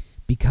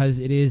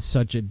because it is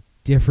such a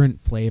different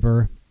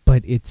flavor,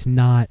 but it's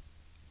not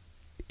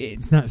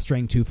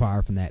straying too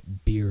far from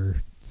that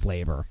beer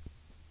flavor.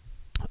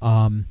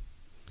 I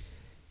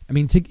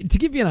mean, to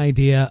give you an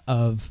idea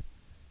of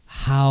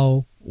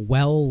how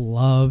well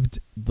loved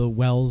the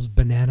Wells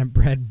Banana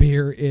Bread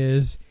beer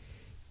is,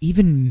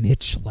 even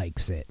Mitch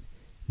likes it.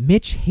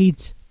 Mitch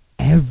hates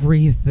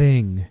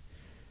everything.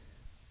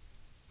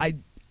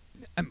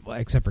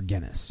 except for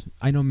Guinness.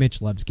 I know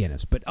Mitch loves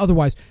Guinness, but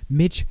otherwise,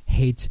 Mitch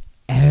hates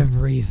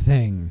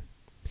everything.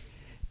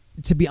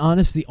 To be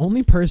honest, the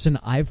only person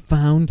I've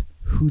found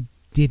who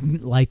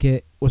didn't like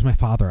it was my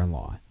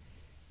father-in-law.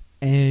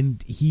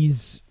 And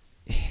he's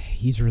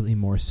really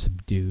more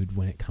subdued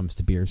when it comes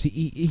to beers. He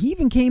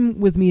even came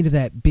with me to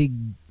that big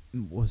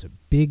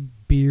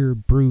beer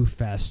brew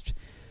fest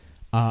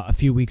a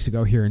few weeks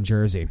ago here in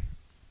Jersey.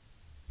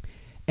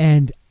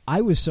 And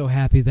I was so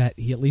happy that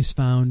he at least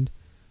found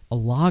a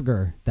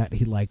lager that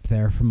he liked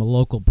there from a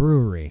local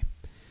brewery.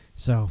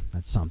 So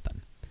that's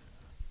something.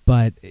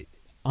 But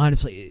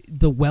honestly,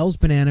 the Wells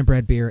Banana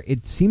Bread beer,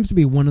 it seems to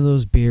be one of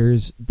those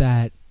beers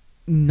that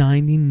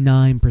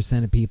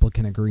 99% of people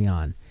can agree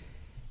on.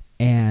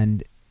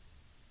 And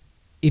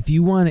if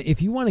you want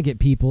to get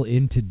people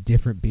into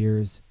different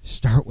beers,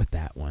 start with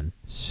that one.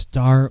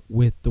 Start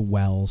with the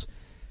Wells.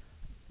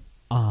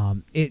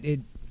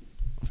 It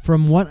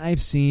from what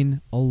I've seen,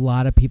 a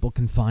lot of people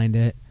can find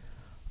it.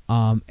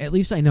 At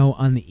least I know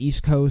on the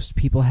East Coast,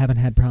 people haven't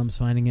had problems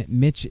finding it.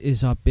 Mitch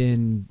is up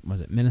in,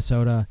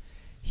 Minnesota.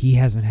 He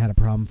hasn't had a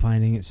problem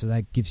finding it, so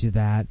that gives you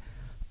that.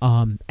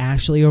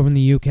 Ashley over in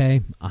the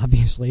UK,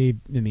 obviously,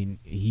 I mean,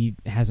 he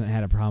hasn't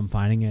had a problem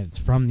finding it. It's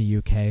from the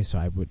UK, so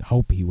I would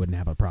hope he wouldn't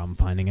have a problem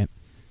finding it.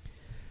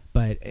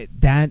 But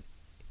that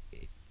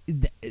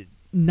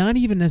not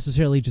even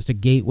necessarily just a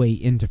gateway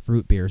into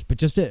fruit beers, but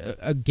just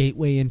a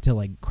gateway into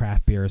like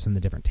craft beers and the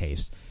different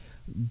tastes.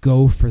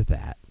 Go for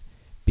that,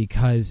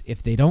 because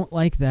if they don't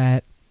like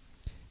that,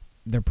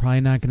 they're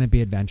probably not going to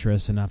be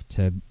adventurous enough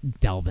to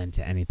delve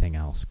into anything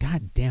else.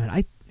 God damn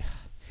it!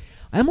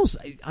 I'm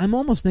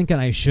almost thinking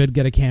I should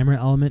get a camera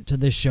element to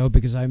this show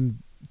because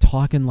I'm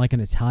talking like an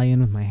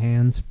Italian with my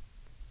hands.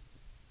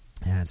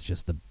 Yeah, it's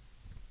just the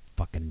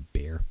fucking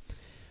beer.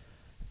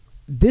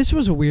 This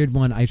was a weird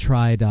one I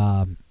tried.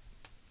 I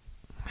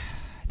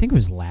think it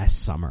was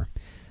last summer.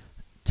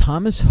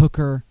 Thomas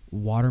Hooker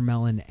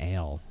Watermelon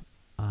Ale.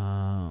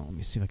 Let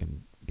me see if I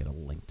can get a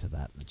link to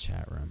that in the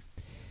chat room.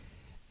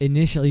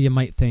 Initially, you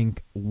might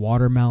think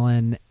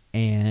watermelon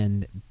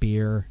and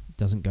beer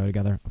doesn't go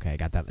together. Okay, I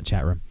got that in the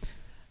chat room.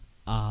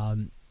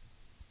 I'm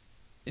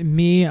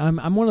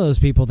one of those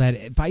people that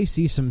if I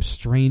see some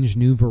strange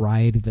new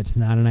variety that's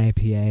not an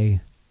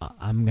IPA,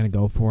 I'm going to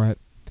go for it.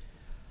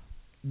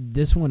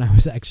 This one I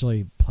was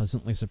actually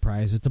pleasantly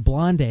surprised. It's a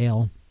blonde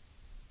ale,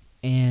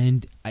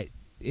 and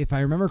if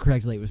I remember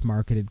correctly, it was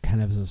marketed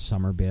kind of as a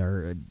summer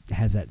beer. It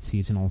has that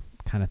seasonal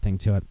kind of thing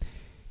to it.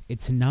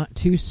 It's not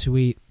too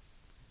sweet.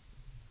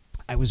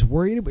 I was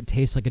worried it would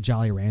taste like a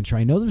Jolly Rancher.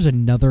 I know there's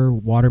another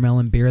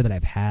watermelon beer that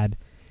I've had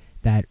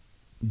that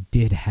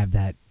did have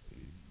that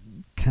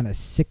kind of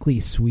sickly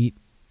sweet,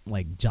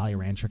 like Jolly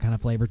Rancher kind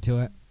of flavor to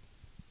it.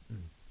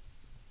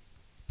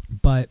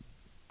 But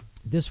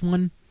this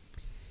one,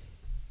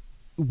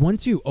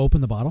 once you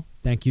open the bottle,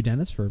 thank you,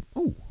 Dennis, for,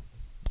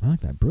 I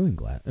like that brewing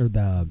glass, or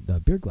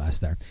the beer glass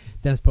there.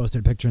 Dennis posted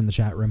a picture in the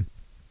chat room.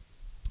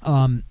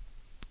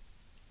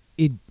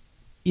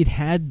 It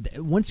had,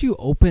 once you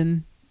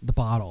open the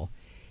bottle,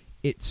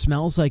 it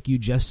smells like you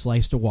just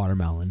sliced a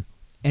watermelon,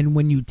 and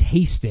when you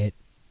taste it,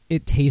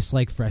 it tastes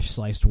like fresh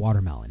sliced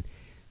watermelon,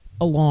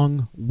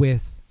 along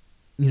with,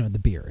 the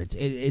beer.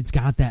 It's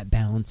got that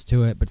balance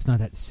to it, but it's not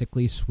that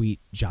sickly sweet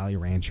Jolly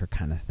Rancher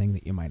kind of thing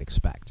that you might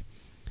expect.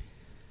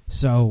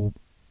 So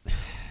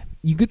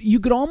you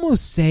could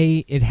almost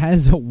say it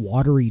has a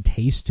watery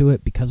taste to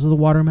it because of the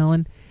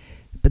watermelon,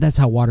 but that's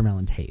how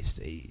watermelon tastes.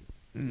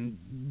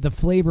 The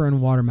flavor in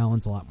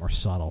watermelon's a lot more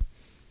subtle.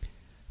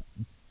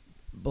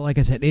 But like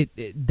I said,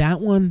 that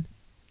one,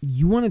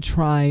 you want to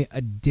try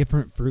a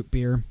different fruit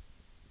beer,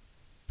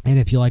 and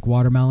if you like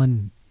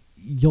watermelon,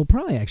 you'll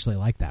probably actually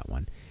like that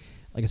one.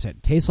 Like I said,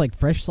 it tastes like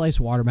fresh sliced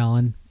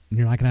watermelon, and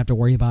you're not going to have to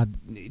worry about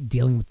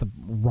dealing with the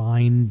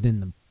rind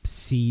and the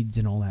seeds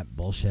and all that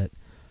bullshit.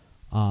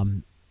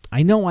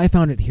 I know I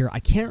found it here.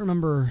 I can't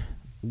remember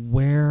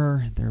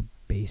where they're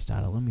based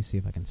out of. Let me see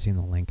if I can see in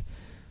the link.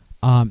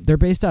 They're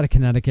based out of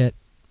Connecticut,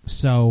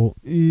 so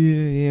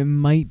it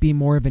might be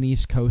more of an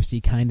East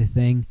Coasty kind of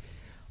thing.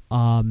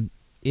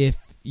 If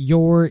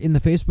you're in the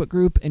Facebook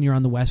group and you're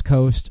on the West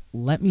Coast,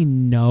 let me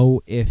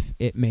know if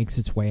it makes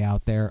its way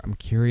out there. I'm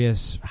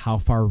curious how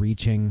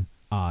far-reaching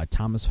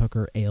Thomas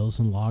Hooker ales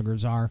and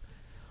lagers are.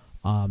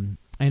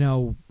 I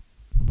know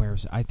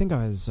I think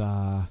I was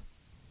at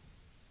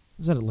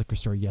a liquor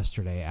store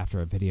yesterday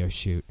after a video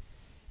shoot,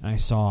 and I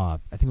saw,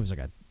 I think it was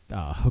like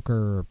a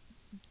Hooker.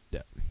 I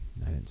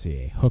didn't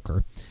see a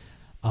Hooker.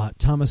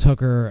 Thomas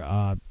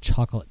Hooker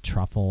chocolate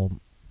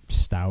truffle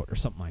stout or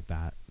something like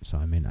that. So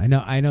I mean,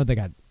 I know they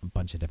got a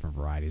bunch of different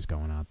varieties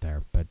going out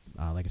there, but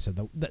like I said,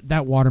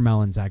 that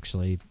watermelon's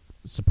actually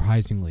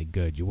surprisingly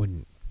good. You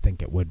wouldn't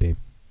think it would be,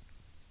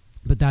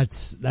 but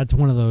that's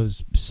one of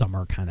those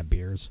summer kind of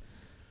beers.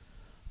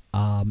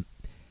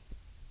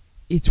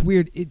 It's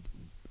weird.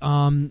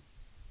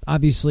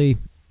 Obviously,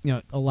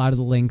 a lot of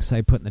the links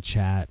I put in the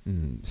chat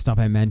and stuff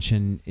I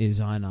mention is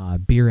on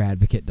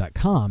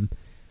beeradvocate.com.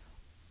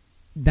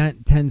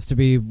 That tends to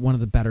be one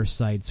of the better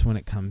sites when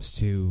it comes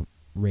to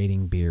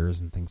rating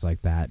beers and things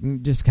like that,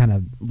 and just kind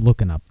of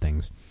looking up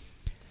things.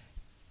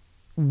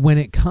 When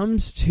it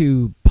comes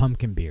to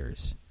pumpkin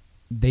beers,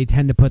 they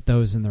tend to put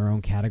those in their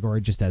own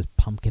category just as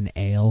pumpkin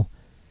ale.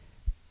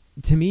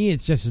 To me,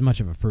 it's just as much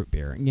of a fruit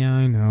beer. Yeah,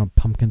 I know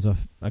pumpkin's a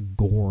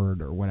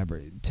gourd or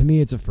whatever. To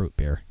me, it's a fruit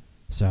beer.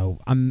 So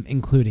I'm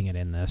including it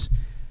in this.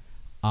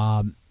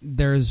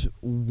 There's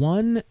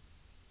one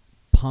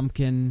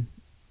pumpkin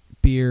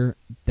beer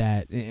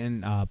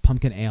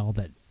pumpkin ale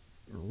that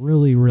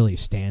really, really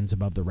stands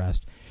above the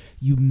rest.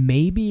 You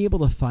may be able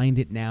to find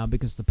it now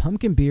because the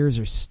pumpkin beers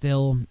are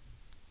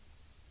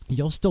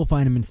you'll still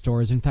find them in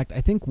stores. In fact,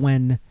 I think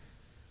when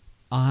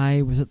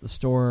I was at the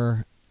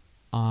store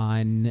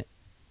on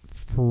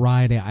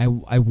Friday, I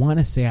want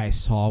to say I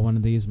saw one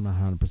of these. I'm not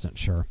 100%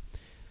 sure.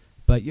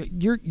 But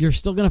you're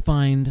still going to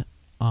find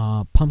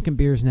pumpkin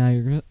beers now.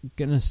 You're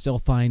going to still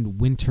find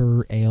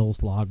winter ales,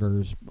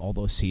 lagers, all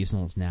those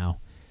seasonals now.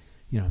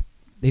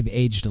 They've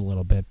aged a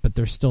little bit, but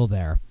they're still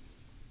there.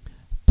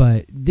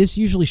 But this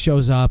usually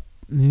shows up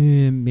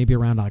maybe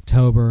around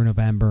October,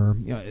 November,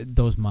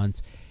 those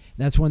months.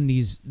 That's when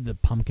the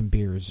pumpkin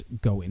beers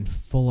go in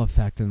full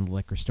effect in the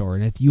liquor store.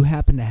 And if you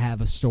happen to have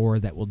a store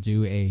that will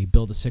do a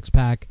build a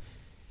 6-pack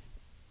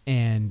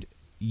and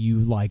you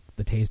like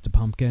the taste of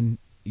pumpkin,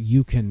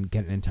 you can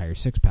get an entire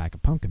 6-pack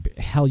of pumpkin beer.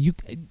 Hell,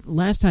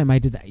 last time I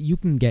did that, you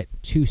can get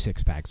 2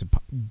 6-packs of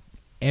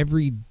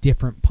every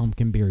different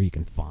pumpkin beer you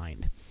can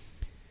find.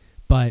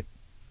 But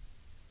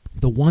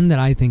the one that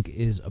I think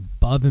is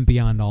above and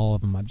beyond all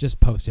of them, I've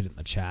just posted it in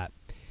the chat,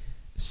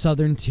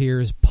 Southern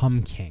Tier's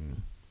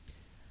Pumpkin.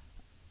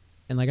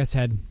 And like I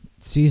said,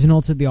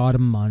 seasonal to the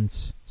autumn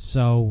months,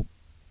 so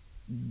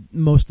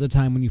most of the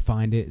time when you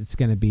find it, it's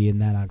going to be in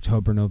that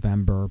October,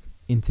 November,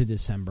 into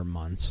December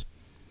months.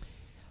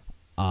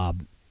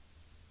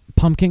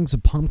 Pumpkin's a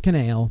pumpkin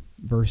ale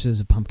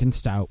versus a pumpkin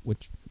stout,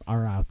 which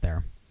are out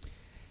there.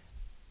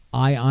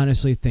 I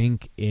honestly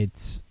think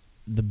it's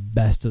the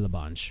best of the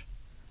bunch.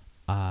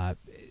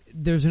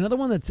 There's another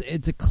one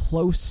it's a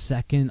close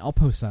second. I'll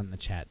post that in the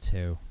chat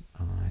too.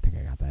 I think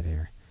I got that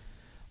here.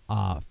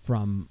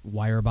 From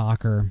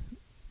Weyerbacher.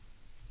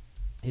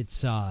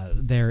 It's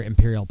their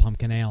Imperial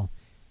Pumpkin Ale.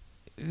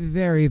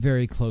 Very,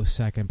 very close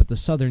second, but the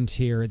Southern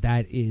Tier,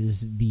 that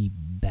is the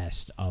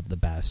best of the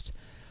best.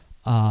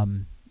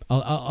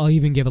 I'll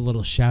even give a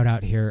little shout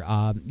out here.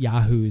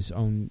 Yahoo's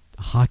own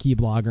hockey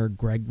blogger,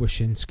 Greg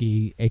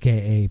Wyshynski,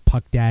 a.k.a.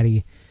 Puck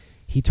Daddy,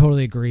 he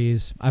totally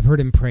agrees. I've heard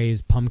him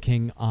praise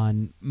Pumpkin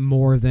on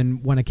more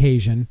than one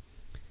occasion.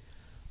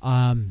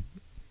 In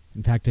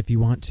fact, if you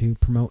want to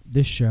promote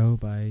this show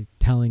by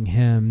telling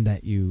him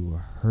that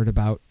you heard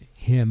about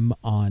him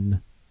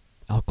on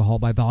Alcohol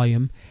by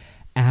Volume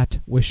at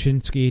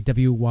Wyshynski,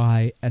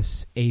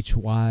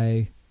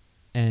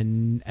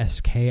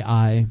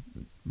 Wyshynski,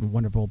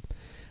 wonderful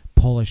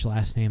Polish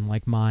last name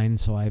like mine,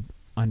 so I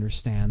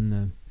understand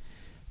the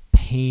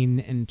pain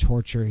and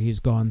torture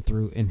he's gone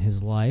through in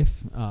his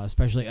life,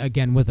 especially,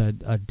 again, with a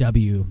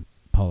W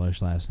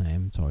Polish last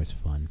name. It's always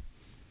fun.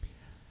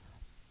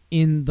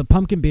 In the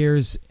pumpkin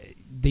beers,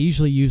 they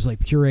usually use like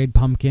pureed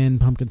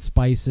pumpkin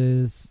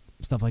spices,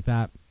 stuff like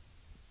that.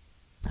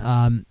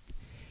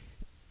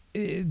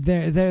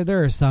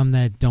 There are some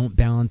that don't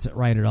balance it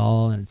right at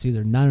all, and it's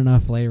either not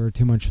enough flavor,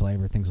 too much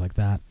flavor, things like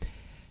that.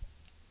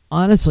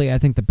 Honestly, I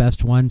think the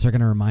best ones are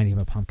going to remind you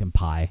of a pumpkin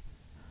pie.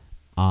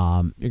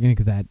 You're going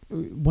to get that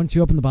once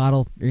you open the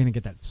bottle. You're going to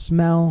get that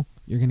smell.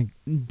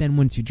 Then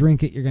once you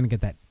drink it, you're going to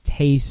get that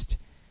taste,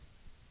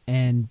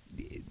 and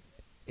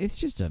it's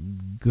just a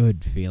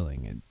good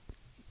feeling.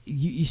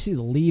 You see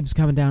the leaves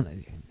coming down.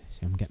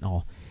 See, I'm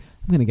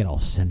going to get all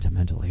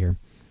sentimental here.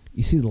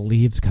 You see the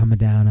leaves coming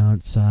down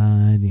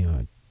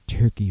outside.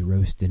 Turkey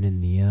roasting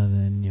in the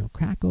oven.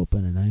 Crack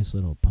open a nice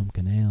little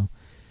pumpkin ale,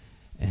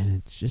 and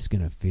it's just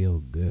going to feel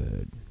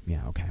good.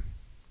 Yeah, okay.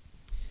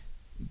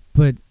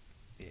 But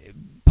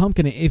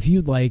pumpkin, if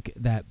you like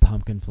that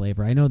pumpkin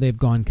flavor, I know they've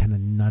gone kind of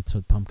nuts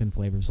with pumpkin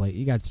flavors. Like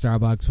you got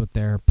Starbucks with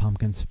their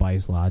pumpkin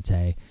spice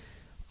latte.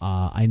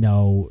 I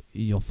know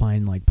you'll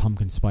find like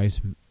pumpkin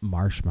spice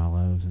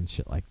marshmallows and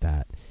shit like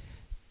that.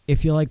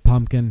 If you like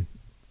pumpkin,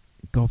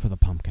 go for the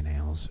pumpkin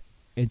ales.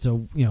 It's a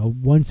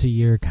once a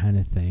year kind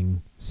of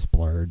thing.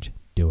 Splurge,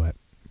 do it.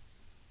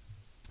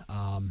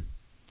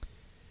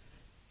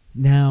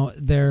 Now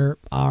there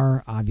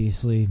are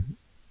obviously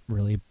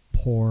really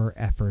poor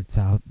efforts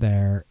out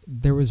there.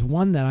 There was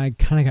one that I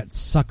kind of got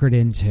suckered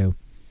into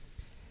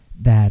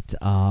that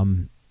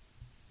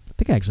I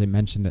think I actually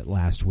mentioned it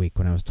last week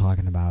when I was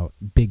talking about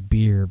big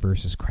beer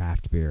versus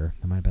craft beer.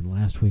 That might have been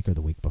last week or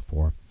the week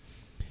before,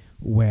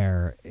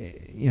 where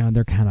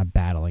they're kind of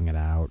battling it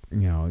out.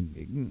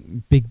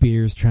 Big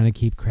beer's trying to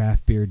keep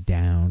craft beer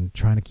down,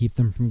 trying to keep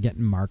them from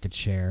getting market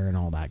share and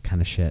all that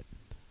kind of shit.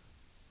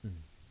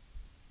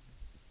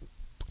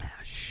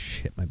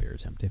 Shit, my beer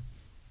is empty.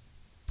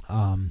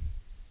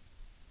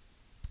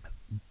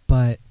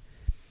 But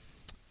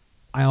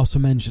I also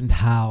mentioned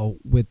how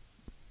with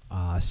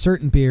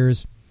certain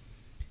beers,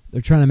 they're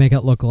trying to make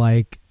it look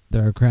like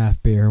they're a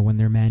craft beer when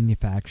they're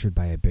manufactured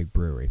by a big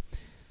brewery.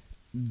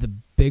 the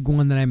big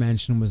one that I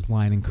mentioned was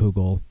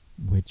Leinenkugel,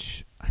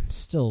 which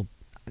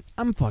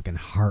I'm fucking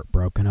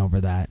heartbroken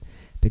over that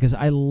because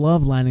I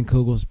love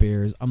Leinenkugel's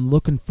beers. I'm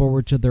looking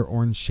forward to their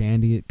orange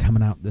shandy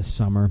coming out this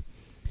summer,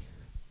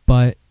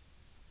 but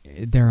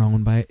they're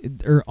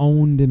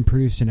owned and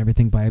produced and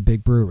everything by a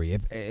big brewery.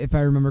 If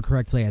I remember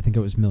correctly, I think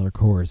it was Miller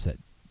Coors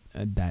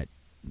that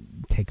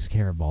takes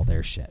care of all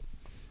their shit.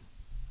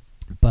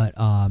 But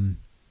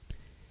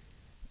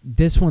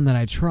this one that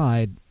I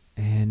tried,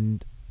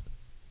 and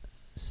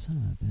son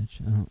of a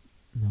bitch, I don't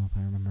know if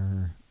I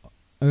remember.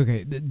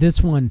 Okay,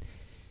 this one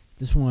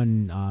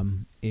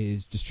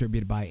is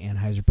distributed by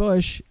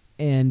Anheuser-Busch,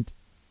 and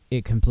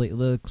it completely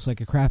looks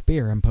like a craft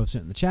beer. I'm posting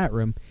it in the chat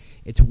room.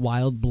 It's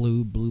Wild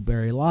Blue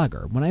Blueberry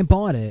Lager. When I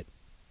bought it,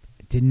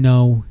 I didn't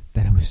know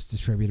that it was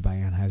distributed by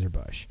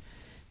Anheuser-Busch.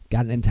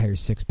 Got an entire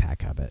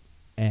 6-pack of it.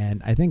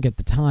 And I think at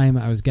the time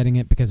I was getting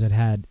it because it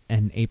had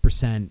an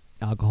 8%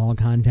 alcohol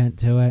content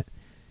to it.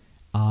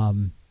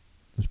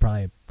 It was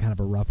probably kind of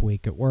a rough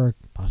week at work,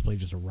 possibly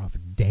just a rough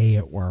day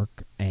at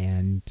work,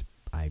 and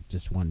I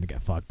just wanted to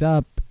get fucked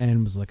up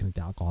and was looking at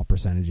the alcohol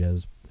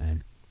percentages.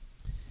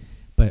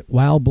 But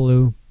Wild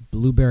Blue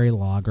Blueberry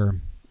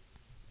Lager,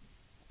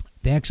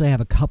 they actually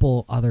have a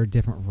couple other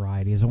different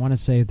varieties. I want to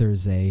say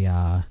there's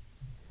a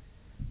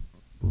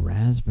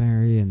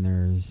raspberry and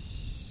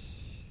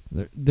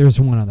there's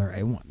one other.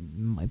 It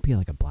might be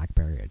like a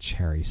blackberry, a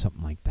cherry,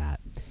 something like that.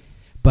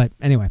 But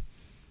anyway,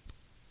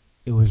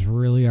 it was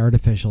really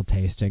artificial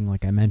tasting.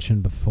 Like I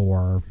mentioned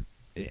before,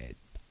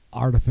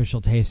 artificial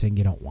tasting,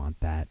 you don't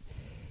want that.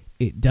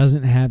 It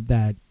doesn't have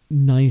that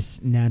nice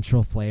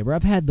natural flavor.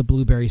 I've had the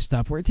blueberry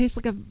stuff where it tastes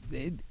like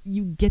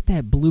you get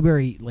that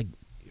blueberry, like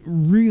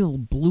real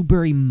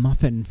blueberry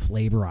muffin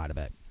flavor out of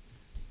it.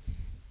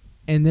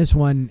 And this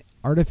one,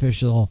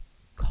 artificial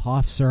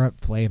cough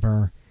syrup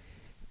flavor,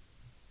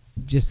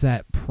 just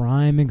that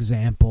prime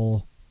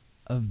example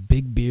of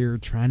big beer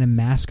trying to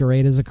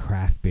masquerade as a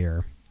craft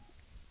beer.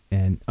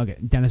 And okay,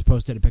 Dennis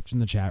posted a picture in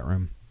the chat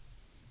room.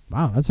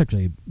 Wow, that's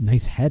actually a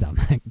nice head on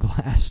that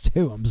glass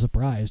too. I'm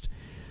surprised.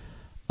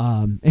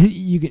 And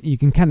you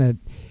can kind of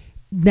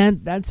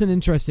that's an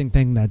interesting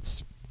thing.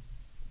 That's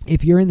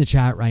if you're in the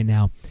chat right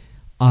now,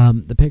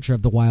 the picture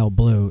of the Wild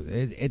Blue,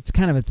 it's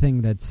kind of a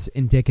thing that's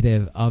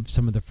indicative of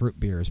some of the fruit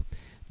beers.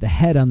 The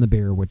head on the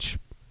beer, which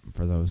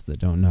for those that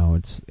don't know,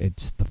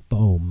 it's the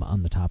foam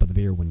on the top of the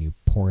beer when you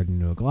pour it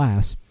into a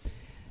glass.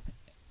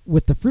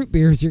 With the fruit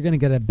beers, you're going to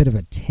get a bit of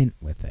a tint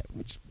with it,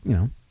 which,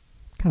 kind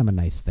of a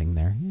nice thing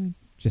there.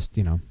 Just,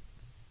 look,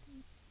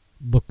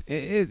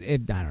 I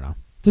don't know.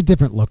 It's a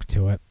different look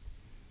to it.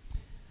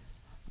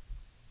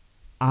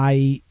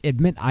 I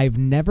admit I've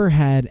never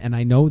had, and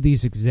I know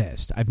these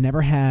exist, I've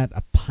never had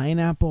a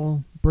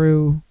pineapple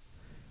brew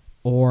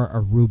or a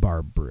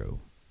rhubarb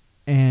brew.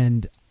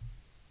 And,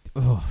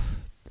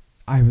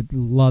 I would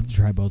love to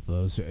try both of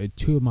those.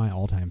 Two of my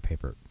all-time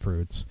favorite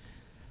fruits.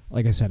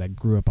 Like I said, I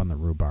grew up on the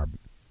rhubarb.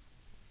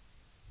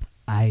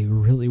 I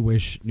really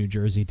wish New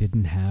Jersey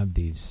didn't have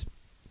these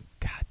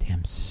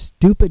goddamn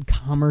stupid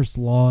commerce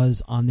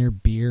laws on their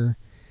beer,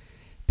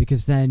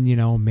 because then,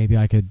 maybe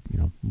I could,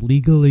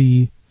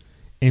 legally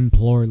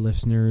implore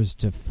listeners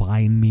to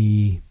find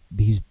me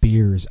these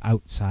beers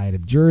outside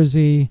of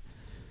Jersey,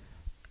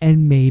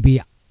 and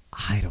maybe,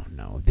 I don't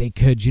know, they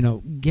could,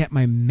 get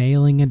my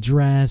mailing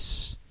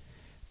address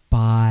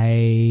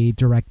by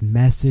direct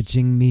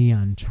messaging me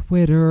on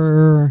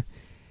Twitter,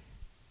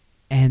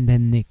 and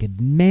then they could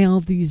mail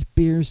these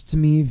beers to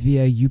me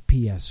via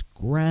UPS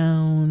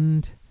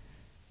ground.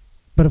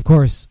 But of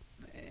course,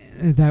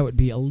 that would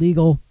be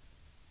illegal.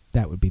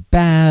 That would be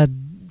bad.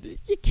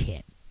 You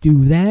can't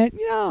do that.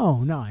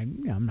 No,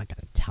 I'm not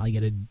going to tell you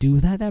to do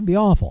that. That'd be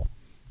awful.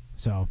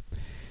 So,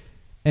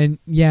 and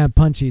yeah,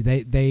 Punchy,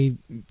 they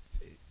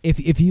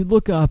if you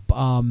look up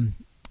on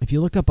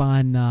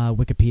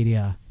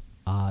Wikipedia,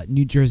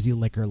 New Jersey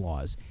liquor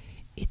laws,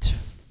 it's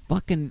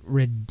fucking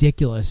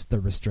ridiculous the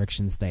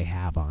restrictions they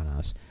have on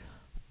us.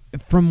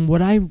 From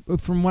what I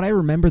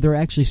remember, there are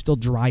actually still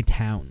dry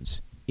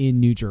towns in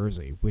New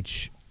Jersey,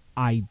 which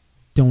I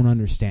don't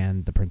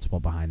understand the principle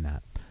behind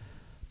that.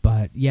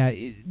 But yeah,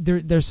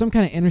 there's some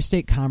kind of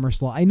interstate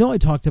commerce law. I know I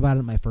talked about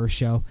it in my first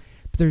show,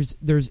 but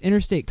there's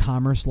interstate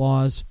commerce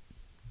laws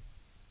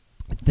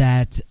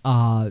that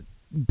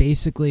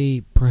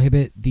basically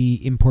prohibit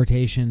the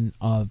importation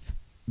of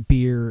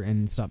beer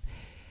and stuff.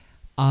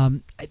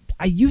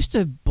 I used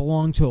to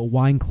belong to a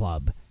wine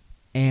club,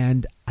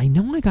 and I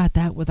know I got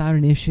that without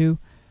an issue,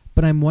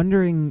 but I'm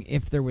wondering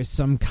if there was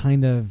some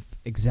kind of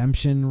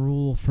exemption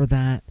rule for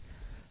that.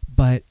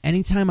 But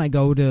anytime I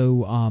go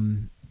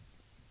to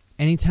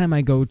any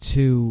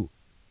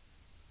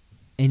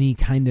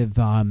kind of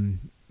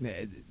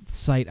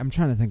site, I'm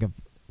trying to think of,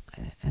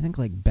 I think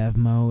like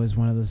Bevmo is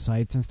one of the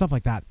sites and stuff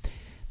like that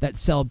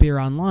sell beer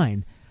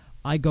online.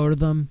 I go to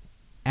them,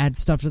 add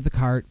stuff to the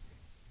cart,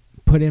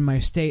 put in my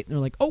state, and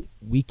they're like, oh,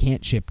 we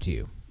can't ship to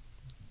you.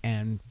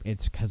 And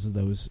it's because of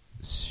those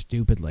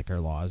stupid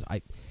liquor laws.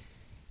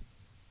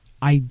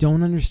 I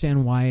don't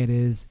understand why it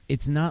is.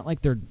 It's not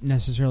like they're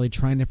necessarily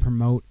trying to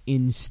promote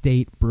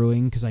in-state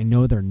brewing, because I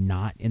know they're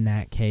not in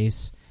that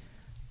case.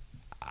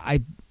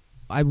 I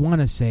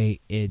want to say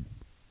it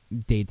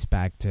dates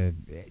back to...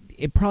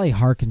 It probably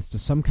harkens to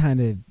some kind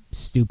of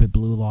stupid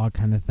blue law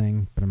kind of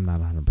thing, but I'm not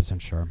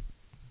 100% sure.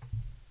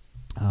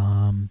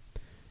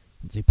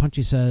 Let's see.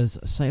 Punchy says,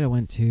 a site I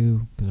went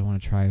to because I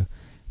want to try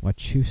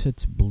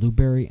Massachusetts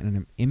Blueberry and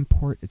an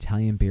import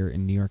Italian beer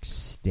in New York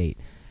State.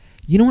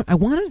 You know what? I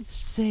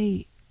almost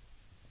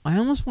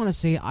want to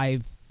say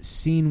I've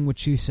seen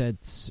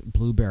Massachusetts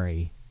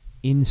Blueberry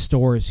in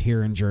stores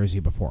here in Jersey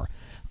before.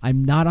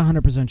 I'm not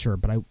 100% sure,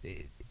 but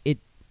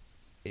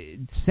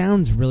it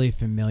sounds really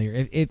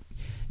familiar. If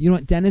you know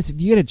what, Dennis, if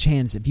you get a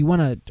chance, if you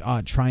want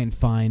to try and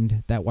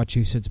find that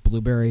Massachusetts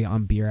Blueberry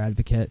on Beer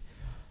Advocate,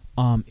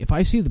 if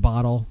I see the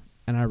bottle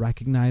and I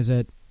recognize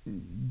it,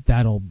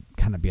 that'll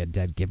kind of be a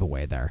dead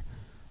giveaway there.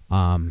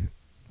 I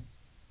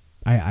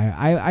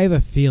have a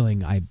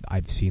feeling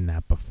I've seen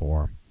that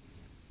before.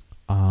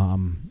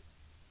 Let's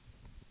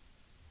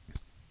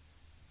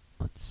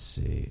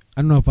see.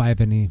 I don't know if I have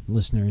any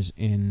listeners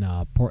in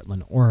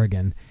Portland,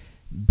 Oregon,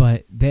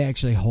 but they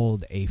actually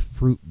hold a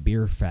fruit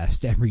beer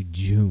fest every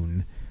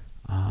June.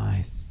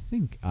 I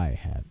think I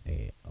have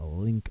a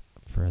link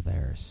for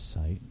their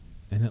site,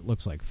 and it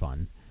looks like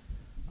fun.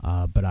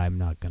 But I'm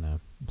not going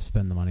to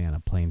spend the money on a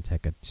plane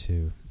ticket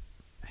to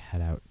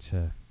head out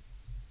to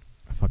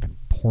fucking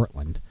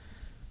Portland.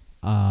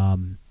 But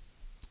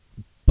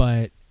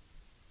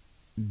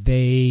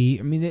they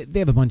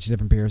have a bunch of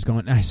different beers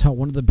going. I saw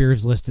one of the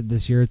beers listed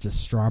this year. It's a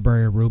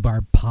strawberry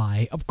rhubarb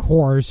pie. Of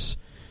course,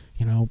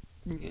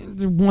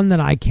 it's one that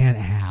I can't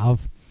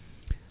have.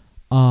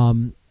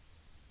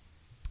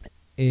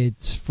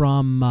 It's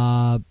from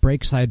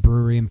Breakside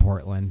Brewery in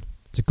Portland.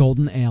 It's a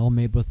golden ale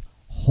made with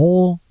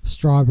whole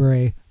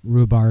strawberry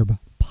rhubarb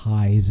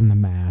pies in the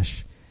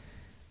mash.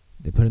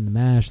 They put in the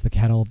mash, the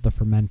kettle, the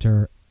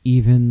fermenter,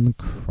 even the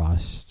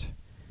crust.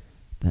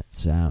 That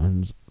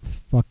sounds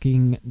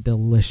fucking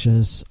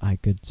delicious. I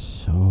could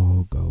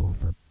so go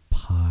for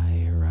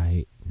pie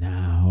right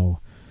now.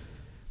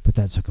 But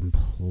that's a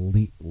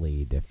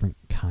completely different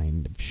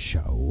kind of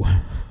show.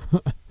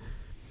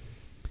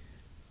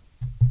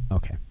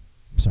 Okay.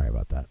 Sorry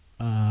about that.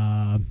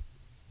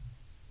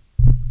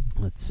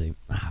 Let's see.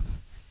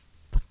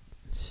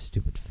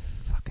 Stupid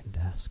fucking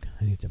desk.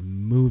 I need to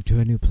move to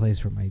a new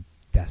place where my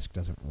desk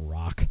doesn't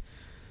rock.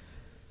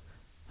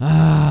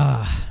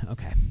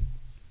 Okay.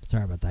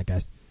 Sorry about that,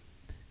 guys.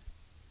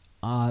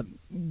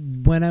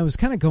 When I was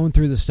kind of going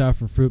through the stuff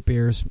for fruit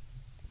beers,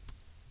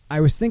 I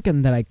was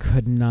thinking that I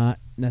could not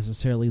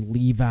necessarily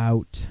leave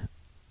out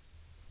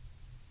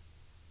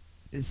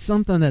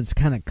something that's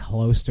kind of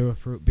close to a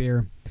fruit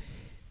beer,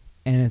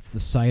 and it's the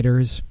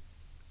ciders.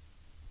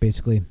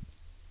 Basically,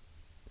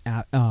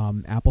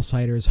 apple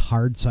ciders,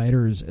 hard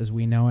ciders as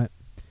we know it.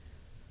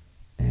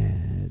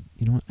 And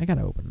you know what? I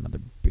gotta open another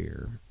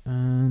beer.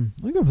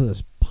 Let me go for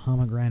this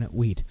pomegranate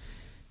wheat.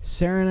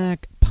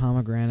 Saranac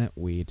pomegranate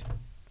wheat.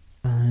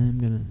 Let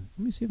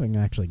me see if I can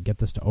actually get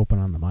this to open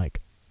on the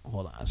mic.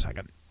 Hold on a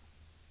second.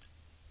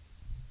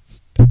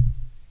 I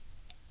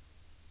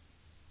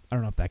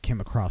don't know if that came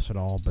across at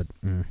all, but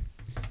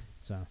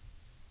so.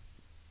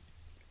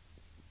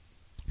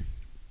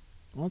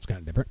 Well, it's kind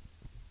of different.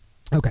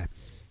 Okay,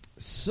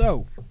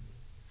 so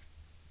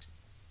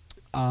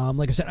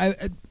like I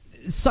said,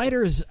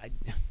 ciders.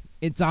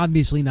 It's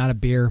obviously not a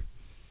beer,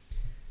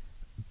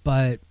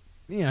 but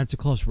it's a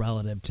close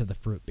relative to the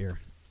fruit beer.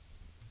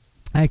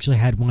 I actually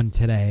had one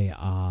today.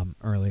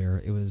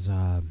 Earlier, it was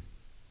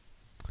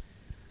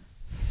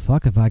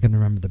fuck if I can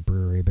remember the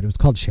brewery, but it was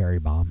called Cherry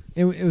Bomb.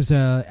 It was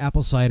a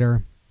apple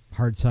cider,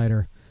 hard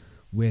cider,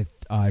 with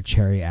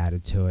cherry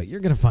added to it.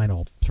 You're gonna find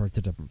all sorts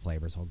of different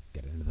flavors. I'll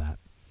get into that.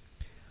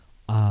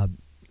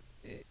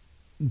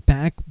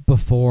 Back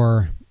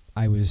before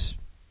I was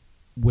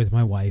with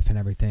my wife and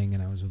everything,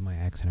 and I was with my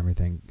ex and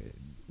everything,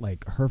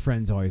 like her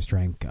friends always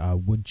drank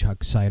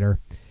woodchuck cider.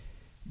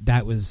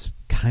 That was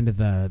kind of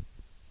the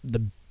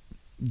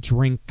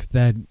drink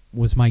that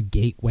was my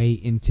gateway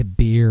into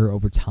beer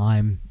over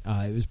time.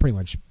 It was pretty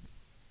much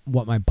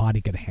what my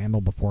body could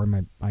handle before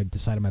I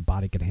decided my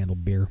body could handle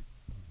beer.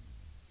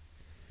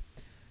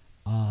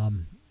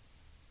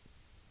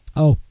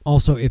 Oh,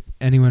 also, if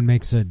anyone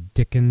makes a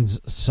Dickens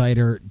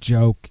cider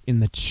joke in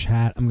the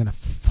chat, I'm going to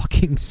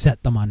fucking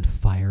set them on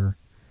fire.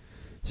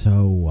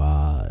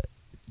 So,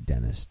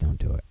 Dennis, don't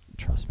do it.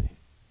 Trust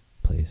me.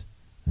 Please.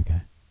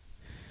 Okay.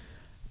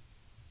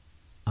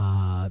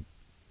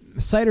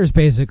 Cider is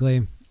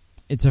basically,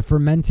 it's a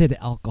fermented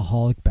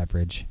alcoholic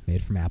beverage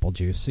made from apple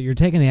juice. So you're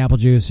taking the apple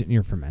juice and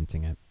you're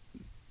fermenting it.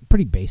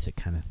 Pretty basic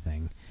kind of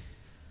thing.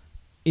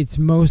 It's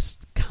most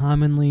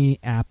commonly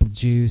apple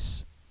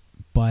juice,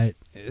 but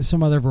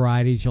some other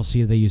varieties you'll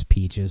see they use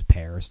peaches,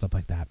 pear, stuff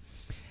like that.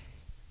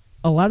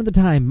 A lot of the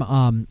time,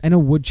 I know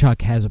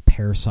Woodchuck has a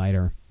pear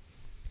cider,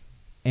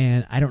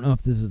 and I don't know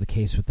if this is the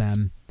case with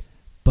them,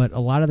 but a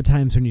lot of the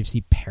times when you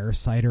see pear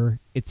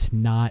cider, it's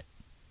not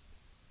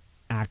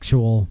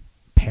actual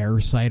pear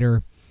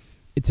cider.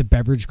 It's a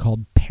beverage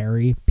called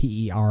Perry,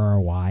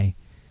 Perry.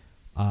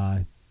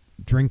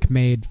 Drink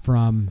made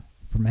from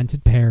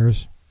fermented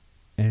pears,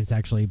 and it's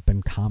actually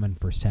been common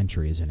for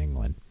centuries in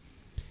England.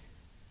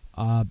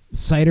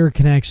 Cider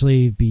can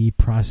actually be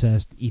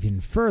processed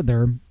even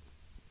further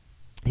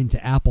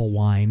into apple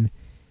wine.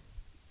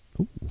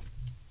 Ooh.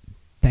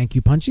 Thank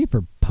you, Punchy,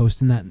 for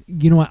posting that.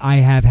 You know what? I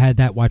have had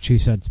that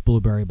Wachusett's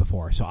blueberry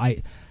before, so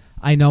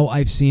I know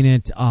I've seen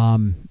it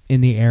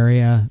in the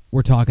area.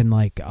 We're talking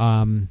like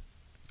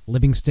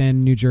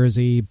Livingston, New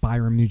Jersey,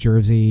 Byram, New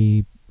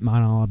Jersey,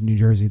 Mount Olive, New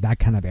Jersey, that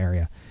kind of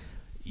area.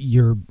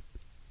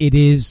 It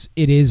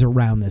is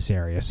around this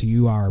area, so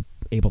you are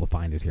able to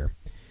find it here.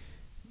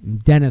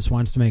 Dennis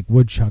wants to make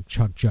woodchuck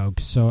chuck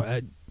jokes,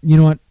 so you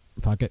know what?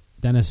 Fuck it,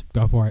 Dennis,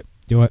 go for it,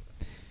 do it.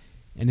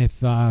 And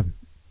if a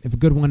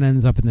good one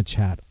ends up in the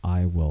chat,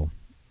 I will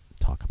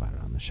talk about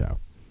it on the show.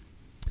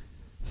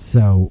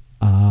 So,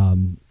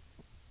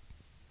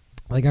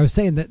 like I was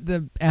saying,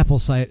 the apple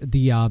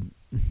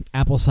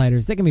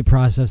ciders, they can be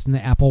processed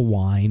into apple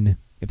wine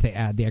if they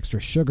add the extra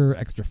sugar,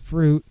 extra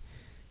fruit.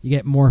 You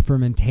get more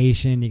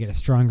fermentation, you get a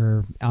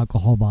stronger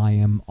alcohol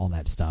volume, all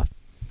that stuff.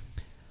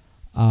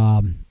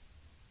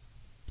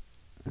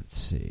 Let's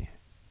see.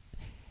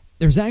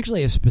 There's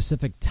actually a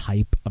specific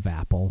type of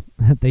apple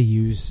that they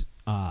use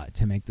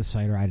to make the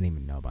cider. I didn't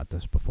even know about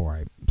this before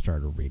I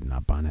started reading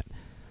up on it.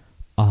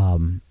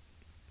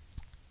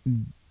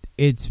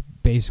 It's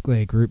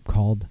basically a group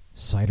called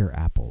cider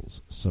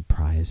apples.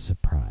 Surprise,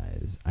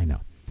 surprise. I know.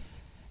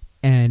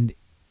 And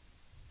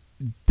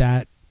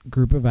that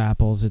group of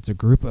apples, it's a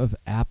group of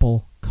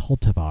apple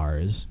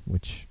cultivars,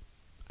 which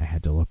I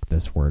had to look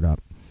this word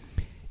up.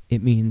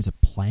 It means a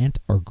plant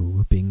or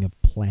grouping of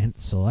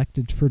plants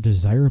selected for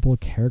desirable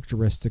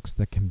characteristics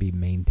that can be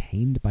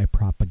maintained by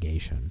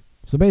propagation.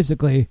 So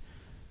basically,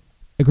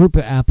 a group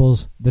of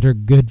apples that are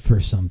good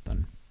for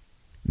something.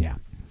 Yeah.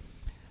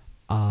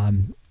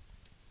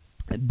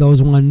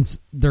 Those ones,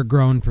 they're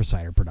grown for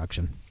cider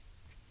production.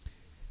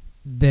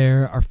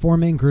 There are 4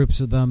 main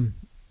groups of them.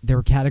 They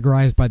were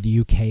categorized by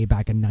the UK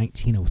back in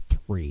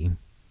 1903.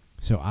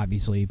 So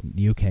obviously,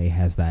 the UK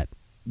has that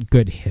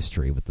good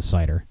history with the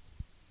cider.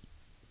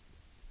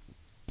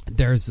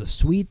 There's the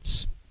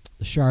sweets,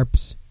 the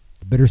sharps,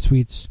 the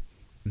bittersweets,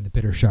 and the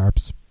bitter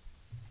sharps.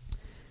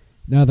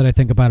 Now that I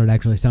think about it, it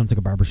actually sounds like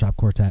a barbershop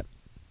quartet.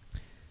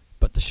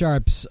 But the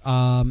sharps,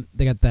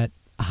 they got that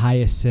high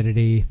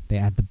acidity. They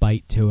add the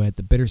bite to it.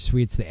 The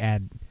bittersweets, they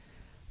add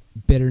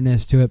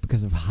bitterness to it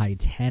because of high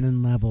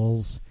tannin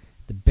levels.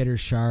 The bitter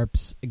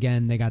sharps,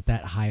 again, they got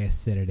that high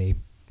acidity.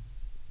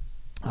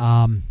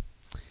 The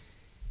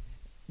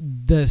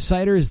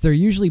ciders, they're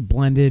usually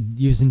blended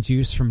using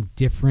juice from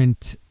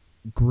different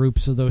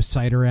groups of those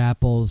cider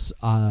apples,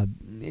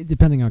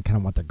 depending on kind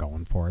of what they're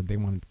going for. They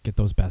want to get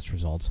those best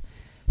results.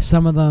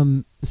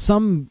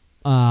 Some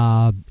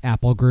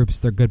apple groups,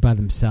 they're good by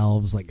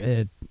themselves. Like,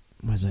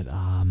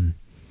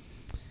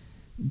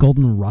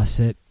 Golden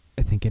Russet,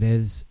 I think it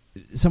is.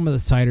 Some of the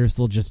ciders,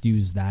 they'll just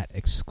use that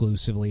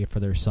exclusively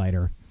for their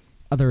cider.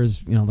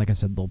 Others, like I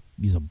said, they'll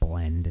use a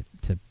blend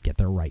to get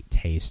their right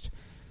taste.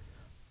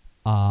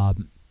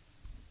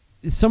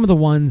 Some of the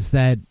ones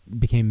that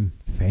became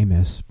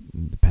famous,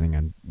 depending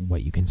on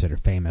what you consider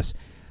famous,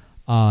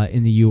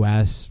 in the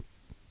U.S.,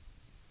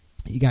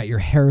 you got your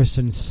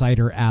Harrison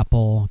Cider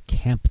Apple,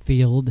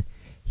 Campfield,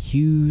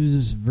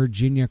 Hughes,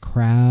 Virginia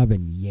Crab,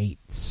 and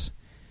Yates.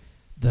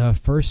 The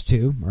first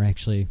 2 are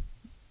actually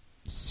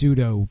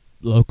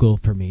pseudo-local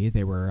for me.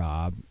 They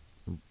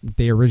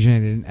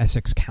originated in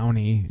Essex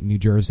County, New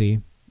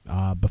Jersey,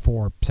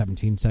 before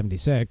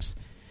 1776.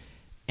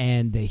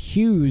 And the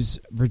Hughes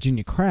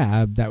Virginia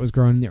Crab, that was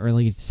grown in the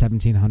early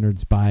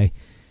 1700s by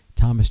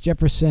Thomas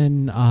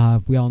Jefferson.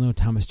 We all know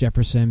Thomas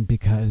Jefferson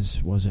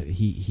because,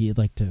 he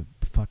liked to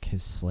fuck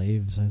his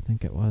slaves, I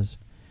think it was.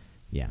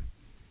 Yeah.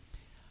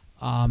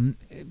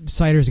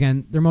 Ciders,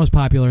 again, they're most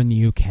popular in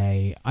the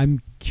UK. I'm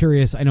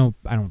curious. I don't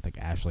think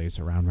Ashley is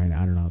around right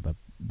now. I don't know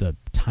the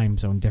time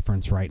zone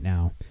difference right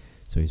now,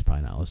 so he's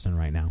probably not listening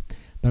right now.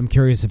 But I'm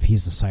curious if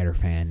he's a cider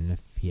fan and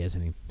if he has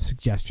any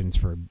suggestions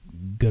for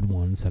good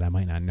ones that I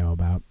might not know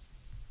about.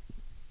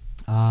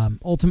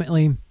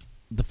 Ultimately,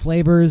 the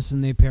flavors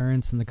and the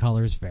appearance and the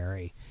colors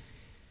vary.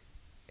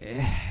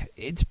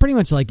 It's pretty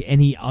much like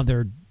any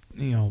other,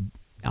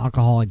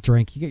 alcoholic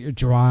drink. You get your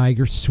dry,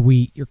 your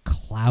sweet, your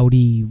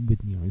cloudy with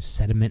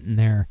sediment in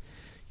there.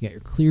 You got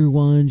your clear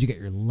ones. You got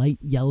your light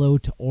yellow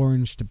to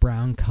orange to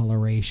brown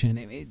coloration.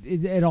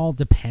 It all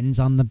depends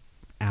on the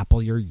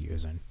apple you're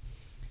using.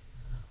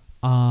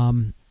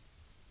 The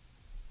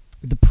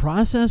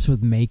process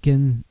with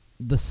making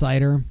the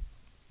cider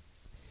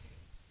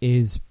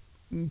is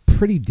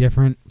pretty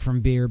different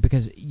from beer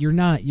because you're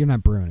not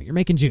brewing it. You're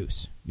making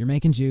juice.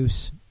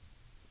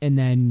 And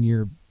then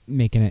you're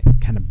making it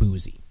kind of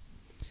boozy.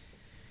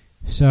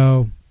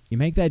 So you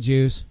make that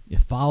juice, you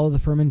follow the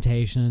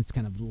fermentation. It's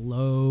kind of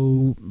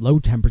low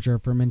temperature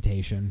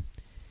fermentation.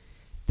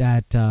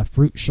 That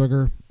fruit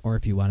sugar, or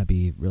if you want to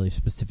be really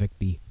specific,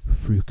 the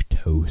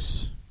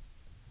fructose,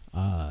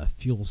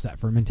 fuels that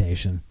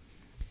fermentation.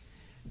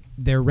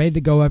 They're ready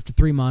to go after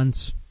 3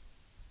 months.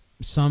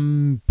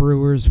 Some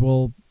brewers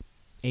will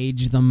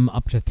age them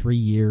up to 3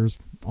 years.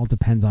 All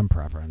depends on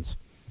preference.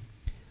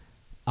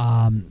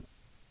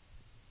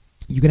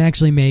 You can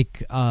actually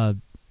make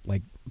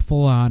like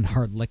full-on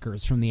hard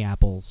liquors from the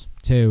apples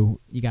too.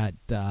 You got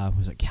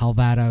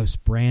Calvados,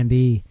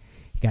 brandy.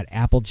 You got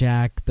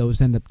Applejack. Those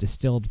end up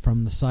distilled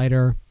from the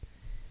cider.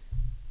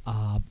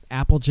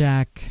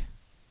 Applejack.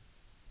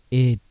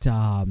 Let's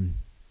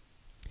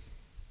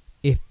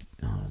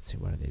see,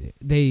 what do?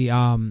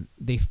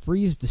 They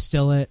freeze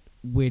distill it,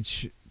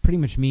 which pretty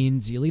much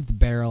means you leave the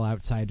barrel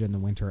outside during the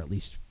winter, at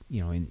least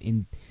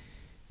in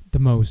the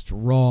most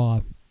raw,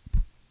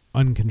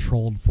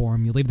 uncontrolled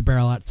form. You leave the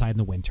barrel outside in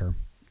the winter.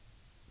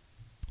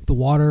 The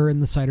water in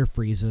the cider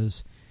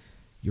freezes.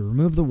 You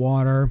remove the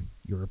water.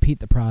 You repeat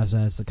the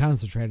process. The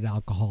concentrated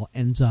alcohol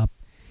ends up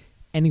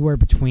anywhere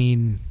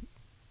between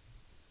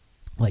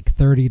like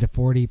 30 to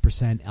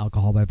 40%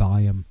 alcohol by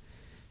volume.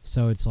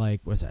 So it's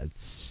like, what's that,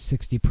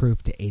 60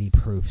 proof to 80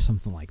 proof,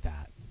 something like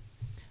that.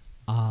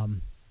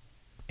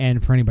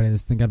 And for anybody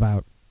that's thinking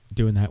about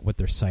doing that with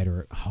their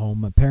cider at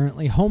home,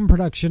 apparently home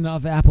production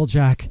of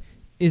Applejack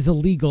is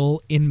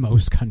illegal in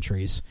most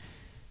countries.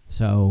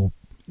 So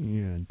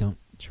don't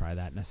try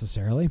that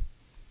necessarily.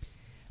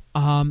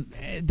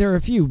 There are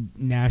a few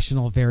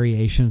national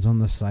variations on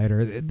the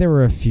cider. There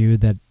were a few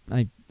that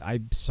I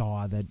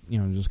saw that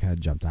just kind of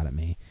jumped out at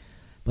me.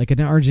 Like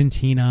in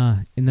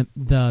Argentina, in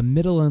the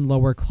middle and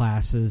lower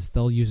classes,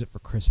 they'll use it for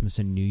Christmas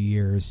and New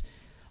Year's.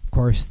 Of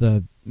course,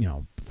 the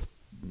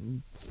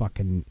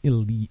fucking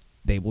elite,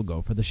 they will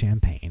go for the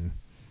champagne.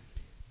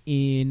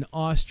 In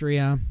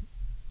Austria,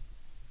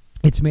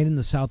 it's made in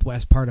the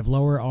southwest part of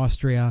Lower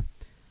Austria.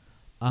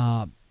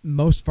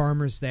 Most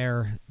farmers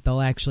there,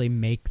 they'll actually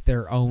make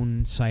their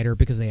own cider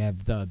because they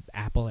have the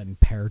apple and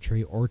pear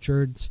tree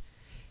orchards,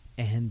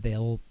 and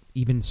they'll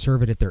even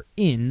serve it at their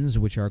inns,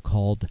 which are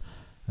called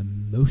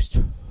most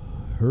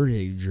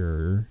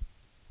Hertiger.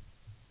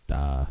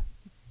 Yeah,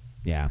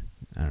 I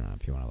don't know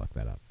if you want to look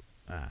that up.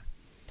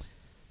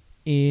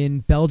 In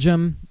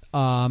Belgium,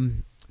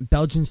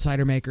 Belgian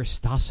cider maker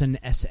Stassen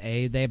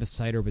SA, they have a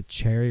cider with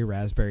cherry,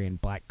 raspberry,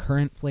 and black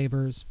currant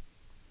flavors.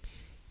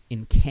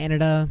 In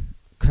Canada,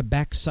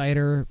 Quebec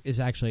cider is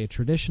actually a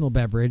traditional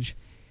beverage.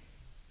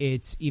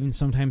 It's even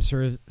sometimes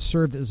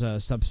served as a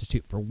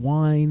substitute for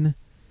wine.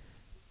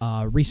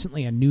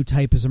 Recently, a new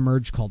type has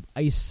emerged called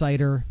ice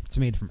cider. It's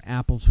made from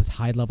apples with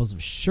high levels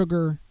of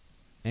sugar,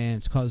 and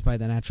it's caused by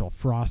the natural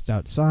frost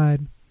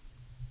outside.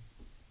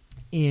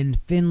 In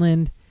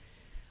Finland,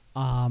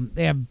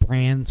 they have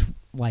brands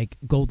like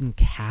Golden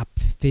Cap,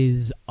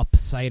 Fizz, Up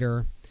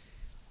Cider.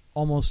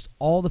 Almost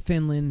all the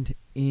Finland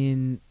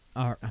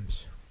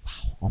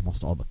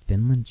almost all the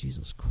Finland?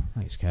 Jesus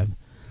Christ, Kev.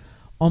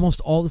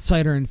 Almost all the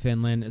cider in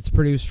Finland, it's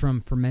produced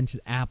from fermented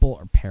apple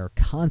or pear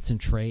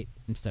concentrate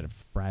instead of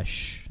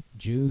fresh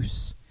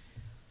juice.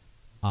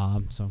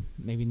 So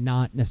maybe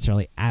not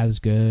necessarily as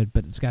good,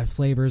 but it's got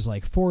flavors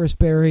like forest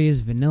berries,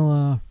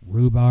 vanilla,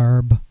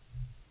 rhubarb.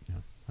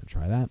 I'll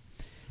try that.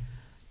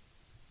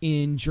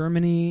 In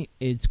Germany,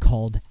 it's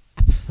called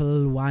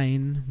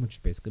Apfelwein,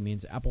 which basically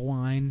means apple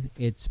wine.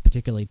 It's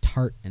particularly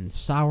tart and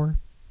sour.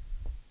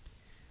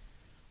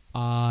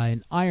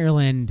 In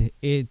Ireland,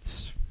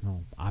 it's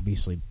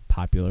obviously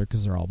popular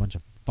because they're all a bunch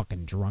of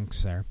fucking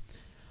drunks there.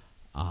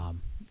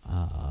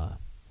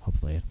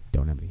 Hopefully I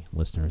don't have any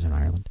listeners in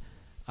Ireland.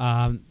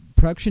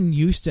 Production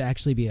used to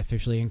actually be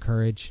officially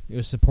encouraged. It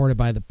was supported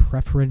by the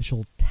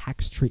preferential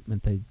tax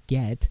treatment they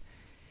get,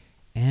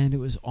 and it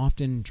was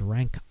often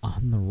drank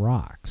on the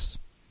rocks.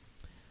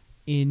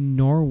 In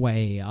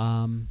Norway,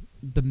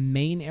 the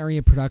main area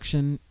of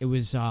production, it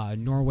was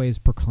Norway's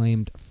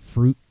proclaimed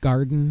fruit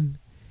garden,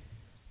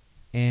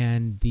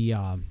 and the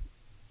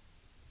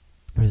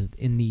it was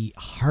in the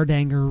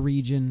Hardanger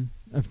region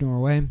of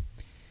Norway.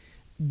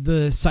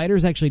 The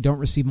ciders actually don't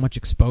receive much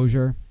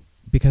exposure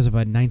because of a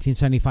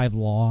 1975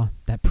 law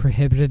that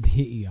prohibited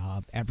the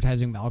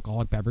advertising of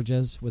alcoholic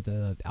beverages with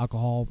an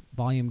alcohol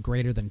volume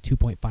greater than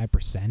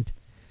 2.5%.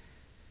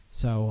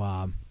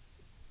 So,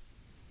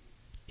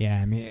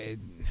 yeah, I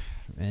mean,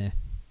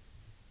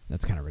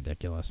 that's kind of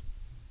ridiculous.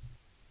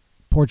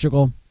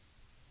 Portugal,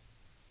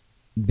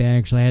 they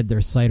actually had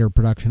their cider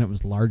production. It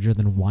was larger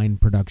than wine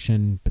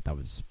production, but that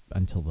was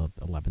until the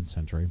 11th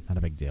century. Not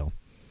a big deal.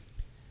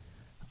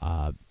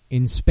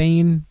 In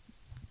Spain,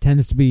 it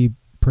tends to be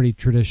pretty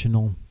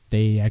traditional.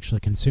 They actually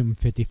consume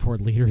 54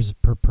 liters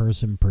per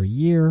person per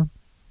year.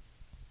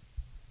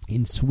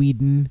 In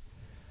Sweden,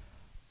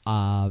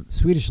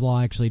 Swedish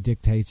law actually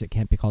dictates it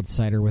can't be called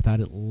cider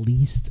without at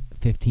least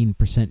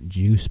 15%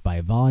 juice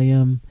by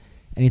volume.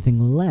 Anything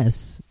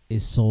less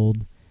is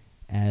sold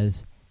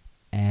as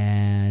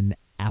an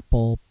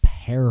apple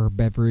pear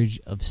beverage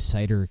of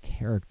cider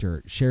character.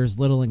 It shares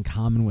little in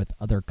common with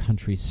other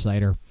countries'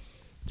 cider.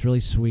 It's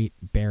really sweet,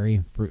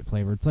 berry, fruit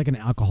flavor. It's like an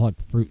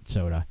alcoholic fruit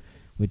soda,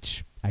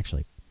 which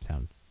actually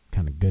sounds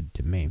kind of good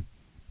to me.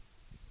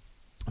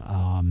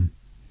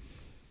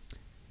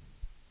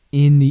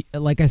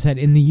 like I said,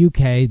 in the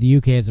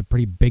UK has a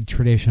pretty big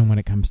tradition when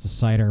it comes to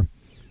cider.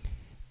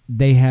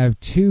 They have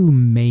two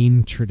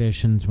main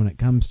traditions when it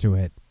comes to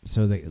it.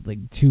 So they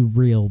like two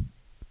real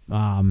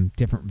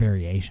different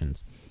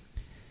variations.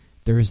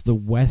 There's the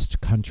West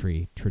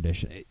Country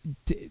tradition.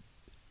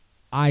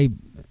 I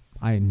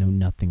know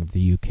nothing of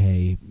the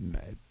UK.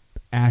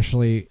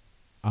 Ashley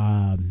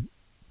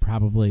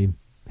probably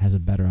has a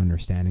better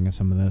understanding of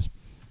some of this.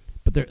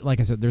 But there, like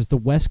I said, there's the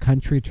West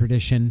Country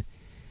tradition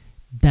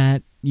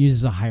that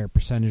uses a higher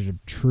percentage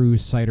of true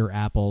cider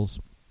apples.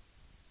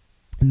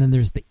 And then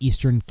there's the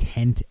Eastern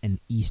Kent and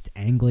East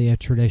Anglia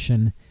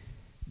tradition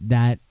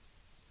that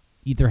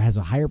either has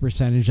a higher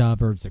percentage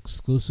of or it's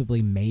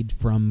exclusively made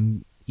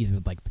from either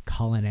like the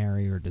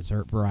culinary or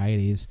dessert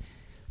varieties.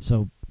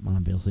 So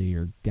obviously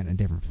you're getting a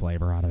different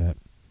flavor out of it.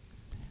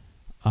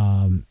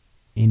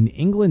 In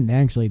England, they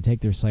actually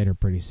take their cider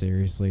pretty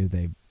seriously.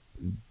 The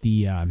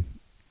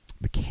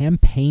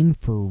Campaign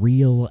for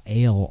Real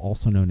Ale,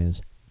 also known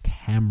as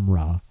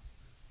CAMRA.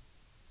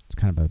 It's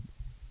kind of a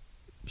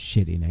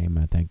shitty name,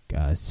 I think.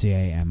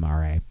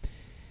 CAMRA.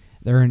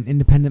 They're an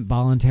independent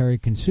voluntary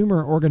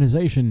consumer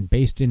organization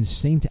based in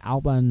St.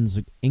 Albans,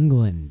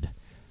 England.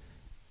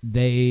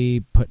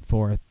 They put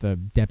forth the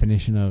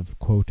definition of,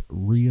 quote,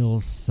 real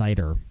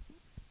cider.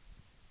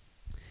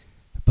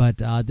 But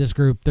this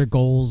group, their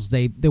goals,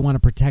 they want to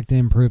protect and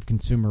improve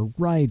consumer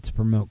rights,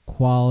 promote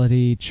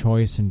quality,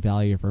 choice, and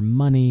value for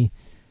money.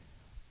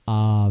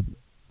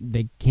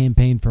 They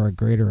campaign for a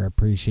greater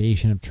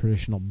appreciation of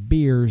traditional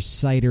beers,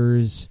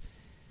 ciders,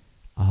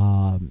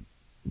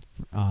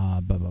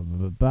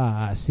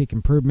 seek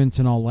improvements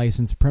in all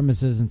licensed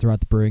premises and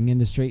throughout the brewing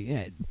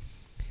industry.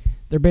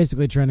 They're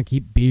basically trying to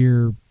keep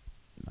beer,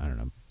 I don't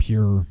know,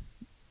 pure,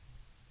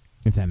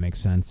 if that makes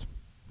sense.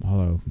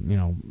 Although,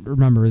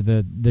 remember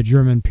the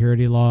German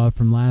purity law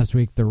from last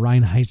week, the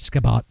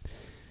Reinheitsgebot.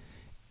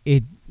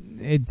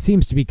 It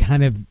seems to be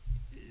kind of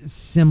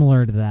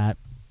similar to that.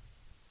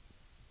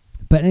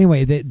 But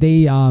anyway, they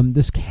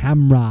this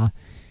CAMRA,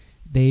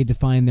 they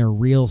define their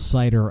real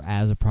cider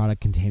as a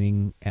product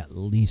containing at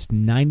least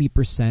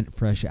 90%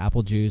 fresh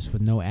apple juice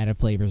with no added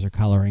flavors or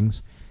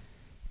colorings.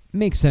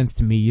 Makes sense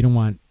to me. You don't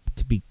want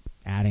to be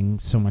adding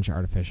so much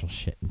artificial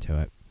shit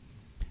into it.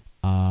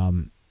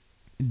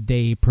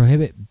 They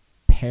prohibit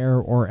pear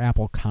or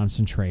apple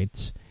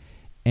concentrates.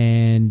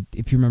 And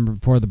if you remember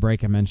before the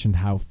break, I mentioned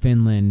how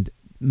Finland,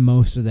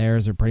 most of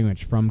theirs are pretty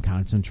much from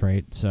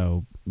concentrate.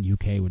 So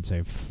UK would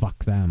say,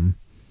 fuck them.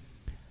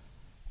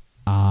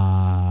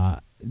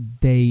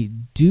 They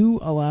do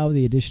allow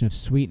the addition of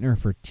sweetener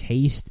for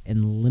taste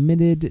and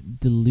limited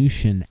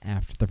dilution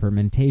after the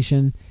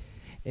fermentation.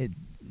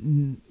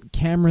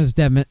 CAMRA's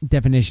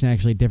definition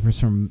actually differs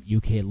from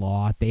UK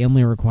law. They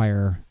only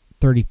require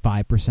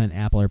 35%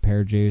 apple or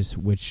pear juice,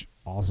 which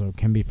also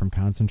can be from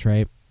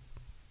concentrate.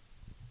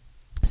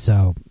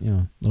 So,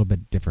 a little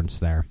bit difference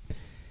there.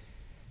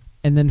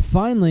 And then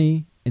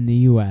finally, in the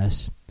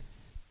U.S.,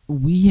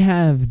 we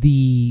have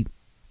the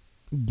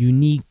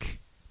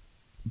unique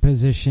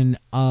position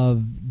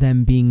of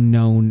them being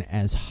known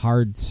as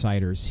hard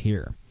ciders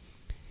here.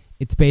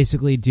 It's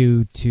basically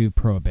due to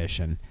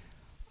prohibition.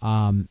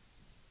 In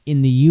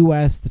the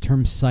U.S., the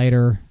term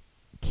cider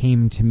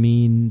came to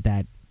mean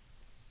that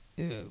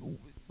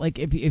like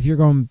if you're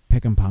going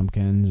picking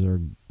pumpkins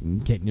or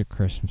getting your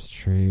Christmas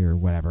tree or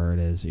whatever it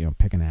is,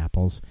 picking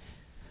apples,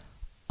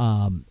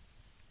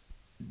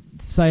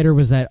 cider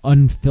was that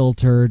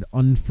unfiltered,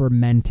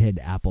 unfermented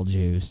apple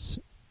juice.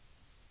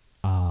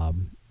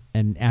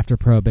 And after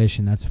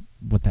Prohibition, that's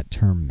what that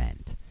term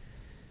meant.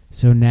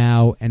 So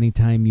now,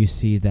 anytime you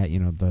see that,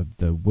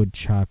 the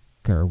woodchuck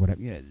or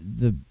whatever,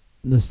 the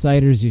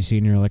ciders you see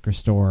in your liquor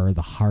store are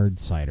the hard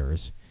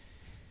ciders.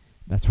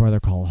 That's why they're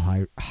called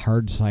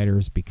hard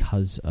ciders,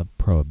 because of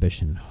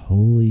Prohibition.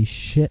 Holy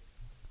shit.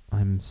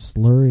 I'm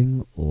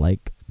slurring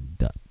like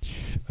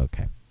Dutch.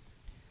 Okay.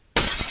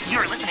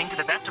 You're listening to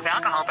the best of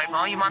alcohol by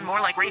volume on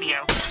More Like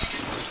Radio.